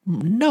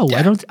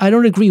 I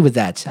don't agree with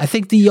that. I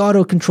think the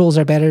auto controls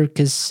are better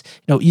because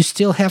you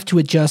still have to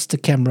adjust the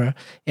camera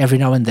every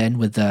now and then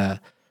with the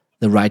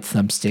right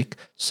thumbstick.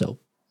 So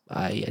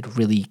I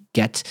really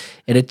get,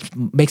 and it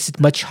makes it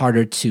much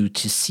harder to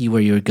see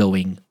where you're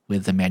going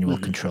with the manual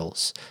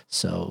controls.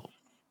 So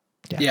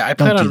yeah, I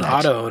played on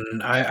auto,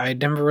 and I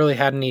never really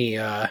had any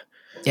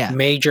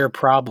major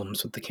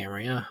problems with the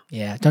camera.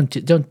 Yeah.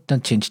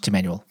 Don't change to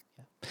manual.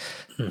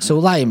 So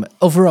Lime,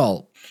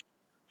 overall,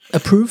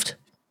 approved.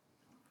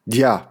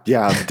 Yeah,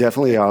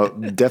 definitely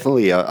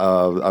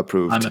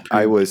approved.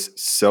 I was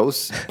so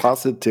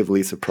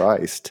positively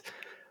surprised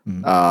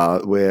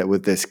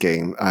with this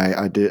game.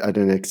 I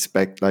didn't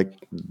expect like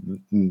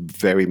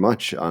very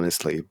much,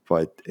 honestly,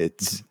 but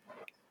it's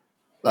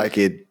like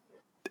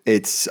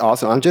it's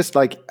awesome. I'm just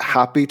like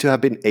happy to have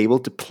been able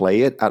to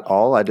play it at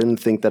all. I didn't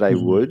think that I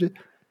would.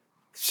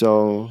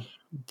 So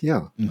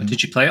yeah.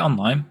 Did you play it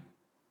online?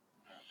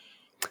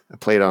 I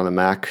played it on a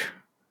Mac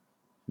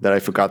that I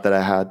forgot that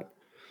I had.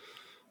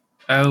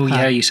 Oh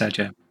yeah, you said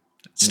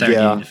staring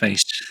you in the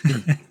face.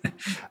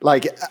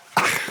 Like,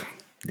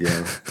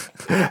 yeah.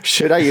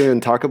 Should I even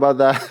talk about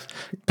that?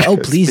 Oh,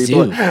 please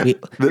do.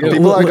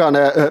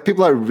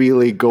 People are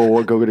really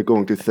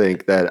going to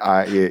think that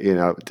I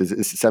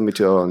send me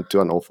to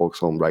an old folks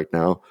home right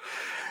now.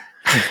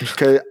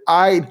 Because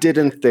I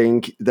didn't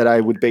think that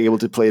I would be able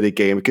to play the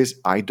game because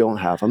I don't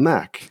have a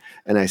Mac.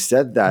 And I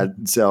said that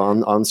so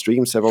on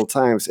stream several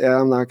times. Yeah,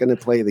 I'm not going to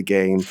play the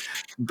game.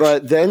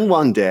 But then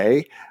one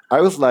day,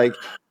 I was like,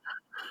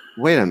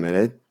 wait a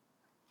minute.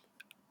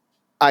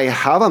 I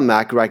have a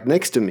Mac right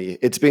next to me.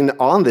 It's been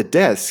on the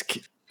desk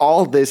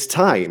all this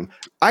time.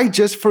 I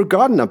just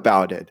forgotten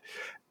about it.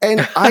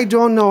 And I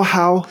don't know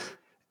how.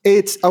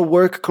 It's a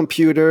work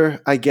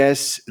computer, I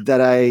guess,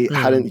 that I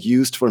hadn't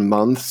used for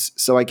months.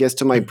 So I guess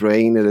to my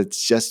brain,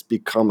 it's just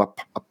become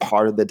a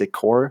part of the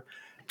decor,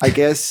 I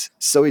guess.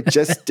 So it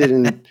just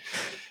didn't.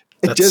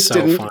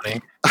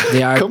 Funny.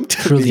 They are come to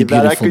truly me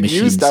that I beautiful could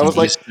machines. use that. I was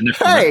like,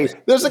 hey,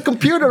 there's a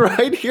computer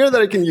right here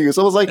that I can use.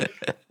 I was like,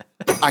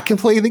 I can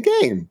play the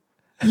game.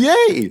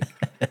 Yay!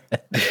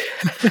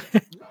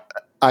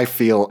 I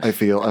feel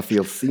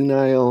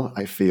senile.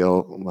 I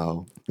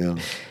feel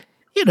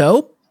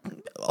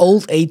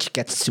old age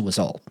gets to us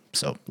all.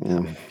 So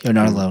you're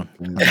not alone.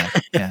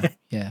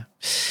 Yeah.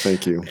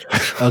 Thank you.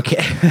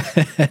 Okay.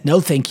 No,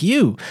 thank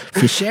you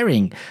for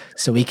sharing,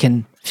 so we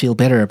can feel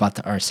better about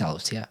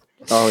ourselves. Yeah.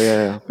 Oh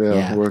yeah.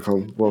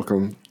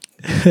 Welcome.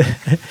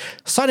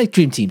 Sonic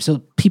Dream Team.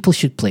 So people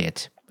should play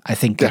it. I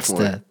think that's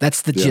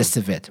the gist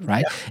of it,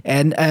 right? Yeah.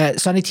 And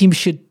Sonic Team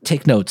should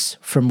take notes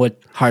from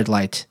what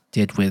Hardlight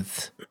did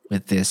with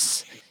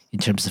this in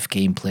terms of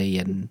gameplay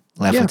and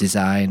level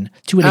design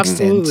to an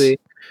extent.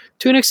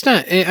 To an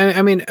extent.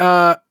 I mean,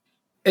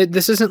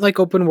 this isn't like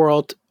open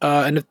world,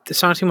 and if the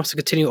Sonic Team wants to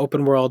continue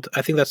open world,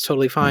 I think that's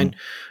totally fine.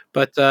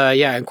 But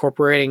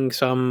incorporating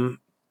some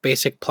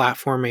basic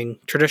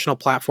traditional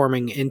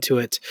platforming into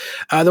it.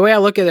 The way I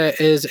look at it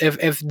is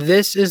if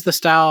this is the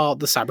style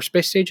the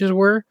cyberspace stages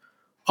were,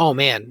 oh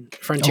man,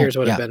 Frontiers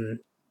would have been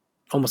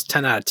almost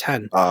 10 out of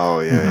 10. Oh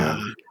yeah.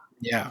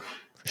 Yeah.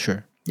 For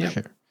sure.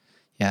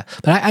 Yeah.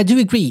 But I do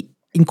agree.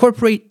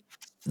 Incorporate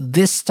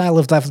this style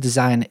of level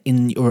design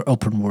in your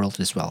open world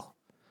as well.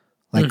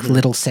 Like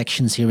little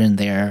sections here and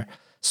there,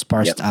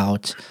 sparsed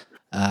out.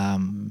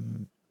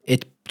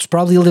 It's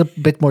probably a little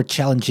bit more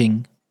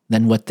challenging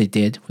than what they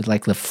did with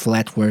like the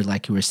flat world,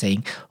 like you were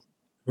saying.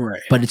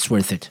 Right. But it's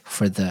worth it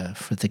for the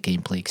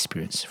gameplay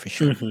experience for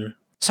sure.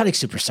 Sonic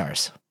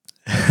Superstars.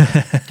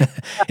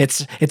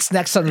 It's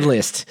next on the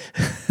list.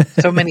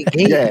 So many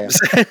games.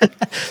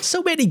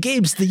 So many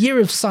games. The year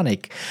of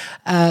Sonic.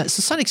 So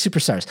Sonic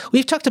Superstars.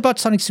 We've talked about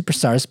Sonic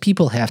Superstars.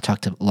 People have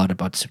talked a lot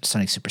about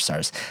Sonic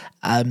Superstars.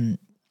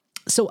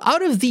 So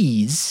out of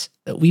these,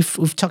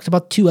 we've talked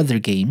about 2 other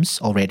games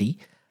already.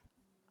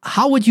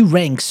 How would you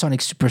rank Sonic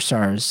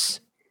Superstars,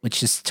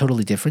 which is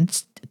totally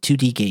different,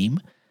 2D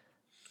game?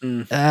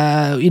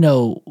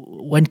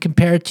 When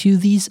compared to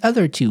these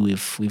other 2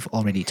 we've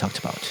already talked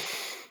about.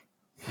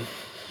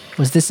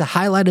 Was this a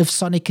highlight of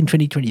Sonic in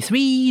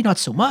 2023? Not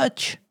so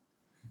much.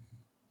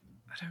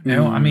 I don't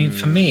know. I mean,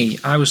 for me,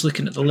 I was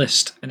looking at the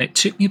list, and it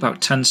took me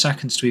about 10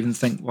 seconds to even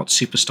think what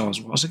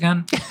Superstars was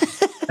again.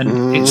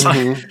 And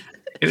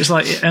it was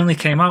like it only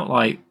came out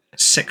like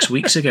 6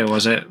 weeks ago.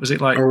 Was it? Was it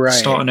like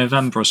start of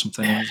November or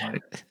something? I was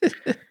like,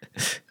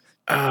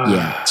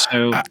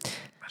 So I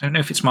don't know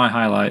if it's my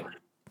highlight,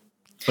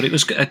 but it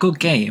was a good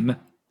game.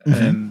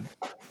 Very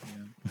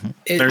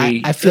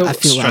I feel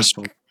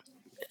stressful.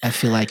 I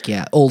feel like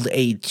old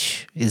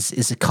age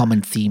is a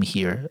common theme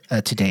here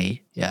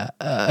today. Yeah,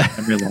 I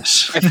feel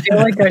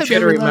like I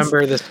should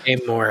remember this game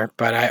more,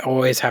 but I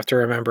always have to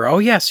remember. Oh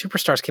yeah,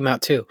 Superstars came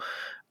out too.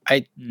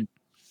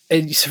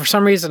 for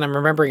some reason, I'm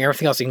remembering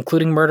everything else,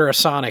 including Murder of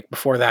Sonic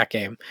before that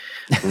game.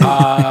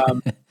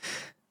 I'm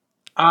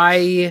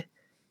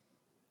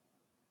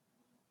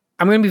going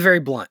to be very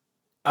blunt.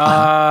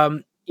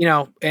 You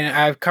know, and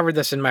I've covered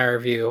this in my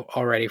review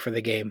already for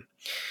the game.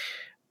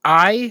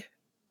 I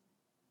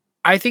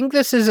think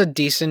this is a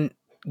decent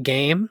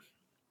game,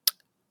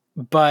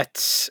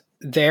 but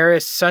there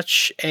is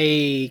such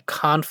a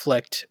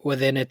conflict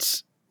within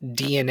its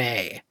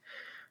DNA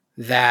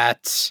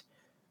that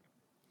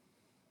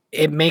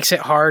it makes it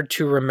hard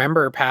to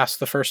remember past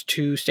the first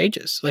two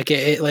stages. Like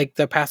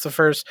past the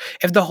first,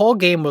 if the whole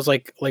game was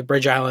like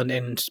Bridge Island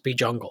and Speed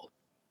Jungle,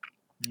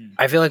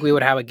 I feel like we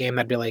would have a game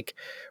that'd be like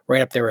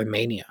right up there with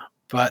Mania.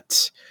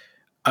 But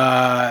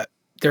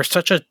there's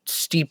such a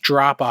steep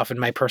drop off, in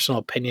my personal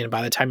opinion,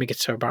 by the time it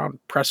gets to around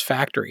Press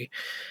Factory,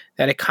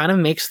 that it kind of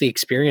makes the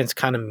experience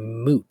kind of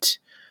moot.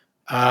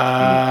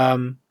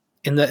 I'm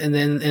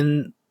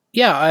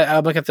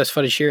look at this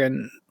footage here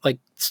and like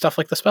stuff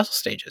like the special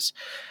stages.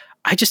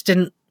 I just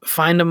didn't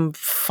find them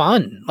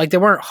fun. Like, they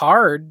weren't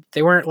hard,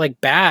 they weren't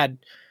like bad,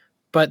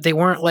 but they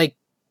weren't like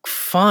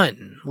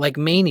fun like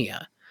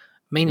Mania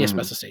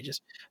special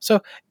stages.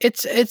 So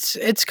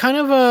it's kind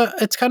of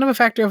a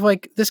factor of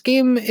like, this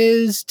game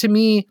is, to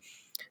me,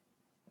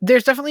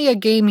 there's definitely a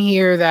game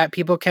here that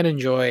people can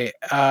enjoy,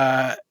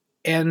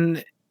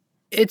 and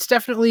it's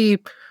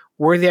definitely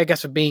worthy, I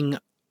guess, of being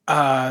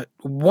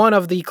one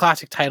of the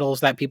classic titles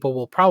that people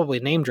will probably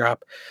name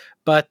drop.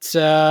 But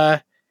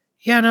I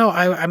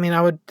mean,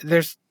 I would.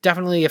 There's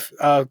definitely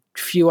a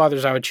few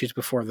others I would choose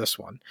before this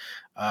one.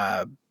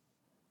 But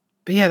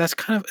yeah, it's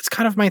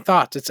kind of my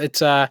thoughts.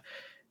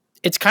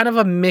 It's kind of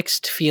a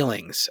mixed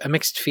feelings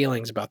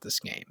about this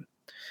game,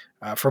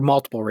 for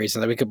multiple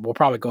reasons that we'll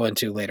probably go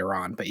into later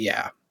on. But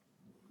yeah.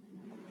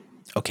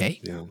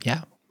 Okay.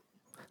 Yeah.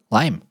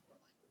 Lime.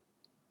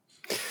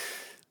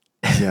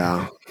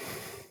 Yeah.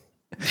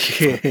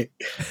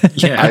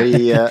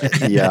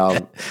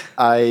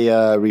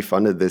 I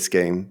refunded this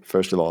game,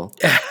 first of all.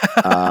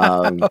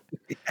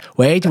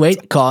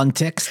 Wait,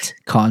 context.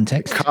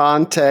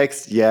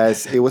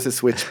 Yes, it was a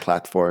Switch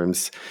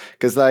platforms,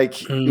 because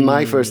like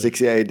my first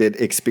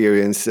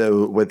experience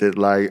with it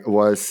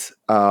was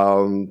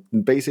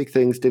basic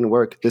things didn't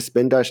work. The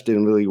spin dash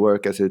didn't really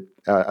work as it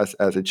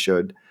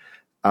should.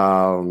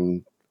 I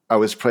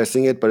was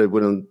pressing it, but it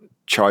wouldn't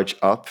charge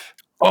up.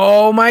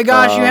 Oh my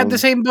gosh, you had the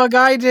same bug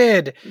I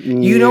did.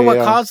 You know what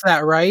caused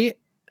that, right?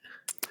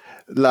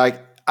 Like,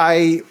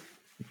 I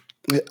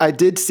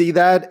did see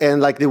that,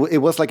 and like it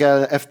was like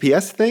a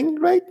FPS thing,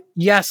 right?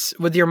 Yes,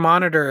 with your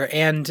monitor,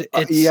 and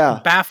it's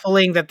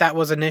baffling that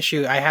was an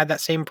issue. I had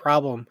that same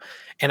problem,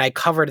 and I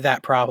covered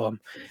that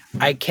problem.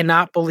 I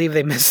cannot believe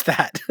they missed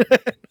that.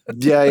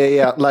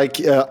 Yeah.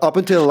 Like up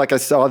until like I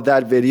saw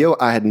that video,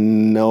 I had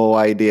no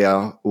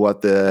idea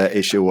what the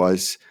issue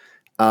was.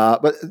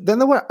 But then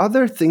there were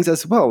other things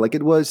as well. Like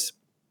it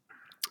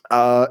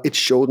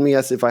showed me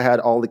as if I had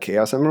all the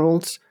Chaos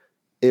Emeralds,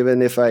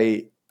 even if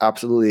I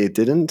absolutely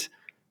didn't.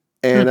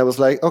 And I was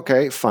like,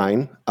 okay,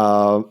 fine.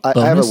 I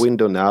have a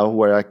window now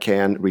where I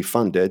can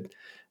refund it.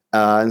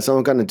 And so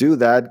I'm going to do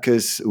that,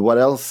 because what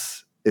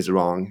else is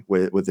wrong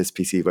with this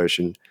PC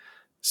version?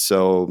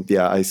 So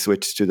yeah, I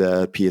switched to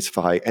the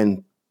PS5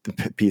 and the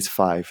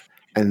PS5,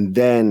 and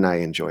then I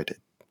enjoyed it.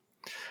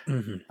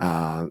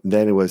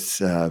 Then it was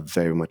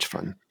very much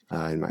fun,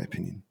 in my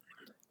opinion.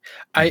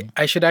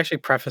 I should actually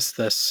preface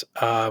this.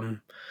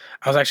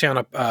 I was actually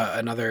on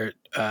another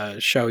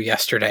show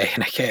yesterday,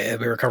 and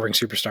we were covering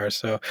Superstars,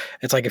 so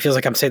it's like it feels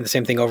like I'm saying the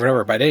same thing over and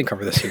over, but I didn't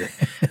cover this here.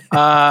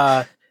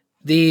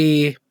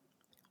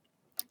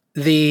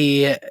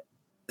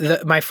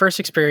 My first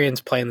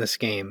experience playing this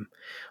game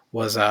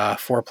was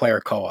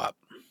 4-player co-op.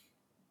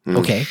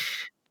 Okay.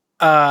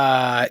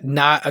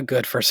 Not a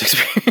good first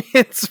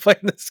experience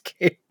playing this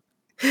game.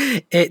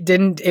 I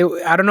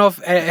don't know if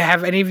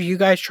have any of you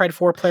guys tried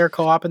 4-player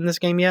co-op in this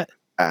game yet?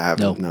 I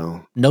haven't.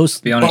 No.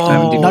 To be honest, I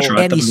haven't even not tried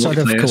any the sort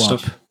of multiplayer co-op.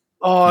 stuff.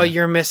 Oh,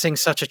 you're missing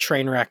such a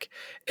train wreck.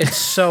 It's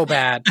so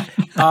bad. We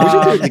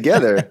should do it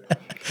together.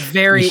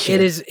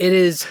 It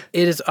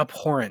is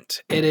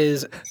abhorrent. It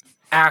is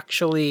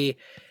actually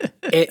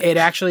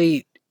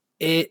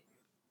it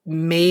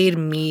made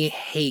me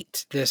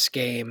hate this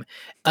game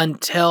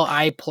until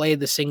I played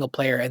the single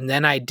player, and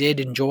then I did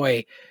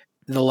enjoy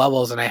the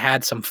levels and I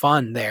had some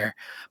fun there.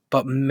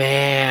 But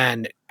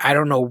man, I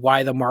don't know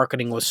why the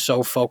marketing was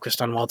so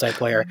focused on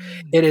multiplayer.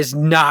 It is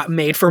not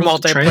made for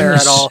multiplayer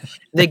at all.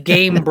 The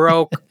game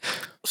broke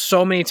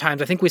so many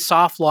times. I think we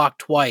soft locked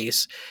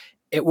twice.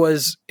 It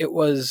was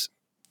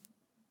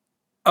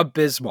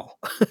abysmal.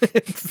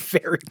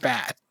 Very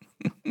bad.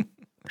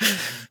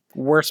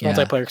 Worst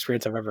multiplayer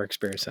experience I've ever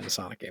experienced in a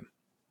Sonic game.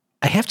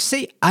 I have to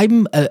say,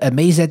 I'm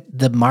amazed at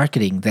the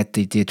marketing that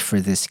they did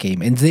for this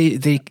game, and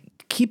they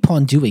keep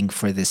on doing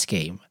for this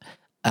game.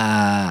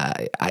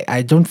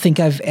 I don't think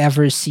I've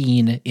ever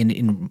seen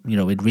in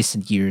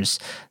recent years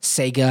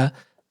Sega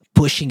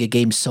pushing a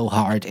game so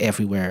hard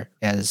everywhere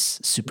as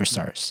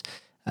Superstars.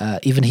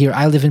 Even here,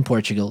 I live in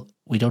Portugal.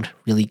 We don't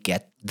really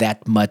get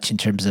that much in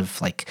terms of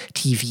like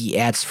TV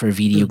ads for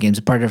video games.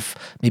 Part of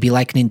maybe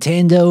like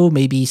Nintendo,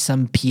 maybe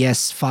some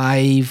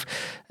PS5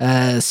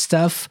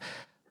 stuff.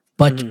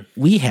 But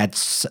we had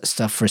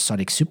stuff for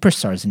Sonic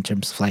Superstars in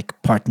terms of like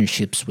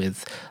partnerships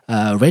with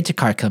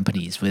rent-a-car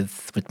companies,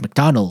 with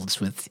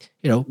McDonald's, with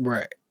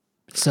Right.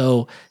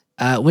 So,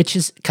 which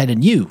is kind of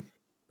new.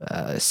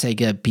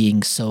 Sega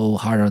being so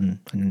hard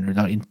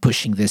in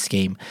pushing this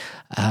game.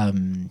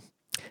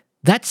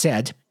 That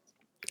said,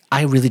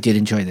 I really did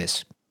enjoy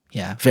this.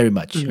 Yeah, very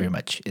much, very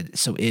much.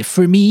 So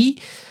for me,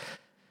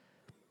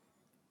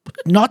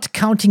 not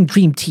counting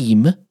Dream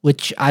Team,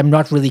 which I'm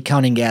not really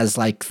counting as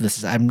like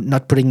this, I'm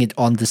not putting it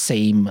on the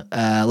same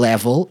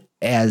level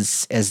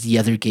as the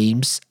other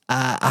games.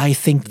 I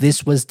think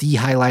this was the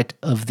highlight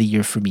of the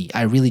year for me.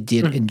 I really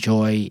did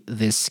enjoy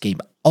this game,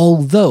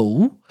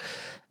 although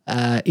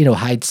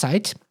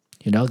hindsight,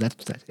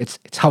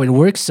 it's how it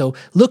works. So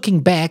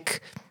looking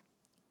back,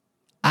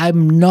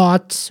 I'm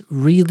not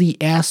really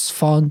as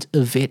fond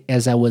of it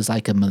as I was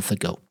like a month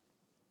ago.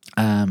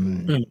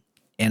 And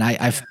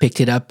I've picked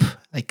it up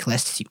like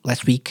last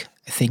week,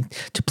 I think,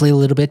 to play a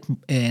little bit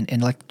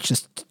and like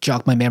just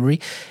jog my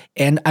memory.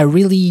 And I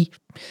really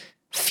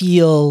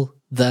feel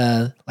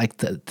the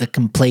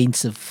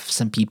complaints of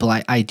some people.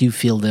 I do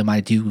feel them.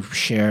 I do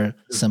share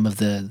some of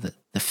the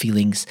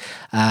feelings.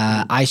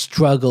 I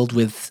struggled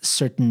with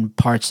certain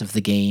parts of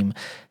the game.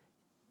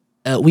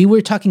 We were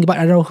talking about,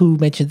 I don't know who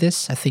mentioned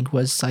this, I think it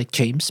was like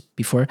James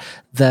before,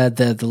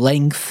 the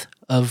length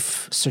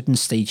of certain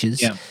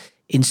stages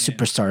in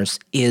Superstars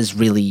is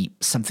really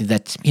something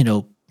that,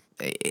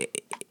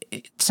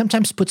 it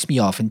sometimes puts me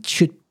off and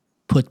should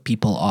put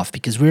people off,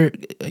 because we're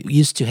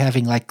used to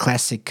having like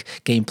classic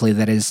gameplay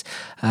that is,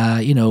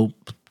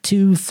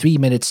 2-3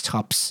 minutes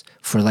tops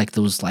for like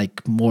those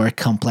like more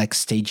complex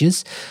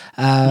stages.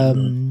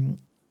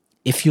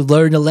 If you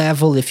learn a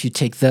level, if you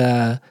take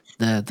the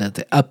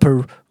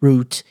upper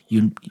route,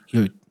 you're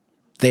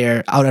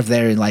out of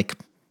there in like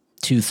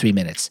 2-3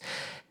 minutes.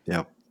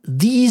 Yeah.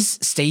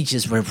 These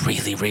stages were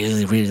really,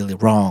 really, really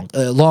long,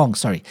 and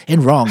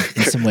wrong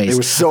in some ways. They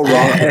were so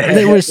wrong.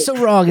 They were so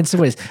wrong in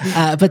some ways,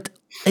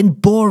 and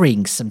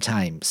boring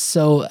sometimes.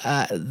 So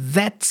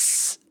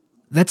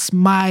that's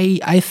my,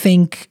 I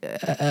think,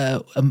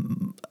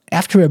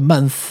 after a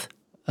month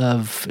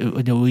of,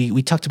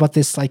 we talked about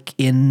this like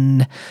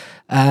in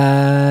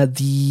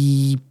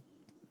the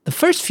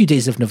first few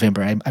days of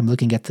November. I'm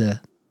looking at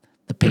the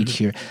page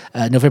here,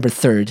 November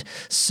 3rd.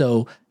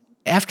 So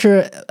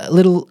after a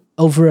little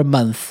over a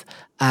month,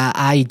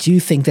 I do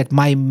think that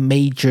my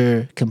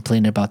major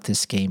complaint about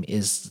this game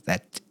is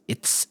that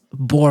it's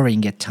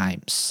boring at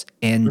times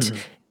and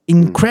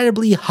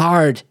incredibly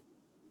hard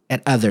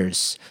at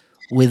others,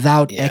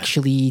 without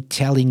actually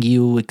telling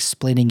you,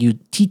 explaining you,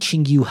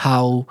 teaching you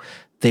how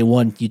they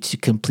want you to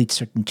complete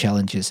certain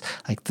challenges.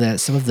 Like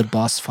some of the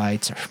boss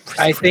fights are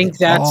really, I think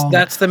long.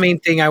 that's the main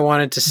thing I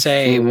wanted to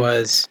say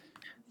was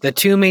the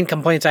two main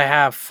complaints I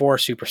have for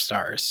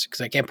Superstars,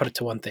 because I can't put it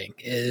to one thing,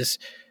 is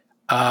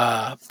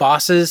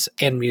bosses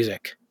and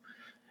music.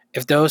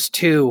 If those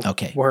two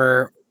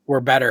were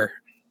better,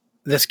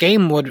 this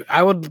game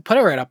I would put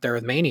it right up there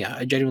with Mania.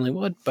 I genuinely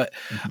would. But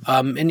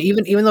and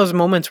even those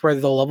moments where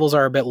the levels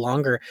are a bit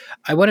longer,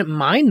 I wouldn't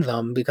mind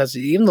them, because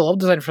even the level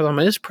design for them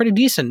is pretty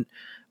decent.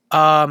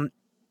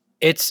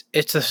 It's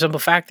the simple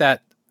fact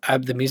that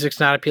the music's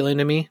not appealing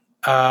to me.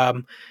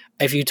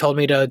 If you told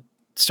me to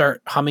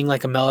start humming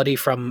like a melody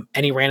from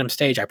any random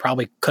stage, I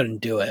probably couldn't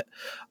do it.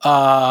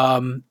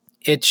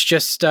 It's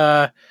just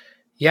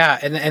and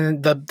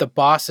the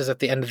bosses at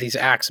the end of these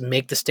acts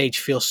make the stage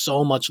feel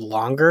so much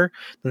longer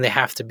than they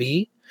have to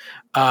be.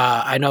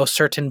 I know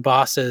certain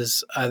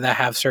bosses that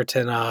have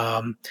certain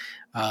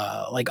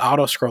like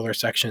auto scroller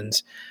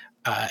sections.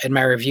 In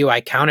my review,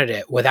 I counted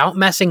it without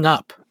messing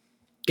up,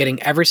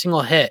 getting every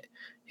single hit.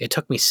 It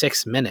took me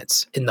 6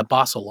 minutes in the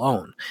boss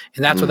alone,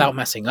 and that's without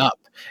messing up.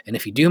 And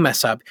if you do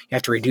mess up, you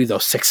have to redo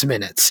those 6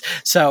 minutes.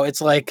 So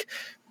it's like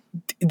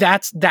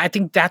I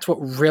think that's what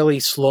really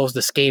slows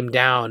this game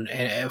down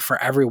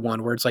for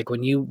everyone. Where it's like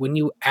when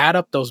you add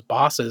up those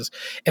bosses,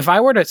 if I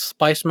were to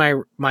splice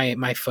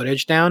my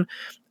footage down,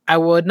 I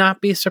would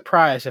not be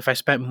surprised if I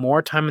spent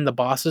more time in the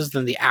bosses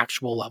than the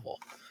actual level.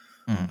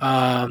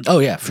 Oh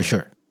yeah, for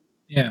sure.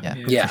 Yeah.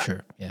 For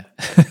sure. Yeah,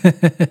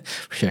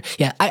 for sure.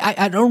 Yeah,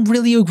 I don't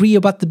really agree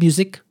about the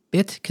music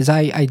bit, because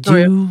I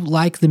do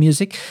like the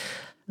music.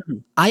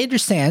 I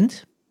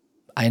understand,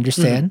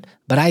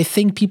 but I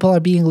think people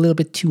are being a little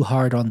bit too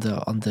hard on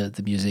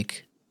the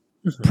music,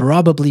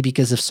 probably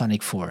because of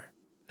Sonic 4.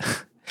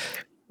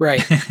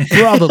 Right.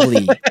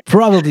 Probably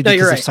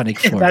because right. of Sonic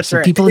 4. That's so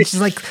right. people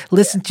just like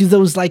listen to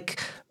those like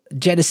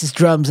Genesis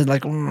drums and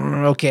like,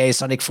 okay,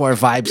 Sonic 4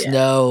 vibes.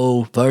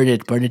 No, burn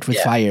it with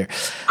fire.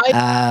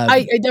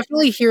 I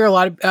definitely hear a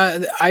lot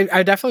of.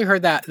 I definitely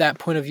heard that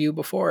point of view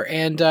before.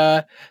 And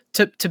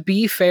to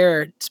be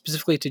fair,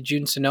 specifically to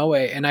Jun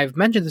Sonoe, and I've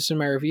mentioned this in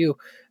my review,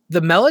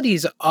 the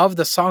melodies of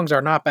the songs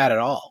are not bad at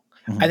all.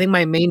 I think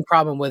my main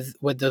problem with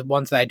the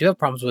ones that I do have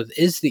problems with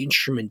is the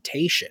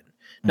instrumentation.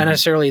 not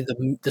necessarily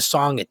the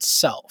song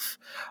itself.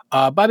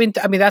 But I mean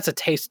that's a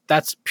taste.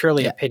 That's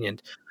purely opinion.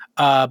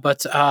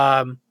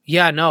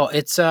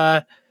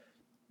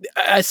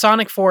 It's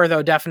Sonic 4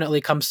 though definitely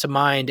comes to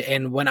mind.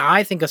 And when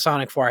I think of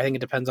Sonic 4, I think it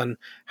depends on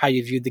how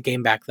you viewed the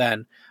game back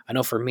then. I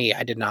know for me,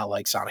 I did not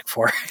like Sonic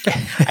 4.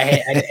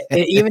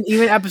 Even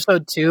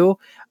episode 2,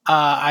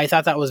 I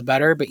thought that was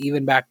better. But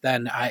even back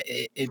then,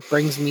 it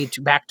brings me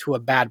back to a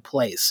bad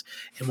place.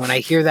 And when I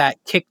hear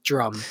that kick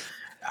drum,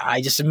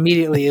 I just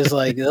immediately is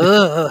like,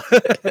 ugh,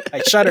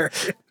 I shudder.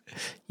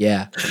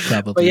 Yeah,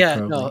 probably. But yeah,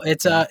 probably. no,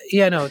 it's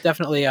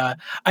definitely.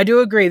 I do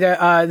agree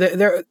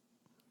that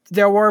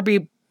there will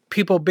be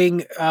people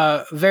being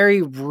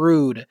very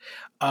rude.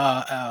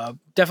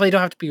 Definitely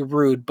don't have to be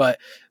rude, but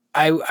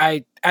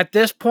I at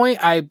this point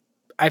I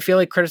feel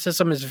like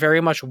criticism is very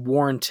much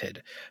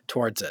warranted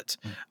towards it.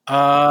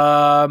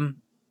 But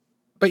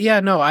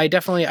yeah, no, I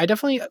definitely I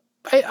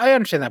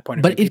understand that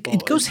point. But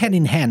it goes hand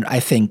in hand, I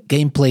think,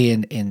 gameplay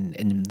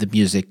and the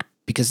music.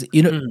 Because,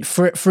 you know,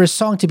 for a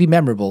song to be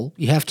memorable,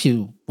 you have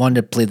to want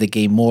to play the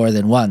game more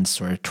than once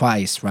or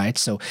twice, right?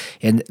 So,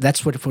 and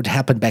that's what would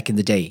happen back in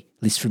the day,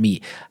 at least for me.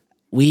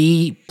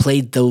 We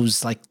played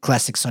those like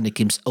classic Sonic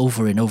games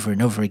over and over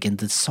and over again.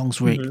 The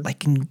songs were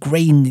like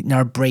ingrained in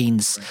our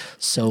brains,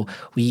 so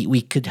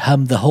we could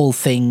hum the whole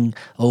thing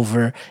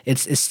over.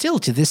 It's still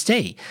to this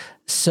day.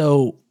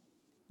 So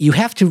you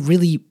have to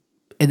really,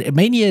 and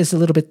Mania is a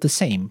little bit the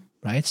same.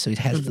 Right, so it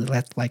has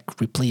that like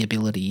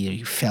replayability.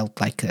 You felt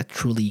like a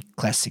truly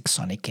classic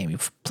Sonic game.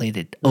 You've played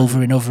it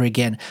over and over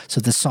again. So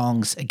the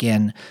songs,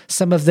 again,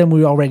 some of them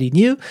we already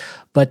knew,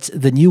 but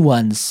the new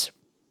ones,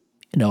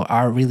 you know,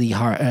 are really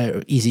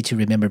hard, easy to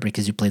remember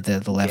because you played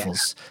the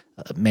levels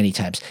many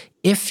times.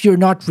 If you're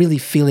not really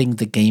feeling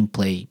the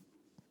gameplay,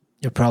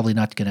 you're probably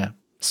not gonna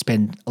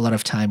spend a lot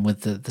of time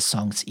with the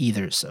songs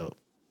either. So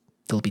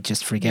they'll be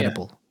just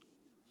forgettable.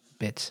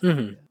 Bit. I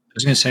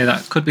was going to say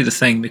that could be the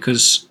thing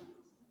because.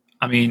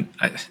 I mean,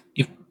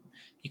 you're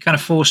kind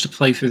of forced to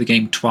play through the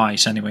game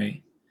twice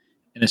anyway,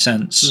 in a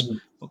sense.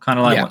 But kind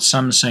of like what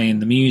Sam's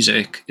saying, the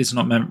music is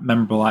not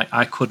memorable.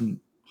 I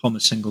couldn't hum a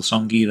single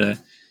song either.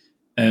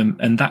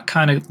 And that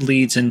kind of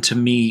leads into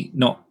me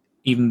not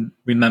even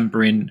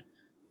remembering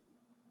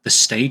the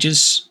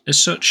stages as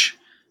such.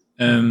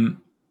 I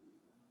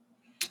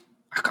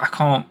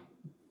can't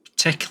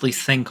particularly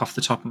think off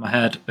the top of my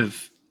head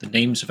of the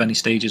names of any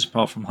stages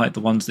apart from like the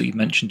ones that you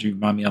mentioned. You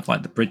remind me of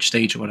like the bridge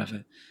stage or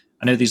whatever.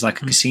 I know there's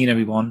like a casino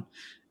one.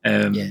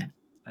 I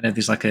know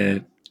there's like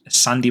a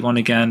sandy one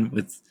again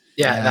with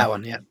that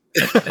one. Yeah,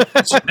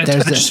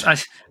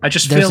 I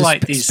just feel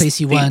like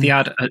they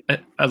had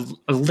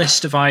a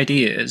list of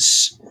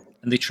ideas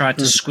and they tried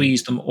to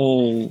squeeze them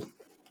all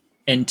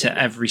into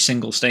every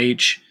single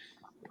stage.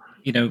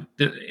 You know,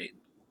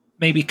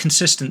 maybe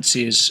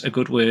consistency is a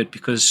good word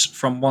because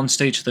from one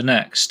stage to the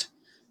next,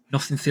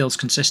 nothing feels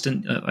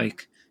consistent.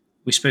 Like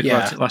we spoke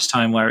about it last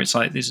time, where it's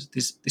like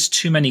there's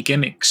too many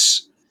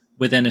gimmicks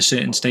within a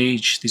certain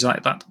stage. There's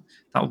like that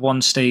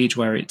one stage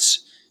where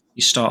it's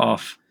you start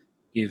off,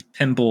 you have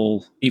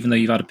pinball, even though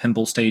you've had a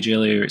pinball stage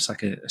earlier, it's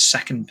like a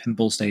second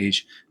pinball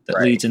stage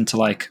that leads into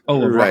like a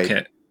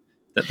rocket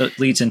that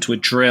leads into a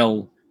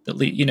drill.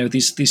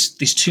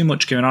 There's too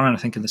much going on, I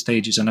think, in the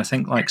stages. And I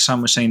think, like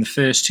Sam was saying, the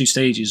first two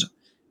stages,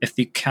 if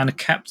they kind of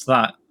kept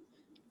that,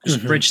 because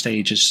bridge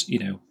stages, you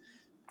know,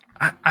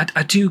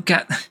 I do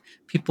get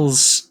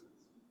people's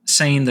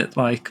saying that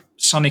like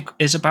Sonic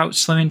is about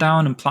slowing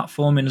down and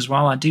platforming as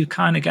well. I do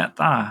kind of get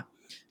that,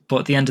 but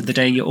at the end of the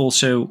day, you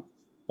also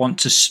want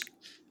to,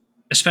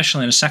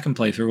 especially in a second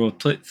playthrough or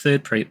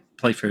third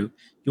playthrough,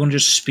 you want to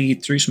just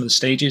speed through some of the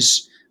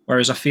stages.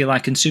 Whereas I feel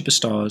like in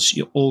Superstars,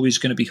 you're always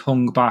going to be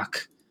hung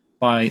back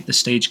by the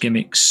stage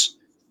gimmicks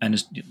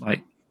and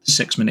like the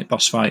 6-minute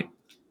boss fight.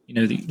 You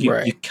know,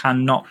 you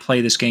cannot play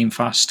this game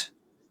fast.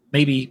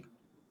 Maybe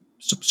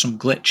some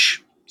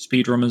glitch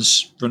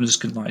runners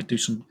can like do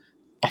some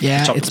off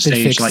the top of the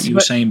stage, fixed, like you were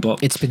saying,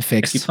 but it's been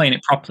fixed. If you're playing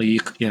it properly,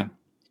 yeah.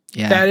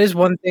 That is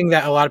one thing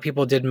that a lot of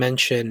people did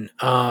mention.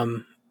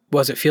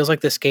 Was it feels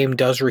like this game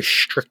does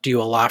restrict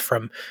you a lot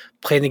from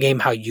playing the game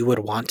how you would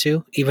want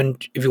to. Even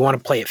if you want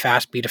to play it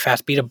fast, beat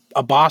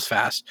a boss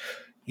fast,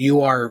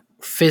 you are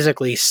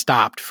physically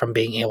stopped from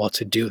being able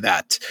to do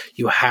that.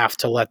 You have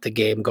to let the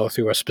game go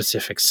through a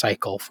specific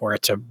cycle for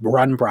it to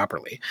run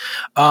properly.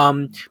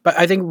 But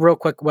I think real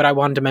quick, what I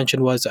wanted to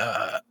mention was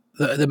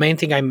the main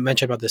thing I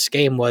mentioned about this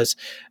game was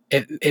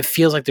it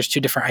feels like there's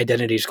two different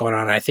identities going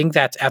on. And I think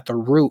that's at the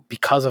root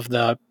because of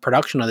the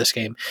production of this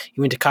game.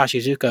 Even Takashi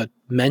Iizuka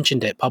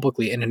mentioned it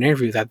publicly in an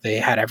interview that they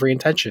had every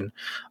intention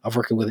of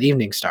working with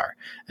Evening Star.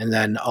 And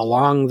then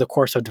along the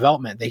course of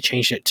development, they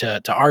changed it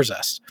to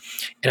Arzest.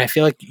 And I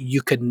feel like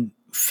you can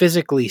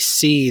physically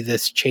see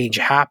this change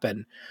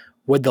happen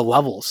with the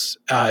levels,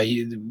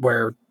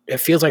 where it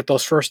feels like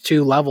those first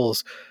two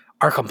levels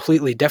are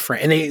completely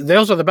different. And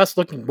those are the best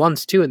looking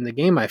ones too in the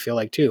game, I feel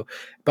like too.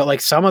 But like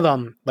some of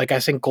them, like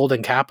I think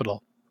Golden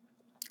Capital,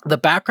 the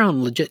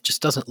background legit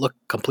just doesn't look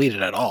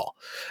completed at all.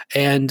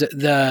 And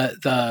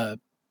the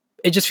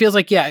it just feels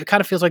like, it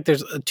kind of feels like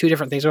there's two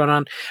different things going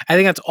on. I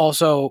think that's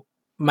also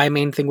my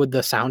main thing with the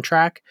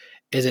soundtrack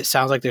is it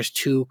sounds like there's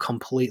two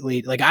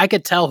completely, like I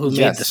could tell who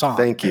made the song.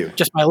 Thank you.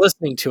 Just by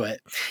listening to it.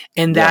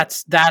 And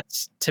that's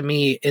to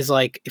me is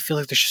like, it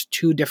feels like there's just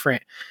two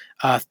different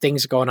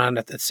things going on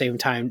at the same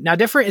time. Now,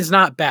 different is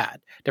not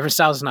bad. Different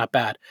styles is not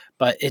bad,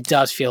 but it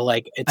does feel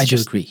like it's I do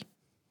agree.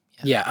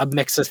 Yeah, a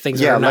mix of things.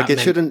 Yeah, that are like not it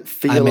meant. shouldn't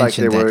feel like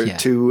there were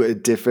two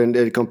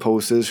different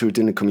composers who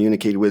didn't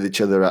communicate with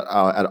each other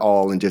at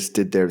all and just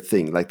did their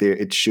thing. Like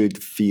it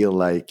should feel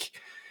like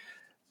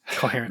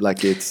coherent.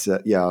 Like it's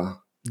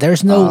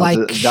There's no like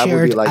that shared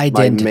would be like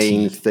identity, my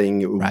main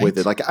thing with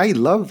it. Like I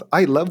love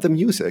the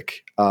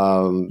music,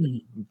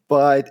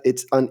 but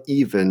it's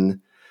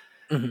uneven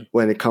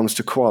when it comes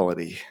to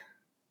quality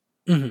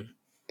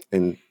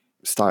and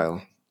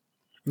style.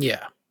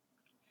 Yeah.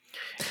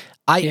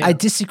 I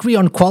disagree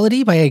on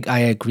quality, but I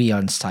agree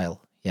on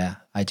style. Yeah,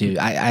 I do.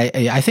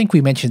 I think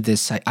we mentioned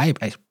this. I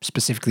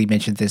specifically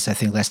mentioned this, I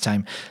think, last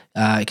time,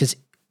 because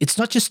it's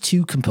not just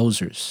two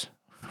composers,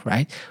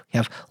 right? We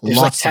have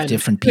lots of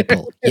different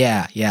people.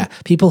 Yeah.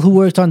 People who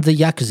worked on the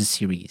Yakuza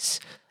series,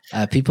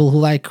 people who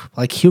like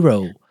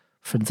Hero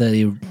from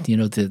the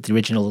the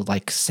original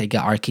like Sega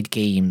arcade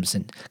games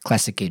and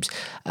classic games.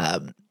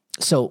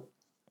 So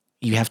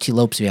you have T.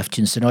 Lopes, you have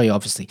Jun Sonoya,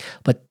 obviously,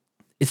 but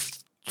it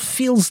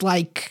feels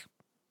like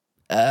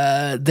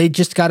they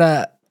just got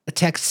a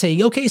text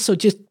saying, okay, so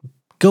just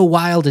go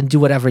wild and do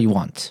whatever you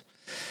want.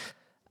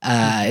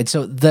 And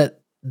so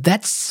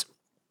that's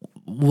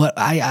what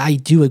I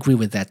do agree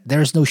with that.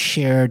 There's no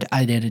shared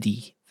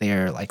identity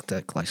there,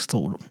 there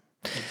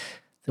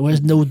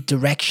was no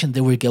direction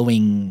they were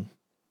going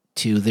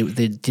to.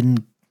 They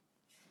didn't.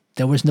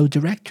 There was no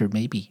director,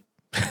 maybe.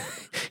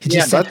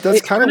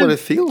 That's kind of what it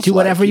feels. Do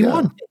whatever you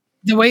want.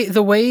 The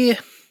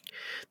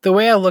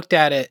way I looked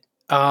at it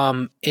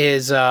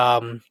is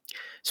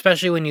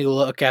especially when you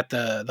look at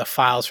the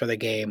files for the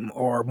game,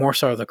 or more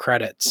so the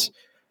credits,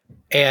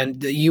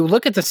 and you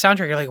look at the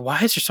soundtrack, you're like,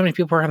 why is there so many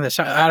people working on this?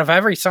 Out of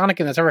every Sonic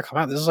game that's ever come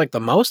out, this is like the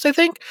most, I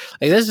think.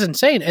 Like, this is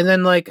insane. And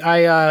then like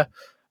I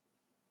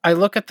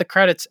look at the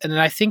credits, and then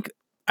I think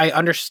I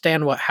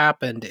understand what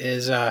happened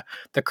is the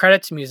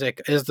credits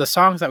music is the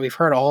songs that we've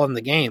heard all in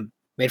the game,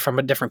 made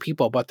from different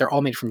people, but they're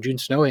all made from Jun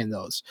Sonoya in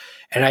those.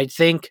 And I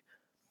think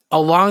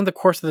along the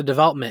course of the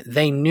development,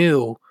 they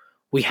knew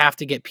we have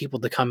to get people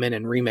to come in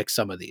and remix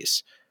some of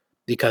these,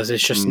 because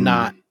it's just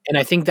not. And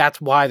I think that's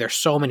why there's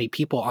so many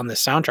people on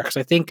this soundtrack. Because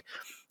I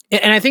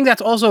think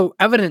that's also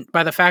evident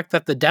by the fact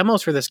that the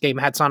demos for this game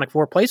had Sonic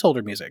 4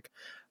 placeholder music.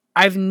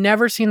 I've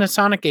never seen a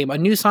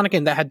new Sonic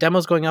game that had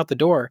demos going out the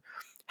door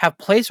have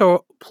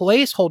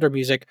placeholder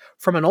music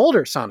from an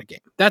older Sonic game.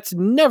 That's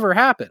never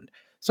happened.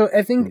 So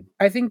I think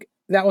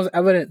that was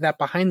evident that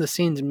behind the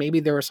scenes, maybe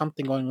there was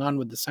something going on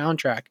with the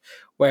soundtrack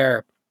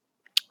where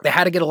they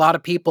had to get a lot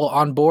of people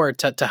on board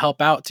to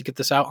help out to get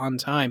this out on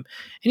time.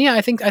 And yeah,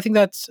 I think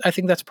that's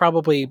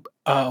probably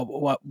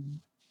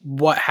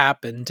what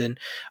happened. And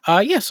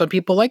some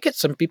people like it,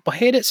 some people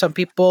hate it, some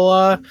people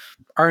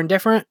are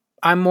indifferent.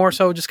 I'm more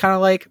so just kind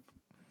of like,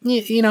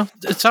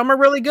 some are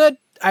really good.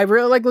 I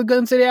really like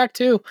Lagoon City Act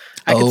 2.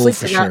 I can sleep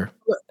for sure.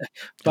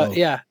 But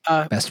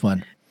best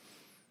one.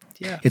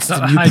 Yeah, it's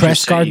the new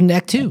Press Garden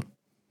Act 2.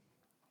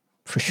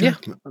 For sure.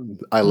 Yeah.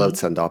 I loved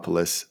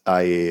Sandopolis.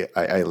 I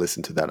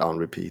listened to that on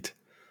repeat.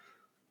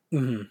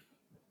 Mm-hmm.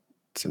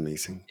 It's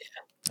amazing.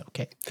 Yeah.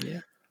 Okay. Yeah.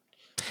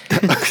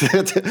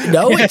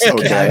 No, it's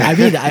okay. I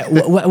mean,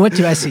 what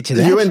do I say to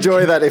that? You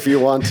enjoy that if you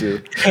want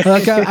to.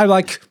 I'm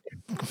like,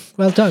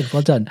 well done.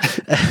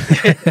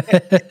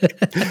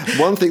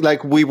 One thing,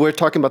 like we were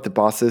talking about the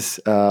bosses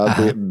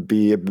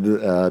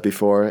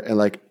before, and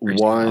like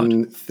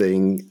one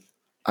thing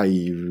I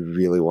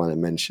really want to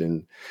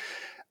mention,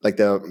 like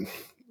the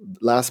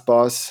last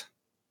boss,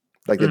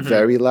 like the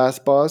very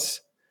last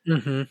boss,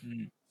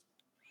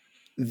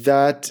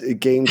 that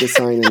game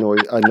design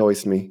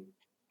annoys me.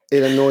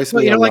 It annoys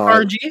me. You don't like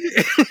RNG?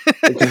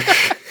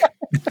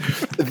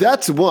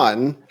 That's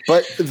one.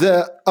 But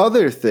the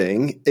other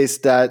thing is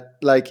that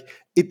like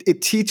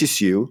it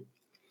teaches you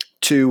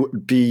to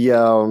be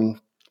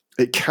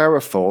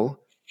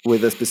careful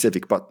with a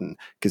specific button,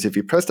 because if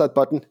you press that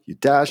button, you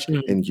dash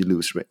and you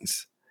lose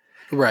rings.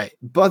 Right.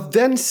 But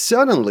then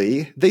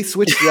suddenly they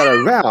switch that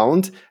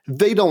around.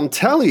 They don't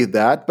tell you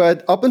that,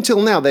 but up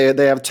until now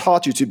they have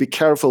taught you to be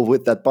careful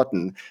with that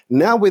button.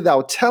 Now,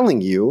 without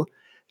telling you,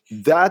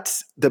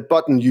 that's the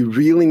button you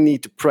really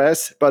need to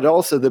press, but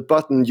also the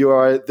button you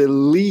are the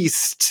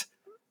least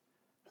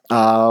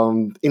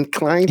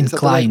inclined. Is that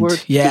the right word?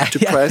 To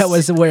press. That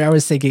was the word I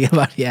was thinking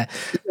about. Yeah,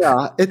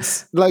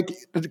 it's like,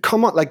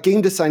 come on, like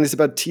game design is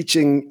about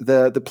teaching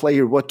the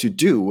player what to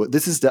do.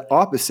 This is the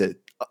opposite.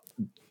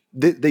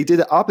 They did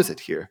the opposite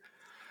here,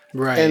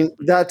 right? And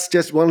that's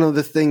just one of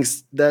the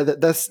things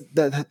that's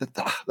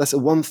the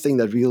one thing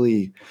that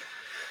really.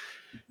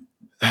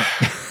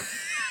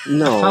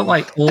 No, I felt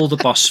like all the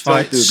boss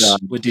fights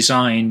were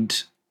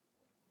designed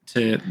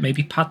to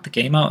maybe pad the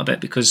game out a bit,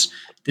 because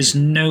there's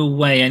no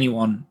way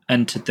anyone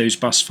entered those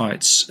boss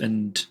fights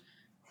and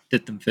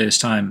did them first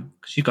time,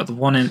 because you've got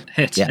the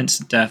hit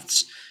instant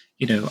deaths.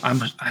 You know,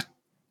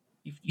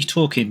 you're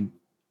talking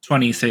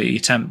 20, 30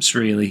 attempts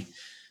really,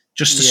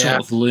 just to sort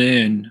of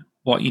learn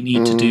what you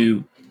need to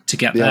do to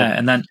get there.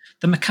 And then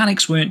the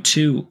mechanics weren't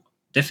too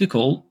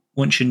difficult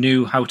once you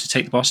knew how to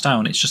take the boss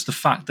down. It's just the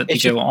fact that they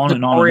go on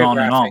and on and on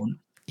and on.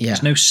 Yeah.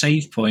 There's no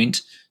save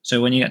point.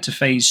 So when you get to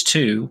phase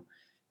 2,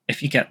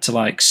 if you get to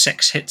like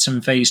 6 hits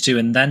in phase 2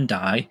 and then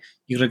die,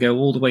 you got to go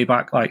all the way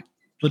back, like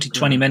bloody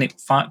 20-minute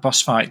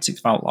boss fights. It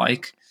felt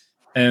like.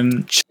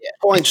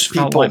 Points,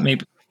 felt like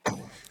maybe.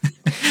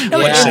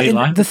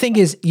 The thing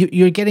is,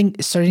 you're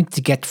starting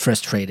to get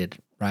frustrated,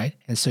 right?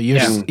 And so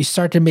you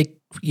start to make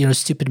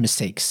stupid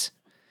mistakes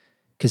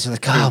because you're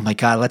like, oh my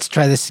god, let's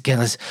try this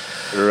again.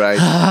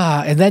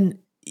 And then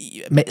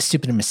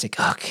stupid mistake.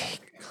 Okay,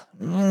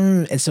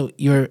 and so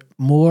you're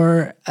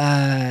more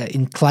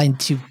inclined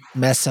to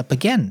mess up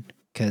again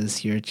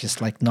because you're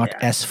just like not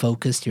as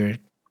focused. You're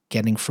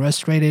getting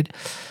frustrated.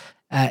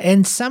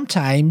 And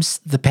sometimes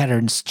the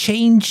patterns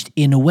changed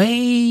in a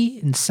way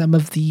in some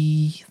of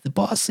the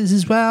bosses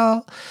as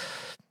well.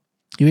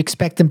 You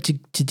expect them to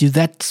do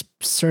that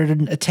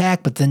certain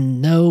attack, but then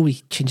no,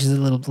 he changes it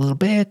a little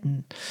bit.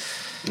 And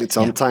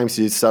sometimes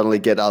you suddenly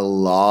get a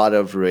lot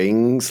of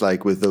rings,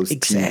 like with those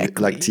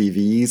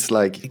TVs,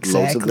 like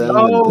loads of them.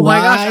 Oh my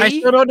gosh, I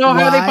still don't know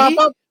how they pop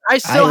up. I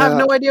still have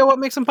no idea what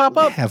makes them pop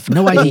up. I have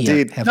no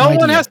idea. No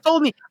one has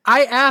told me.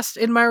 I asked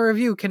in my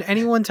review, can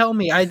anyone tell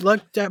me? I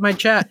looked at my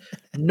chat.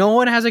 No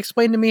one has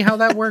explained to me how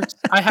that works.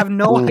 I have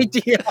no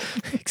idea.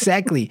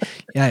 Exactly.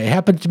 Yeah, it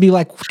happened to me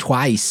like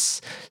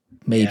twice,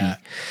 maybe. Yeah.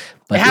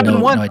 But it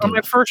happened once on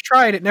my first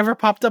try, and it never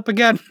popped up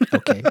again.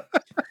 Okay.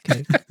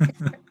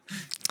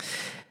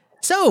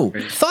 So,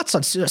 thoughts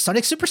on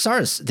Sonic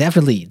Superstars?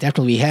 Definitely.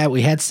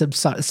 We had some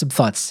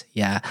thoughts.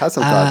 Yeah. Had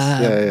some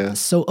thoughts. Yeah.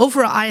 So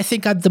overall, I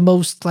think I'm the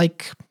most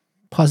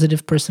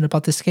positive person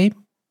about this game.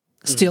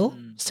 Still,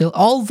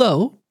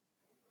 although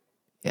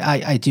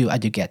I do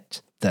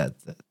get the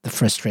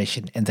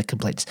frustration and the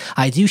complaints.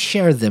 I do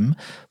share them,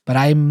 but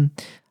I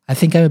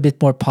think I'm a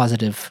bit more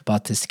positive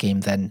about this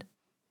game than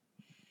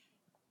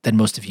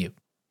most of you,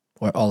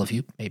 or all of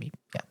you, maybe.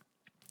 Yeah.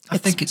 I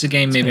think it's a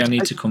game maybe I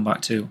need to come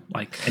back to,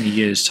 like in a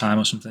year's time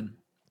or something.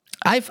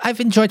 I've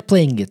enjoyed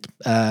playing it.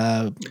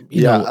 I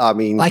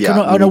mean,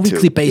 on a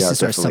weekly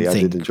basis or something. I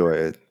did enjoy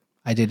it.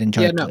 I did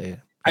enjoy playing it.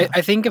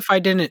 I think if I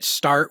didn't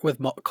start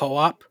with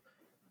co-op,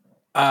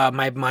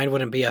 my mind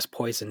wouldn't be as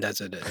poisoned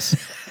as it is.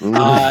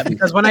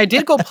 Because when I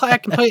did go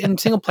back and play it in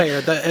single player,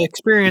 the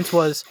experience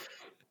was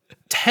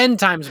 10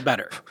 times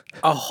better,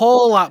 a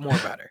whole lot more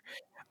better.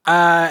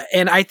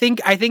 And I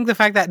think the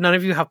fact that none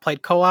of you have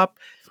played co-op,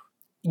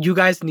 you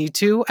guys need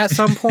to at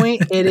some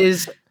point. It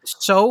is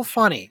so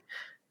funny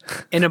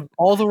in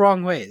all the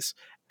wrong ways.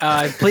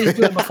 Please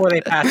do it before they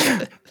patch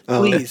it.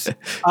 Please.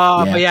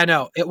 But yeah,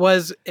 no, it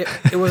was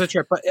a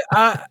trip. But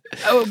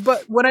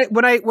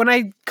when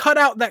I cut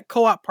out that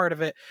co-op part of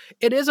it,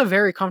 it is a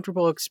very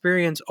comfortable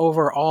experience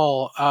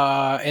overall.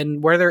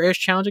 And where there is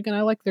challenging, and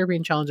I like there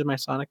being challenge in my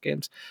Sonic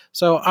games.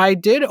 So I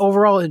did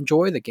overall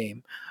enjoy the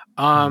game.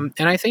 And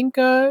I think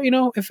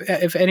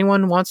if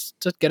anyone wants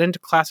to get into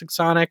classic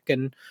Sonic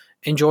and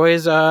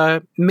enjoys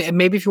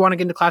maybe if you want to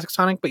get into classic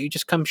Sonic but you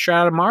just come straight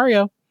out of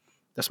Mario,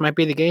 this might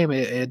be the game.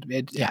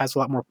 It has a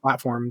lot more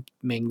platforming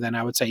than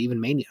I would say even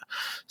Mania.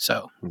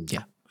 So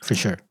yeah, for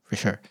sure.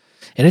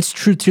 And it's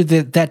true too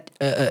that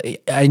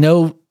I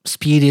know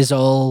speed is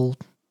all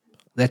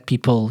that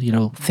people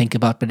think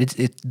about, but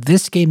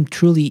this game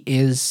truly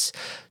is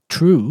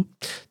true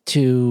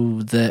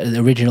to the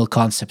original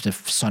concept of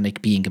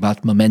Sonic being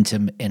about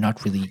momentum and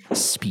not really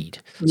speed.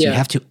 So you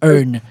have to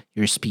earn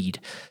your speed.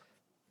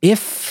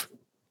 If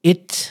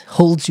it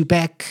holds you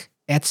back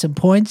at some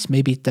points,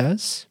 maybe it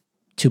does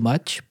too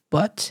much,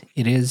 but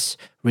it is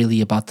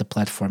really about the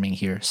platforming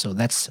here. So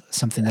that's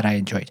something that I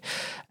enjoyed.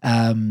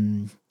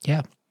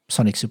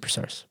 Sonic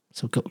Superstars.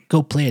 So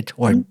go play it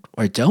or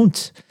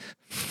don't.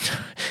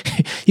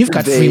 You've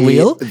got free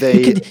will.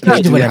 You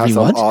can do whatever you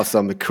want.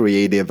 Awesome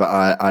creative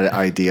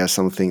ideas.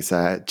 Some things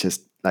that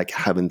just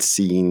haven't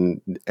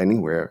seen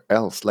anywhere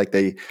else. Like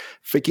they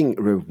freaking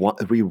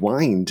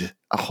rewind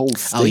a whole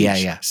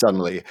stage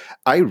suddenly.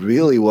 I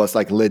really was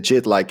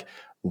legit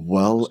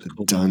well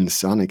done,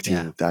 Sonic team.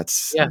 Yeah.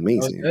 That's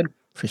amazing. That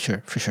for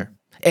sure.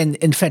 And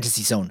in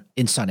Fantasy Zone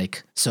in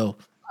Sonic. So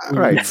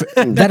right.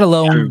 that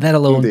alone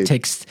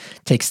takes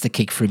the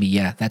cake for me.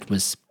 Yeah, that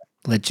was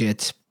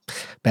legit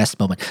best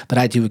moment. But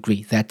I do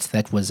agree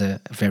that was a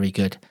very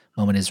good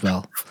moment as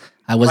well.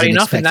 I wasn't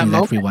expecting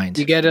that rewind.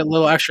 You get a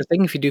little extra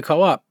thing if you do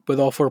co-op with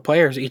all 4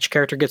 players. Each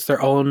character gets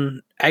their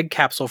own egg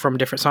capsule from a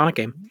different Sonic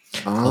game.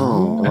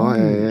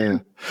 Yeah.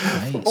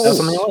 Nice.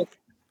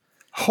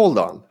 Hold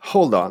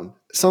on.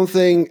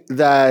 Something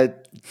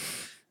that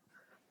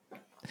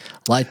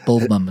light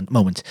bulb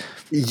moment.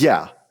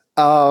 Yeah.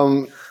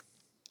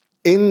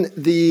 In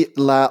the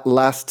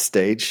last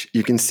stage,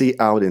 you can see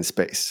out in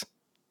space.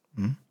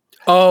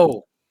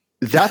 Oh,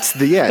 that's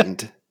the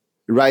end,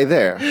 right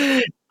there.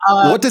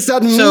 What does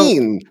that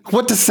mean?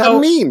 What does that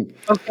mean?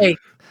 Okay,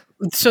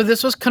 So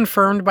this was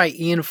confirmed by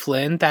Ian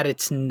Flynn that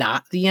it's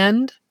not the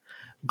end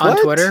on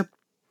What? Twitter,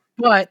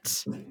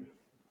 but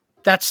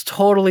that's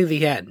totally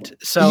the end.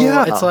 So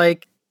Yeah. it's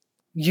like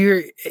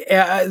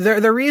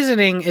the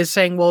reasoning is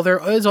saying, well, there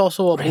is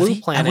also a blue Really?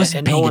 I planet wasn't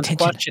and no paying one's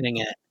attention. questioning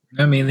it.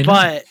 I mean, they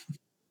don't.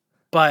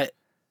 But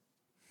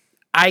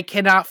I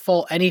cannot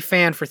fault any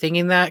fan for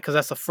thinking that, because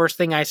that's the first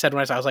thing I said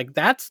when I saw it. I was like,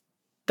 that's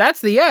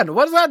the end.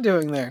 What is that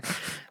doing there?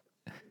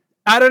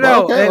 I don't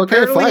know. Well,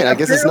 okay, fine. I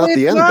guess it's not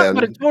the end then.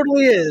 But it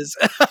totally is.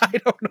 I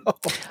don't know.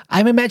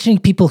 I'm imagining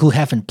people who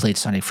haven't played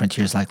Sonic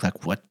Frontiers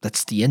like what?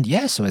 That's the end?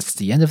 Yeah, so it's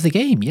the end of the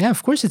game. Yeah,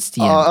 of course it's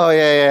the end. Oh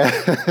yeah.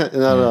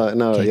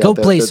 No. Okay, Yeah, go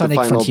play the Sonic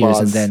final Frontiers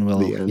and boss, then the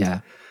we'll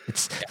end.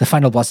 It's the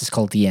final boss is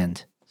called The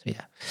End. So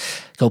yeah.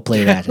 Go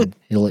play that and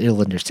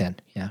it'll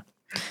understand. Yeah.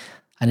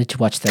 I need to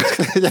watch that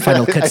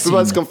final cutscene.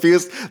 Everyone's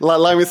confused.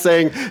 Like me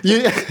saying,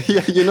 you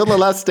know the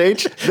last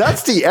stage?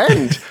 That's the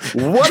end.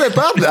 What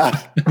about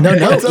that? No,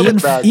 What's up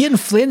with that? Ian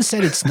Flynn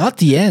said it's not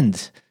the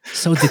end.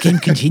 So the game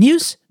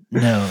continues?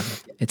 No,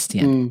 it's the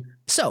end.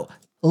 So,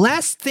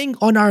 last thing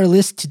on our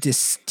list to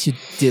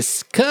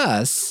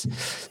discuss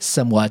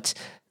somewhat,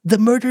 the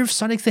murder of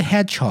Sonic the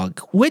Hedgehog,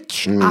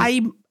 which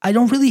I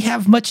don't really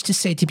have much to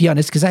say, to be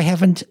honest, because I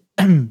haven't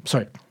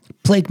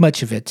played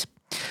much of it.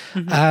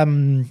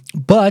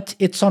 But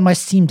it's on my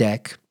Steam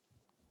Deck,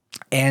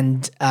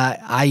 and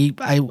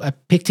I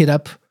picked it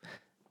up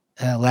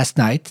last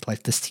night,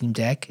 like the Steam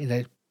Deck, and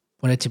I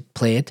wanted to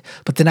play it.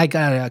 But then I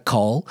got a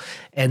call,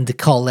 and the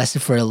call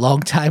lasted for a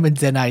long time, and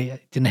then I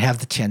didn't have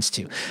the chance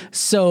to.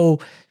 So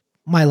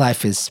my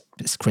life is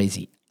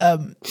crazy.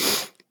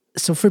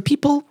 So for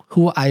people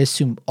who I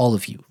assume all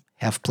of you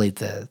have played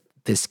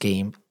this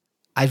game,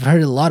 I've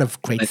heard a lot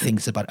of great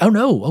things about it. Oh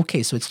no,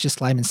 okay, so it's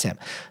just Lime and Sam.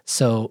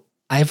 So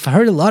I've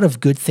heard a lot of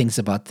good things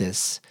about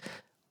this,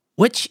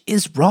 which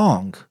is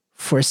wrong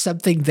for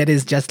something that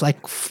is just like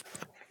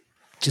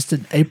just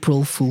an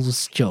April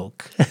Fool's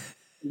joke,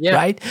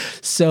 right?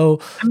 So,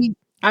 I mean,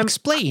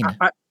 explain.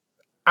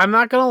 I'm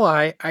not gonna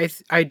lie.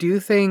 I do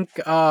think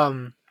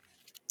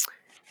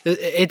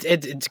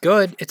it's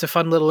good. It's a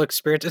fun little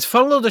experience. It's a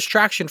fun little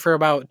distraction for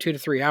about 2 to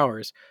 3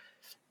 hours.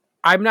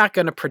 I'm not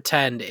gonna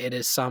pretend it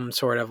is some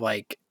sort of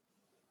like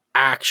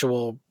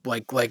actual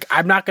like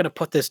I'm not gonna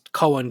put this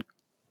Cohen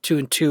 2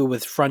 and 2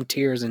 with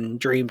Frontiers and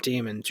Dream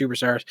Team and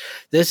Superstars.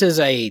 This is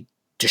a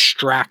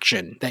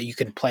distraction that you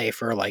can play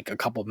for like a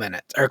couple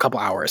minutes or a couple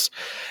hours.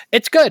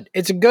 It's good.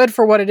 It's good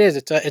for what it is.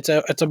 It's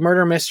a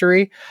murder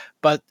mystery,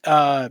 but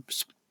the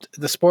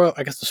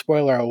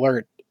spoiler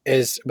alert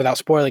is, without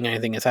spoiling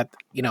anything, is that,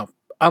 you know,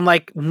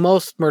 unlike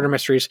most murder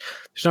mysteries,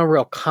 there's no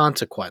real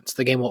consequence.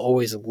 The game will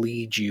always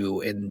lead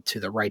you into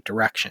the right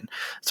direction.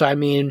 So I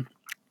mean,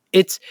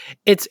 it's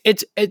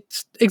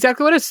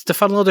exactly what it is. It's a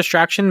fun little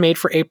distraction made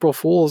for April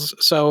Fools.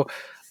 So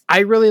I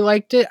really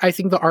liked it. I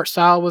think the art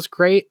style was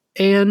great,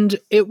 and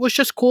it was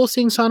just cool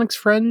seeing Sonic's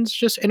friends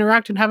just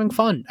interact and having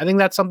fun. I think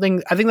that's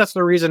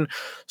the reason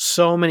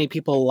so many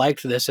people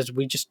liked this, is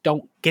we just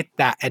don't get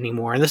that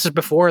anymore. And this is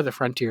before the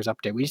Frontiers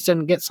update. We just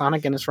didn't get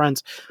Sonic and his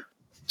friends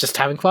just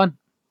having fun,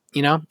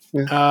 you know?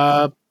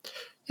 Yeah.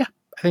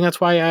 I think that's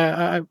why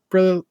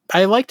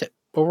I liked it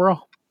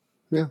overall.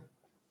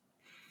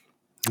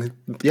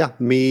 Yeah,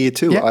 me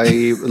too. Yeah.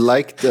 I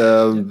liked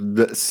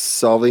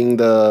solving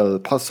the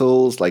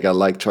puzzles. Like I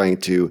like trying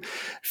to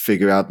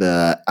figure out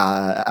the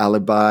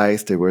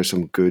alibis. There were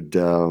some good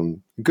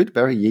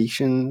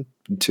variation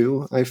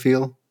too, I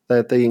feel,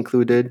 that they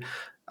included.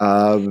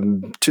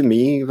 To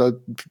me, a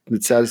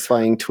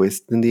satisfying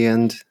twist in the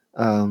end.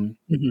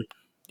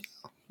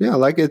 Yeah,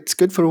 like it's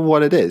good for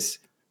what it is.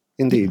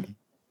 Indeed.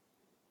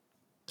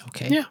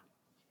 Okay. Yeah.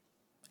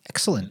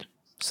 Excellent.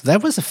 So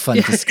that was a fun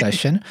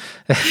discussion.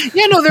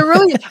 Yeah, no, there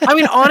really. I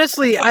mean,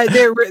 honestly, I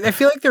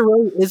feel like there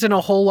really isn't a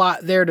whole lot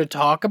there to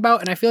talk about,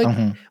 and I feel like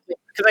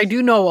because I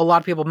do know a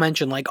lot of people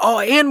mention like, oh,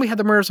 and we had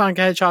the Murder of Sonic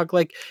the Hedgehog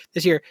like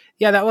this year.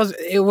 Yeah,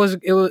 it was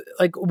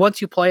like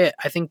once you play it,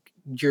 I think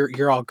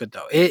you're all good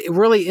though. It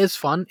really is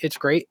fun. It's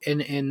great,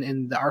 and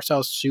the art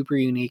style is super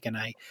unique, and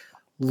I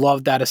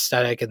love that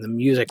aesthetic, and the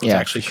music was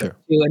actually good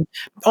too. And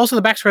also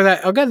the backstory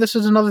that, again, this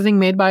is another thing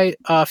made by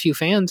a few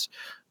fans.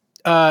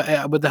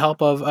 With the help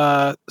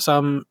of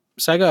some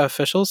Sega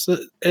officials,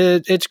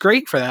 it's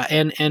great for that.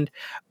 And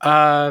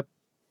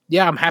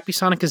yeah, I'm happy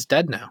Sonic is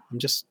dead now. I'm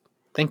just,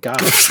 thank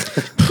God.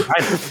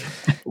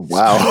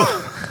 Wow.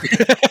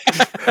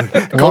 Long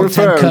time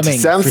Confirmed. coming,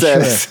 Sam for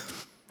says. sure.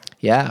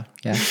 Yeah.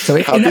 So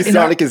Happy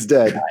Sonic is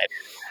dead.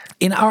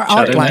 In our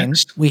Shadow outline,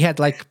 next. we had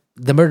like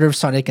the murder of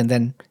Sonic, and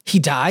then he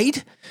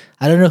died.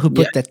 I don't know who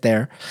put that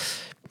there.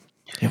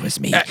 It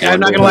was me. I'm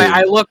not gonna lie.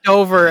 I looked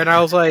over and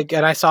I was like,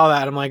 and I saw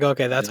that. I'm like,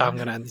 okay, that's how I'm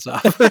gonna end this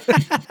off.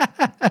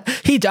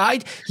 He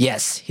died?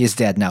 Yes, he's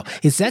dead now.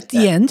 Is that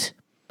the end?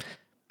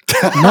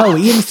 No,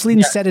 Ian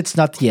Flynn said it's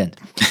not the end.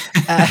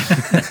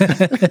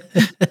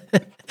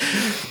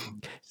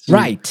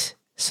 Right.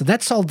 So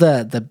that's all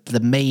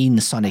the main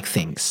Sonic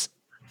things.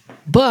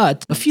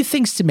 But a few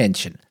things to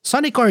mention.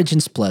 Sonic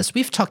Origins Plus.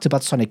 We've talked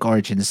about Sonic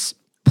Origins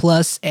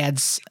Plus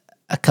adds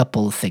a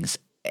couple of things.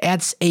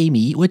 adds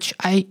Amy, which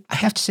I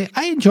have to say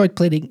I enjoyed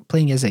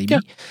playing as Amy. Yeah.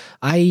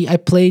 I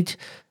played.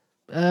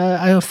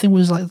 I think it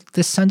was like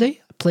this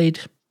Sunday. I played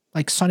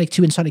like Sonic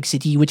 2 and Sonic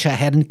City, which I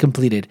hadn't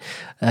completed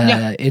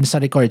in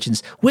Sonic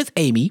Origins with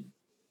Amy.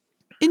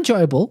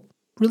 Enjoyable,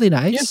 really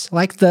nice.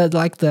 Like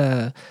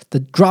the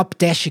drop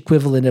dash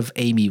equivalent of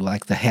Amy,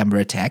 like the hammer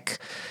attack,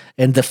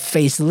 and the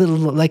face, the little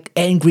like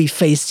angry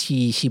face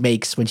she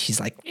makes when she's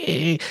like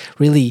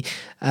really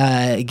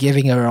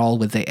giving her all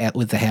with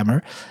the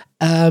hammer.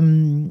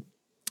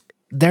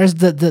 There's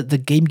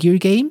the Game Gear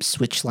games,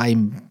 which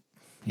Lime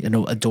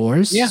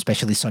adores,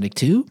 especially Sonic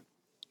 2.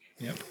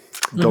 Yep.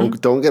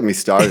 Don't get me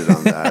started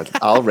on that.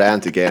 I'll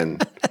rant again.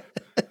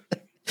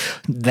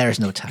 There's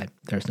no time.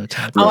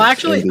 I'll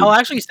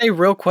actually say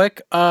real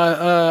quick.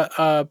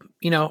 I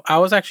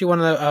was actually one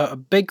of the a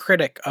big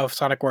critic of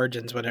Sonic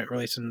Origins when it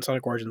released in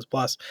Sonic Origins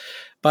Plus,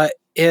 but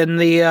in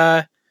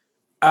the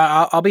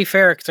I'll be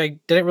fair because I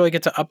didn't really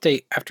get to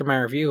update after my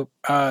review.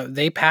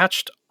 They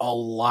patched a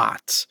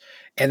lot,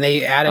 and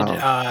they added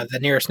the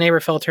nearest neighbor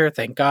filter.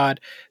 Thank God.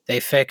 They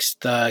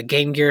fixed the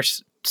Game Gear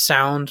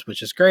sound,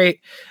 which is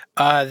great.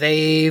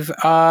 They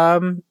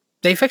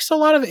fixed a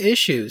lot of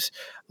issues.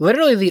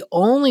 Literally, the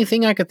only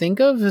thing I could think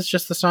of is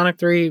just the Sonic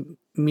 3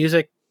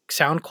 music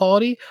sound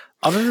quality.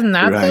 Other than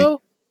that,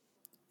 though,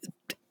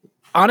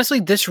 honestly,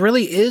 this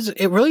really is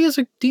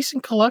a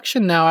decent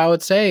collection now, I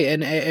would say.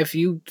 And if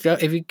you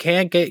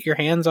can't get your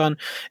hands on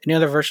any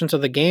other versions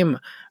of the game,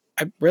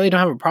 I really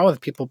don't have a problem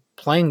with people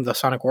playing the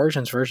Sonic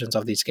Origins versions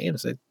of these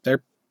games.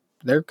 They're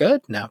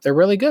good now. They're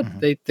really good.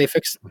 Mm-hmm. They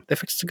fixed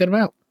a good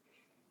amount.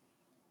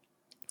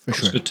 For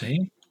sure. That's good to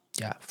hear.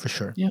 Yeah, for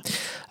sure. Yeah.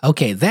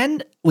 Okay,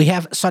 then we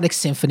have Sonic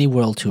Symphony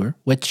World Tour,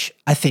 which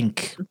I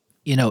think,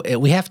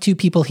 we have two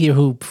people here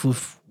who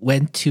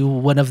went to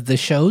one of the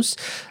shows,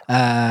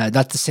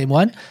 not the same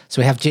one.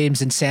 So we have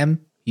James and Sam.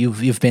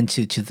 You've been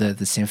to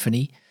the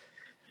symphony.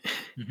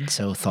 Mm-hmm.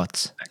 So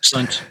thoughts?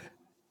 Excellent.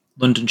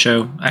 London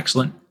show,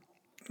 excellent.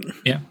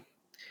 Yeah.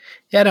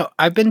 Yeah, no,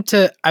 I've been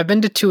to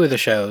two of the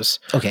shows.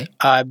 Okay.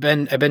 I've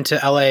been to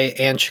LA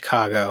and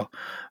Chicago.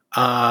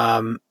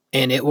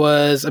 And it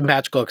was a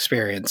magical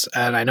experience.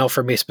 And I know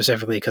for me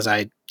specifically, because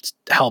I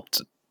helped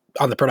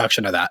on the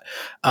production of that,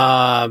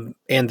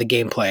 and the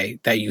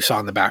gameplay that you saw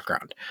in the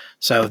background.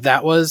 So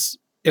it was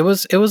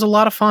a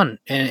lot of fun.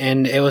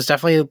 And it was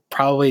definitely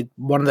probably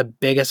one of the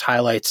biggest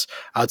highlights,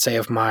 I would say,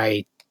 of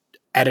my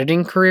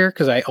editing career,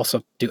 because I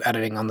also do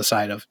editing on the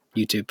side of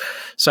YouTube.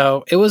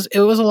 So it was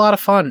a lot of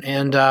fun.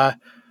 And I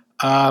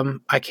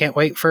can't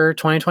wait for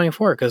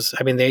 2024, because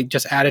they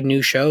just added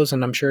new shows,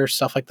 and I'm sure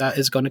stuff like that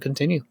is going to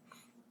continue.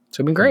 It's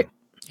going to be great.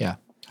 Yeah.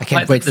 I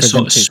can't wait for the them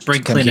sort of to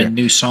sprinkling come here. in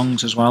new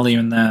songs as well here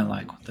and there,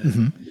 like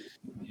the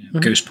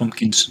Ghost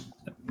Pumpkins,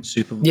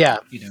 super. Yeah.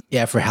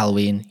 Yeah, for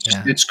Halloween.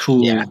 Yeah. It's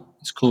cool. Yeah.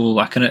 It's cool.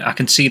 I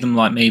can see them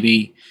like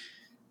maybe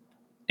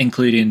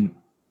including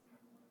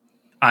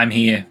I'm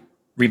Here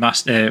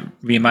reimagined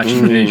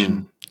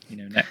version,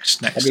 next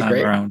time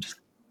great. around.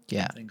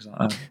 Yeah. Things like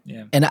that.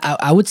 Yeah. And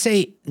I would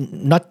say,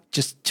 not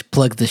just to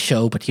plug the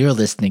show, but you're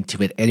listening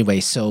to it anyway.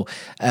 So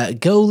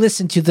go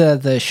listen to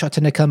the Shota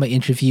Nakama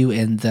interview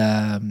and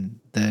the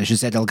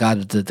José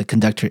Delgado, the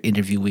conductor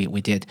interview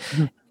we did.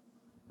 Mm-hmm.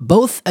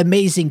 Both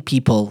amazing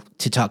people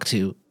to talk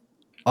to,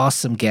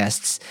 awesome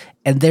guests,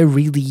 and they're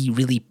really,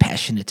 really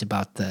passionate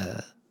about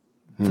the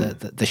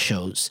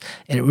shows.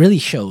 And it really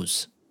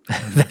shows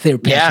that they're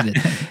passionate.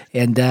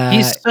 And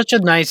he's such a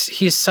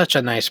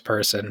nice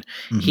person.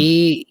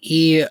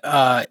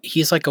 Mm-hmm.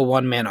 He's like a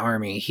one-man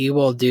army. He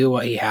will do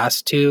what he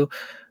has to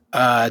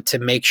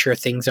make sure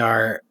things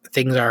are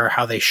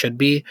how they should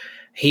be.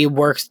 He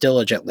works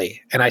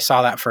diligently, and I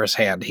saw that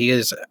firsthand. He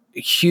is a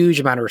huge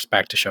amount of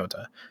respect to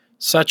Shota.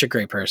 Such a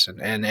great person,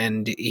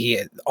 and he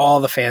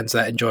all the fans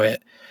that enjoy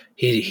it.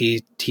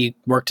 He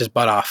worked his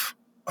butt off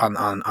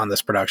on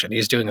this production.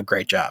 He's doing a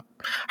great job.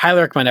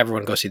 Highly recommend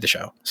everyone go see the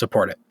show.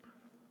 Support it.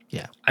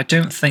 Yeah. I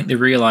don't think they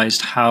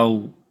realized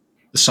how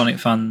the Sonic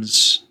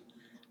fans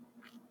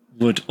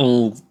would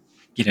all,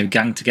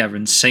 gang together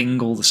and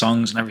sing all the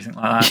songs and everything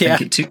like that. I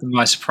think it took them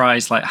by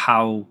surprise, like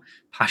how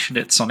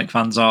passionate Sonic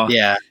fans are.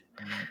 Yeah.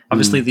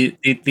 Obviously,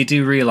 they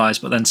do realize,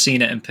 but then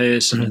seeing it in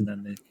person and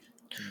then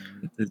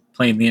they're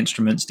playing the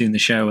instruments, doing the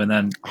show, and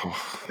then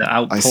the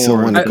outpour. I still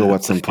want to go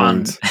at some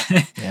point.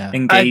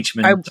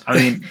 Engagement.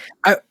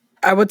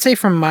 I would say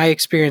from my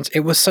experience,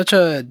 it was such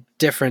a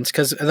difference,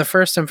 because the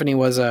first symphony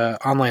was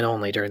online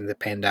only during the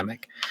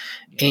pandemic.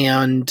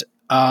 And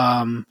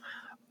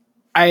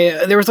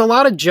there was a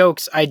lot of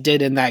jokes I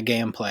did in that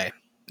gameplay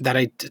that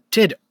I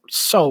did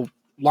so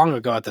long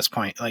ago at this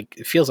point. Like,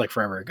 it feels like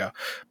forever ago.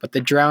 But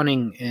the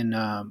drowning in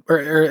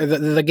or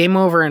the game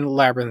over in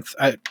Labyrinth,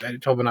 I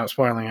hope I'm not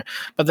spoiling it,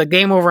 but the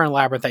game over in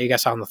Labyrinth that you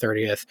guys saw on the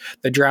 30th,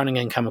 the drowning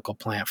in Chemical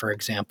Plant, for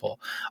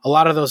example, a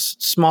lot of those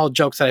small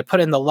jokes that I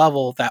put in the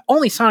level that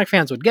only Sonic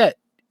fans would get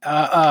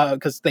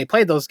because they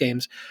played those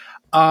games,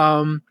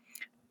 going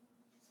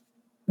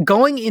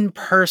in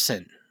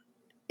person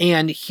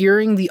and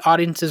hearing the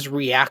audience's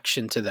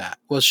reaction to that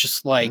was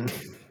just like,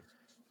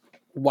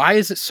 why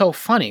is it so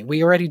funny?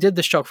 We already did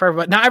this joke forever,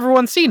 but not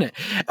everyone's seen it.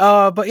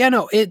 But yeah,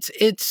 no,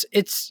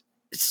 it's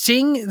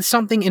seeing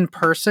something in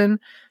person.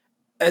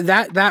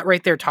 That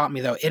right there taught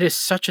me, though, it is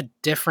such a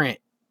different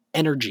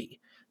energy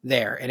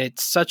there, and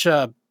it's such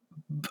a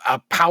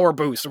power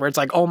boost where it's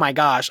like, oh my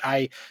gosh,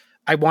 I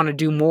want to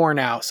do more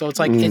now. So it's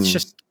like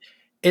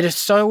it is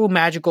so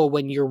magical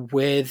when you're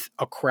with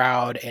a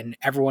crowd and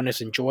everyone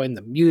is enjoying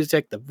the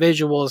music, the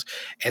visuals,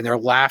 and they're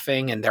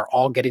laughing and they're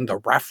all getting the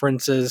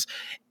references.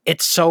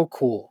 It's so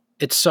cool.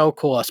 It's so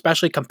cool,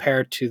 especially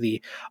compared to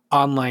the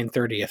online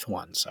 30th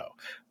one. So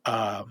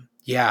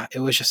yeah, it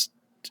was just,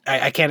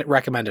 I can't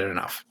recommend it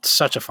enough. It's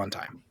such a fun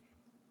time.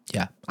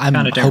 Yeah, I'm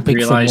kind of don't hoping for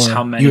realize more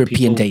how many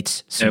European people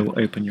dates. know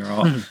Open Your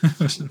Heart.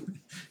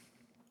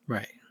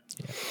 Right.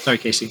 Yeah. Sorry,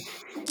 Casey.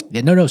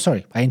 Yeah, no,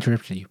 sorry, I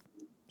interrupted you.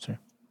 Sorry.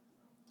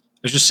 I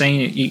was just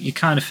saying, you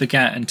kind of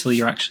forget until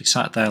you're actually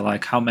sat there,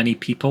 like how many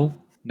people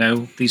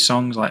know these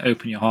songs, like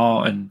Open Your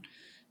Heart, and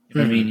you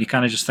know what I mean. You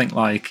kind of just think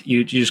like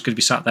you're just going to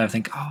be sat there and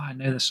think, oh, I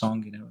know the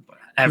song, you know, but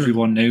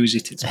everyone knows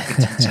it. It's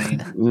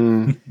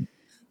insane.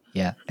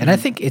 Yeah, and I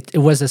think it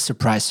was a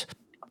surprise,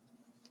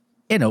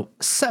 you know,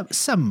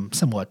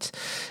 somewhat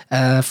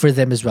for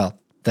them as well.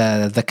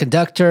 The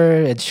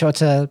conductor and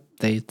Shota,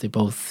 they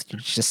both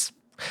just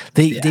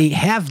they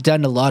have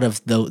done a lot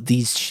of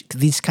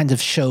these kinds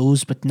of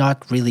shows, but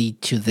not really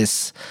to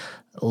this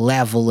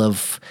level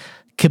of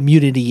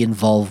community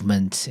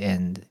involvement.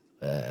 And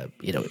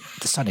you know,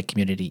 the Sonic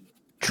community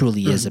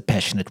truly is a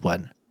passionate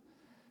one.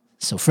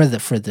 So for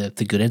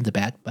the good and the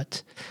bad,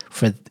 but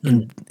for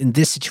in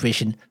this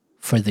situation,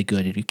 for the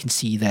good, you can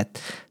see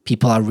that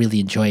people are really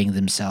enjoying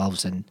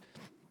themselves, and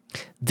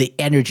the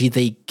energy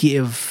they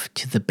give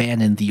to the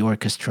band and the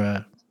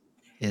orchestra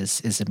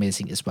is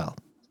amazing as well,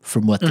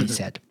 from what they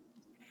said.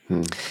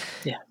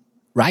 Yeah.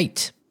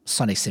 Right,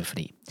 Sonic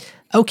Symphony.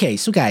 Okay,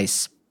 so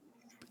guys,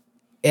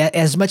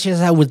 as much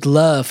as I would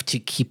love to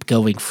keep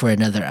going for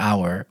another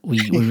hour, we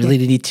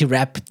really need to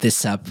wrap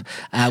this up.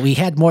 We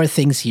had more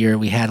things here.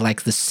 We had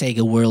like the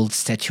Sega World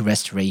statue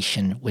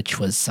restoration, which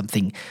was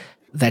something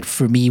that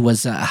for me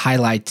was a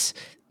highlight,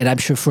 and I'm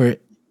sure for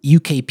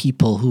UK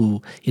people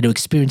who, you know,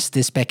 experienced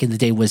this back in the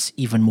day was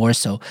even more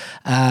so.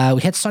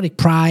 We had Sonic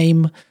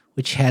Prime,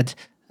 which had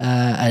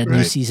a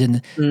new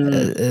season,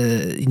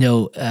 you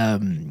know,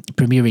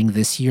 premiering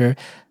this year.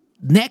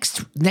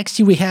 Next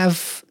year we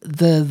have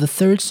the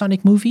third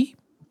Sonic movie,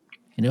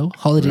 you know,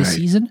 holiday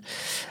season.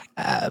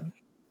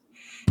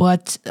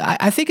 But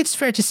I think it's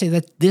fair to say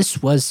that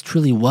this was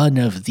truly one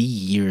of the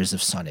years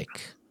of Sonic.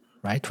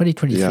 Right,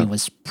 2023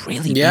 was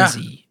really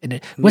busy, and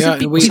it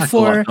wasn't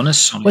before.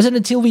 Wasn't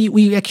until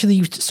we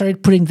actually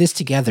started putting this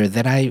together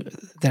that I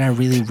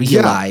really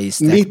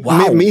realized that.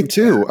 Wow, me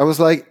too. I was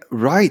like,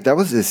 right, that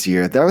was this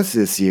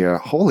year.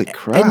 Holy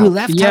crap! And we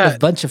left out a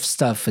bunch of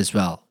stuff as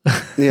well.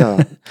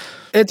 Yeah,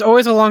 it's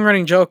always a long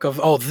running joke of,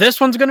 oh, this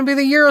one's going to be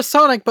the year of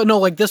Sonic, but no,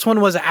 like this one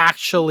was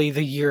actually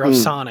the year of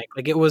Sonic.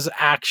 Like it was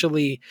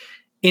actually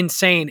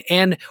insane,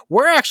 and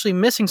we're actually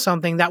missing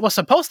something that was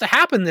supposed to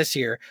happen this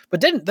year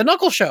but didn't. The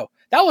Knuckles show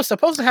that was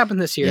supposed to happen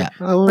this year,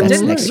 but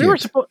didn't. Next we year. were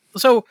supposed,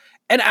 so,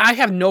 and I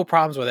have no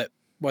problems with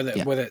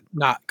it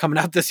not coming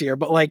out this year,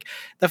 but like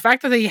the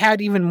fact that they had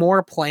even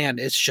more planned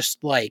is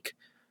just like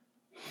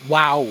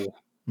wow.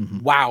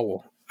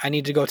 I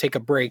need to go take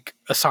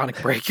a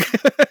Sonic break.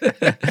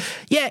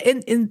 Yeah,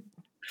 and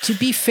to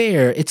be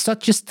fair, it's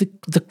not just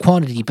the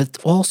quantity but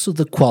also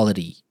the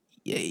quality.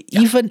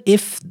 Even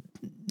if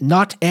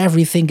not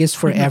everything is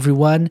for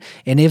everyone,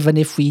 and even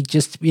if we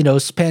just, you know,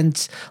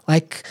 spend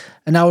like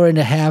an hour and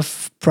a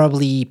half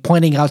probably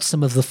pointing out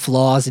some of the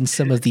flaws in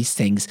some of these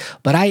things,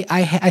 but I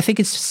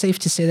think it's safe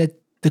to say that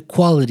the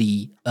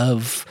quality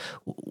of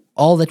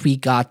all that we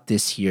got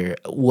this year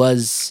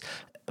was,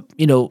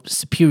 you know,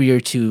 superior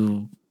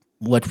to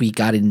what we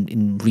got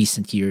in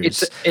recent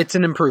years. It's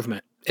an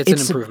improvement. It's an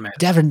improvement.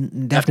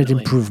 Definite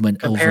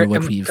improvement over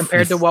what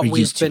compared to what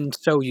we've been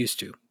so used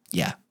to.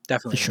 Yeah,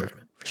 definitely. For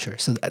sure.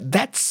 So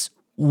that's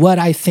what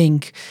I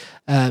think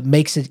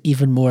makes it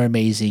even more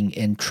amazing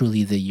and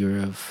truly the year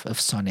of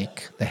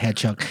Sonic the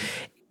Hedgehog.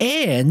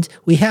 And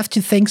we have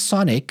to thank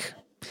Sonic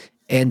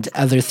and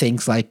other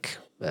things like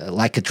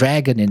a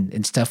dragon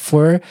and stuff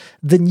for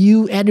the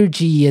new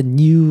energy and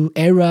new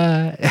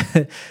era,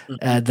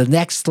 the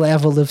next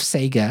level of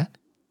Sega,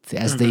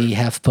 as they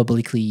have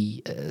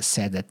publicly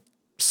said that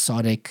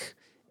Sonic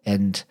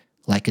and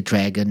Like a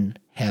Dragon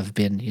have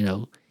been, you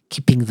know,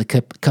 keeping the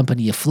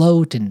company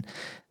afloat and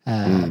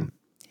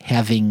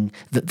having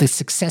the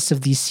success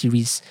of these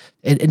series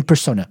and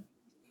Persona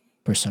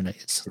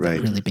is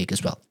really big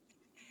as well.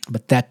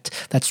 But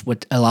that's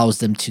what allows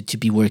them to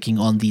be working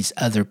on these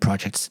other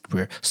projects that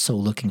we're so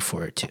looking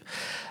forward to.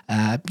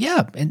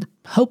 And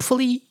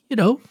hopefully, you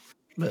know,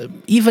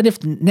 even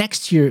if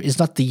next year is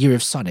not the year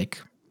of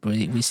Sonic,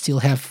 we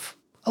still have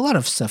a lot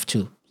of stuff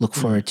to look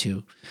forward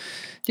to.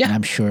 Yeah, and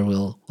I'm sure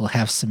we'll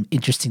have some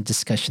interesting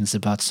discussions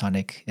about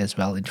Sonic as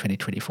well in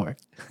 2024.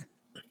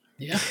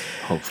 Yeah,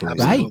 hopefully.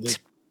 Right.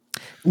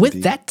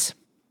 With that,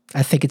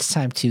 I think it's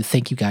time to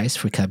thank you guys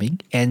for coming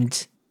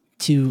and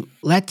to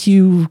let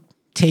you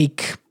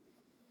take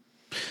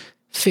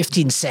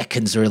 15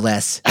 seconds or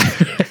less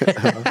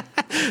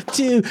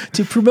to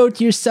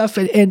promote your stuff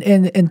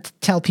and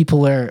tell people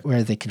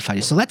where they can find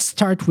you. So let's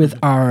start with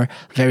our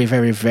very,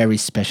 very, very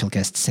special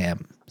guest,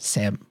 Sam.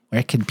 Sam,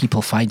 where can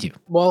people find you?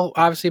 Well,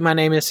 obviously, my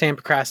name is Sam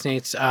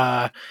Procrastinates.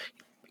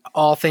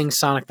 All things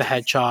Sonic the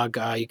Hedgehog.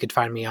 You could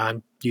find me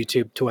on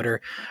YouTube,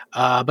 Twitter.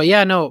 But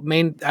yeah, no,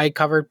 I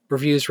cover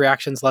reviews,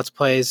 reactions, let's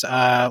plays,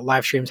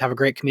 live streams, have a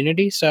great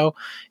community. So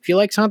if you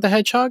like Sonic the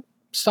Hedgehog,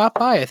 stop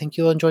by. I think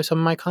you'll enjoy some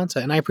of my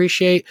content. And I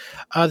appreciate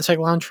the Sega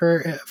Lounge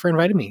for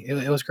inviting me.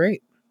 It was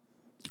great.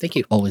 Thank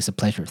you. Always a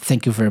pleasure.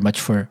 Thank you very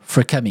much for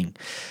coming.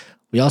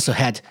 We also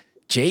had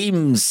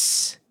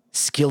James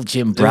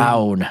SkillJim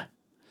Brown.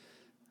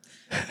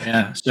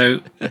 Yeah, so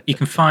you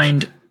can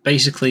find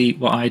basically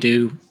what I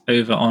do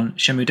over on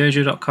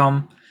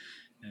shenmuedojo.com.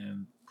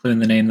 Clearing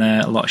the name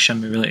there, a lot of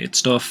Shenmue related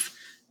stuff.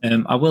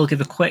 I will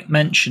give a quick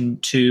mention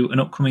to an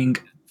upcoming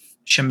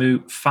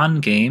Shenmue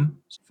fan game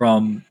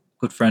from a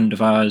good friend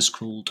of ours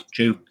called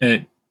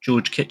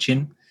George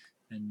Kitchen,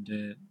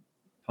 and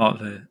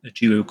part of a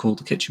duo called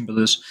the Kitchen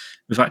Brothers.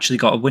 We've actually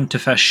got a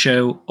Winterfest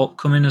show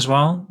upcoming as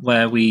well,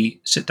 where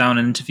we sit down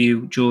and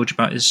interview George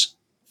about his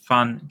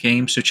fan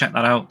game, so check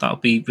that out. That'll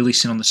be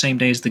releasing on the same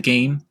day as the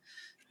game.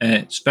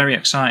 It's very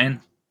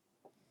exciting,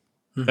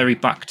 very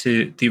back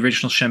to the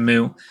original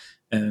Shenmue.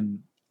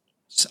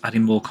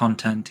 Adding more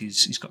content.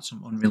 He's got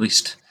some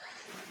unreleased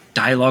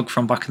dialogue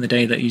from back in the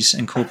day that he's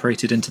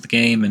incorporated into the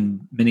game,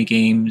 and mini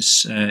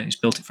games. He's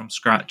built it from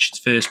scratch. It's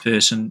first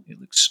person. It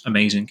looks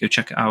amazing. Go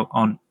check it out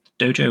on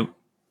Dojo.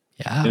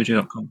 Yeah.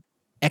 Dojo.com.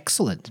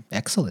 Excellent.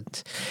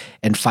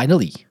 And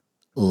finally,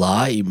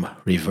 Lime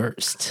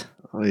Reversed.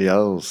 Oh,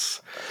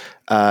 yes.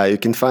 You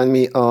can find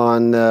me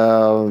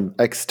on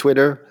X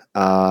Twitter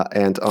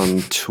and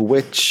on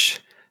Twitch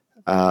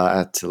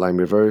at Lime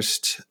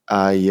Reversed.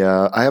 I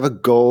have a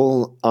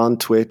goal on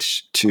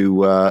Twitch to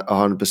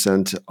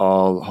 100%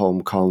 all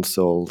home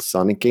console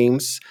Sonic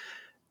games,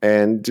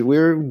 and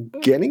we're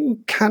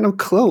getting kind of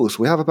close.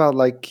 We have about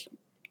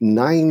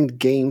 9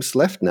 games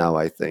left now,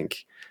 I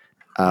think.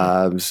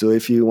 So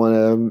if you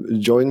want to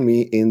join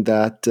me in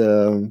that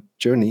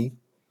journey,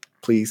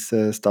 please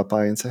stop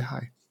by and say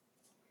hi.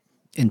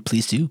 And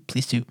please do.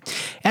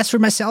 As for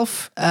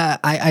myself,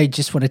 I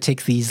just want to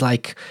take these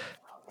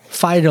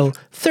final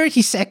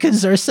 30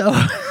 seconds or so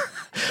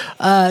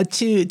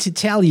to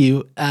tell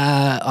you.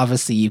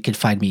 Obviously, you can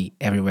find me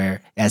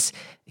everywhere as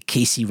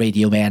Casey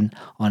Radio Man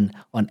on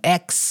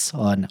X,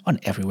 on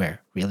everywhere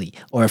really,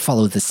 or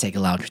follow the Sega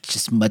Lounge, which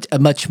is a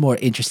much more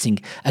interesting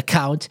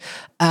account.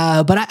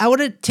 But I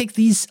want to take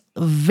these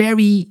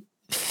very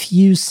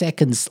few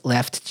seconds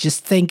left.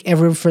 Just thank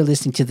everyone for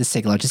listening to the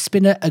Sega Lounge. It's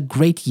been a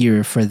great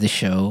year for the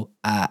show.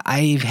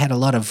 I've had a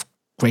lot of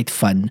great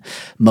fun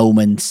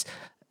moments,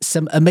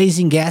 some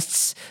amazing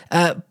guests,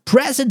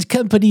 present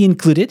company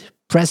included.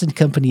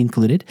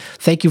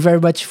 Thank you very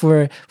much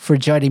for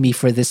joining me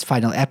for this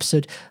final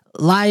episode.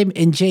 Lime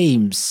and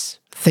James,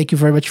 thank you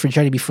very much for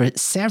joining me for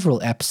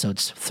several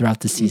episodes throughout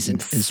the season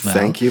as well.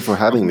 Thank you for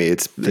having me.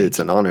 It's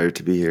an honor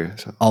to be here.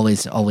 So.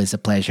 Always a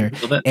pleasure.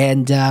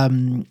 And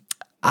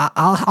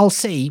I'll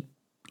say,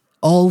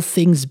 all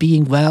things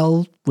being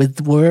well with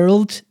the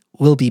world,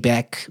 we'll be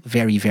back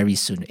very, very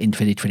soon in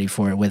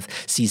 2024 with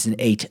season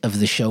 8 of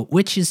the show,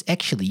 which is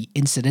actually,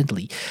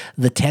 incidentally,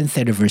 the 10th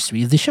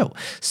anniversary of the show.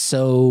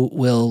 So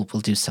we'll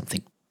do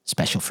something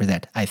special for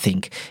that, I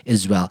think,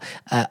 as well.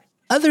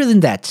 Other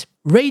than that,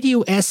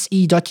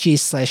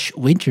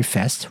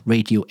 radiose.ga/winterfest,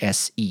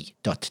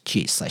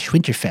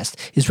 radiose.ga/winterfest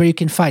is where you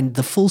can find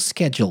the full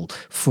schedule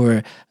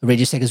for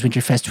Radio Sega's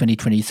Winterfest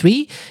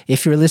 2023.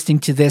 If you're listening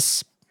to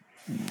this,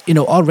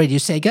 on Radio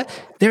Sega,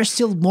 there's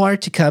still more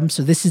to come.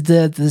 So this is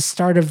the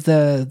start of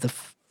the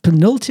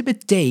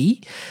penultimate day,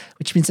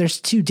 which means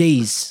there's 2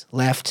 days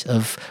left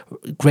of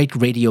great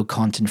radio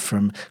content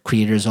from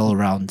creators all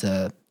around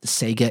the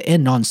Sega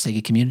and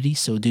non-Sega community.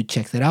 So do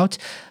check that out.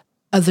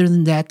 Other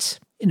than that,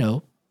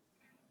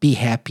 be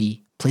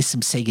happy, play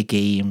some Sega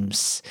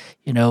games,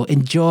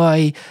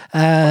 enjoy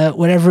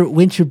whatever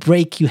winter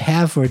break you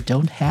have or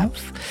don't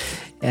have.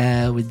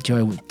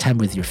 Enjoy time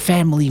with your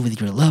family,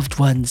 with your loved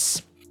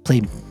ones.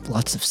 Play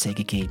lots of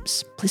Sega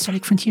games. Play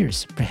Sonic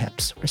Frontiers,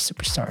 perhaps, or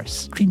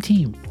Superstars, Dream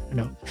Team,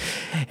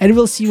 And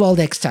we'll see you all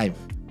next time.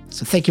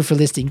 So thank you for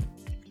listening.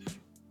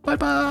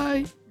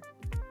 Bye-bye.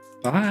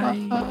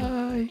 Bye.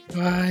 Bye.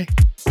 Bye.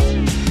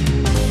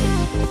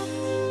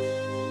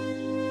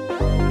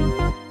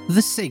 The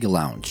Sega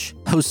Lounge,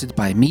 hosted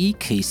by me,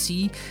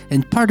 KC,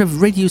 and part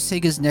of Radio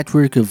Sega's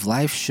network of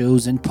live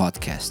shows and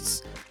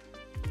podcasts.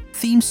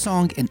 Theme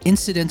song and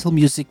incidental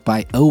music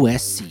by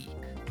OSC.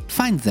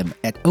 Find them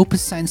at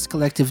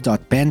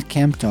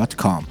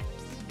opussciencecollective.bandcamp.com.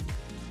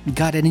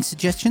 Got any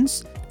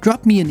suggestions?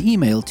 Drop me an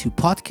email to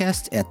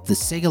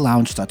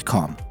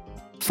podcast@thesegalounge.com.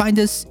 Find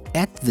us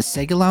at The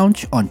Sega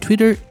Lounge on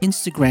Twitter,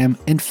 Instagram,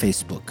 and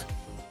Facebook.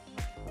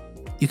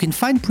 You can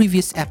find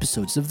previous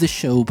episodes of the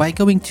show by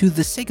going to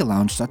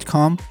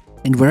thesegalounge.com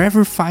and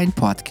wherever fine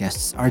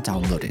podcasts are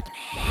downloaded.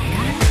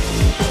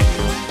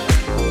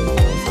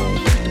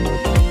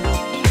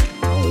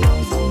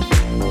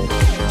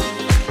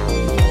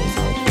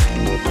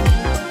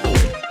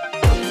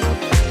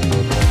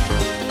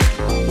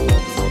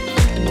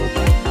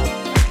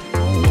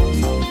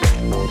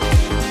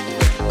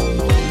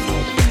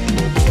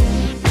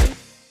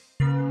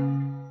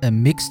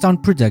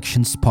 Mixdown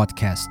Productions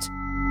podcast.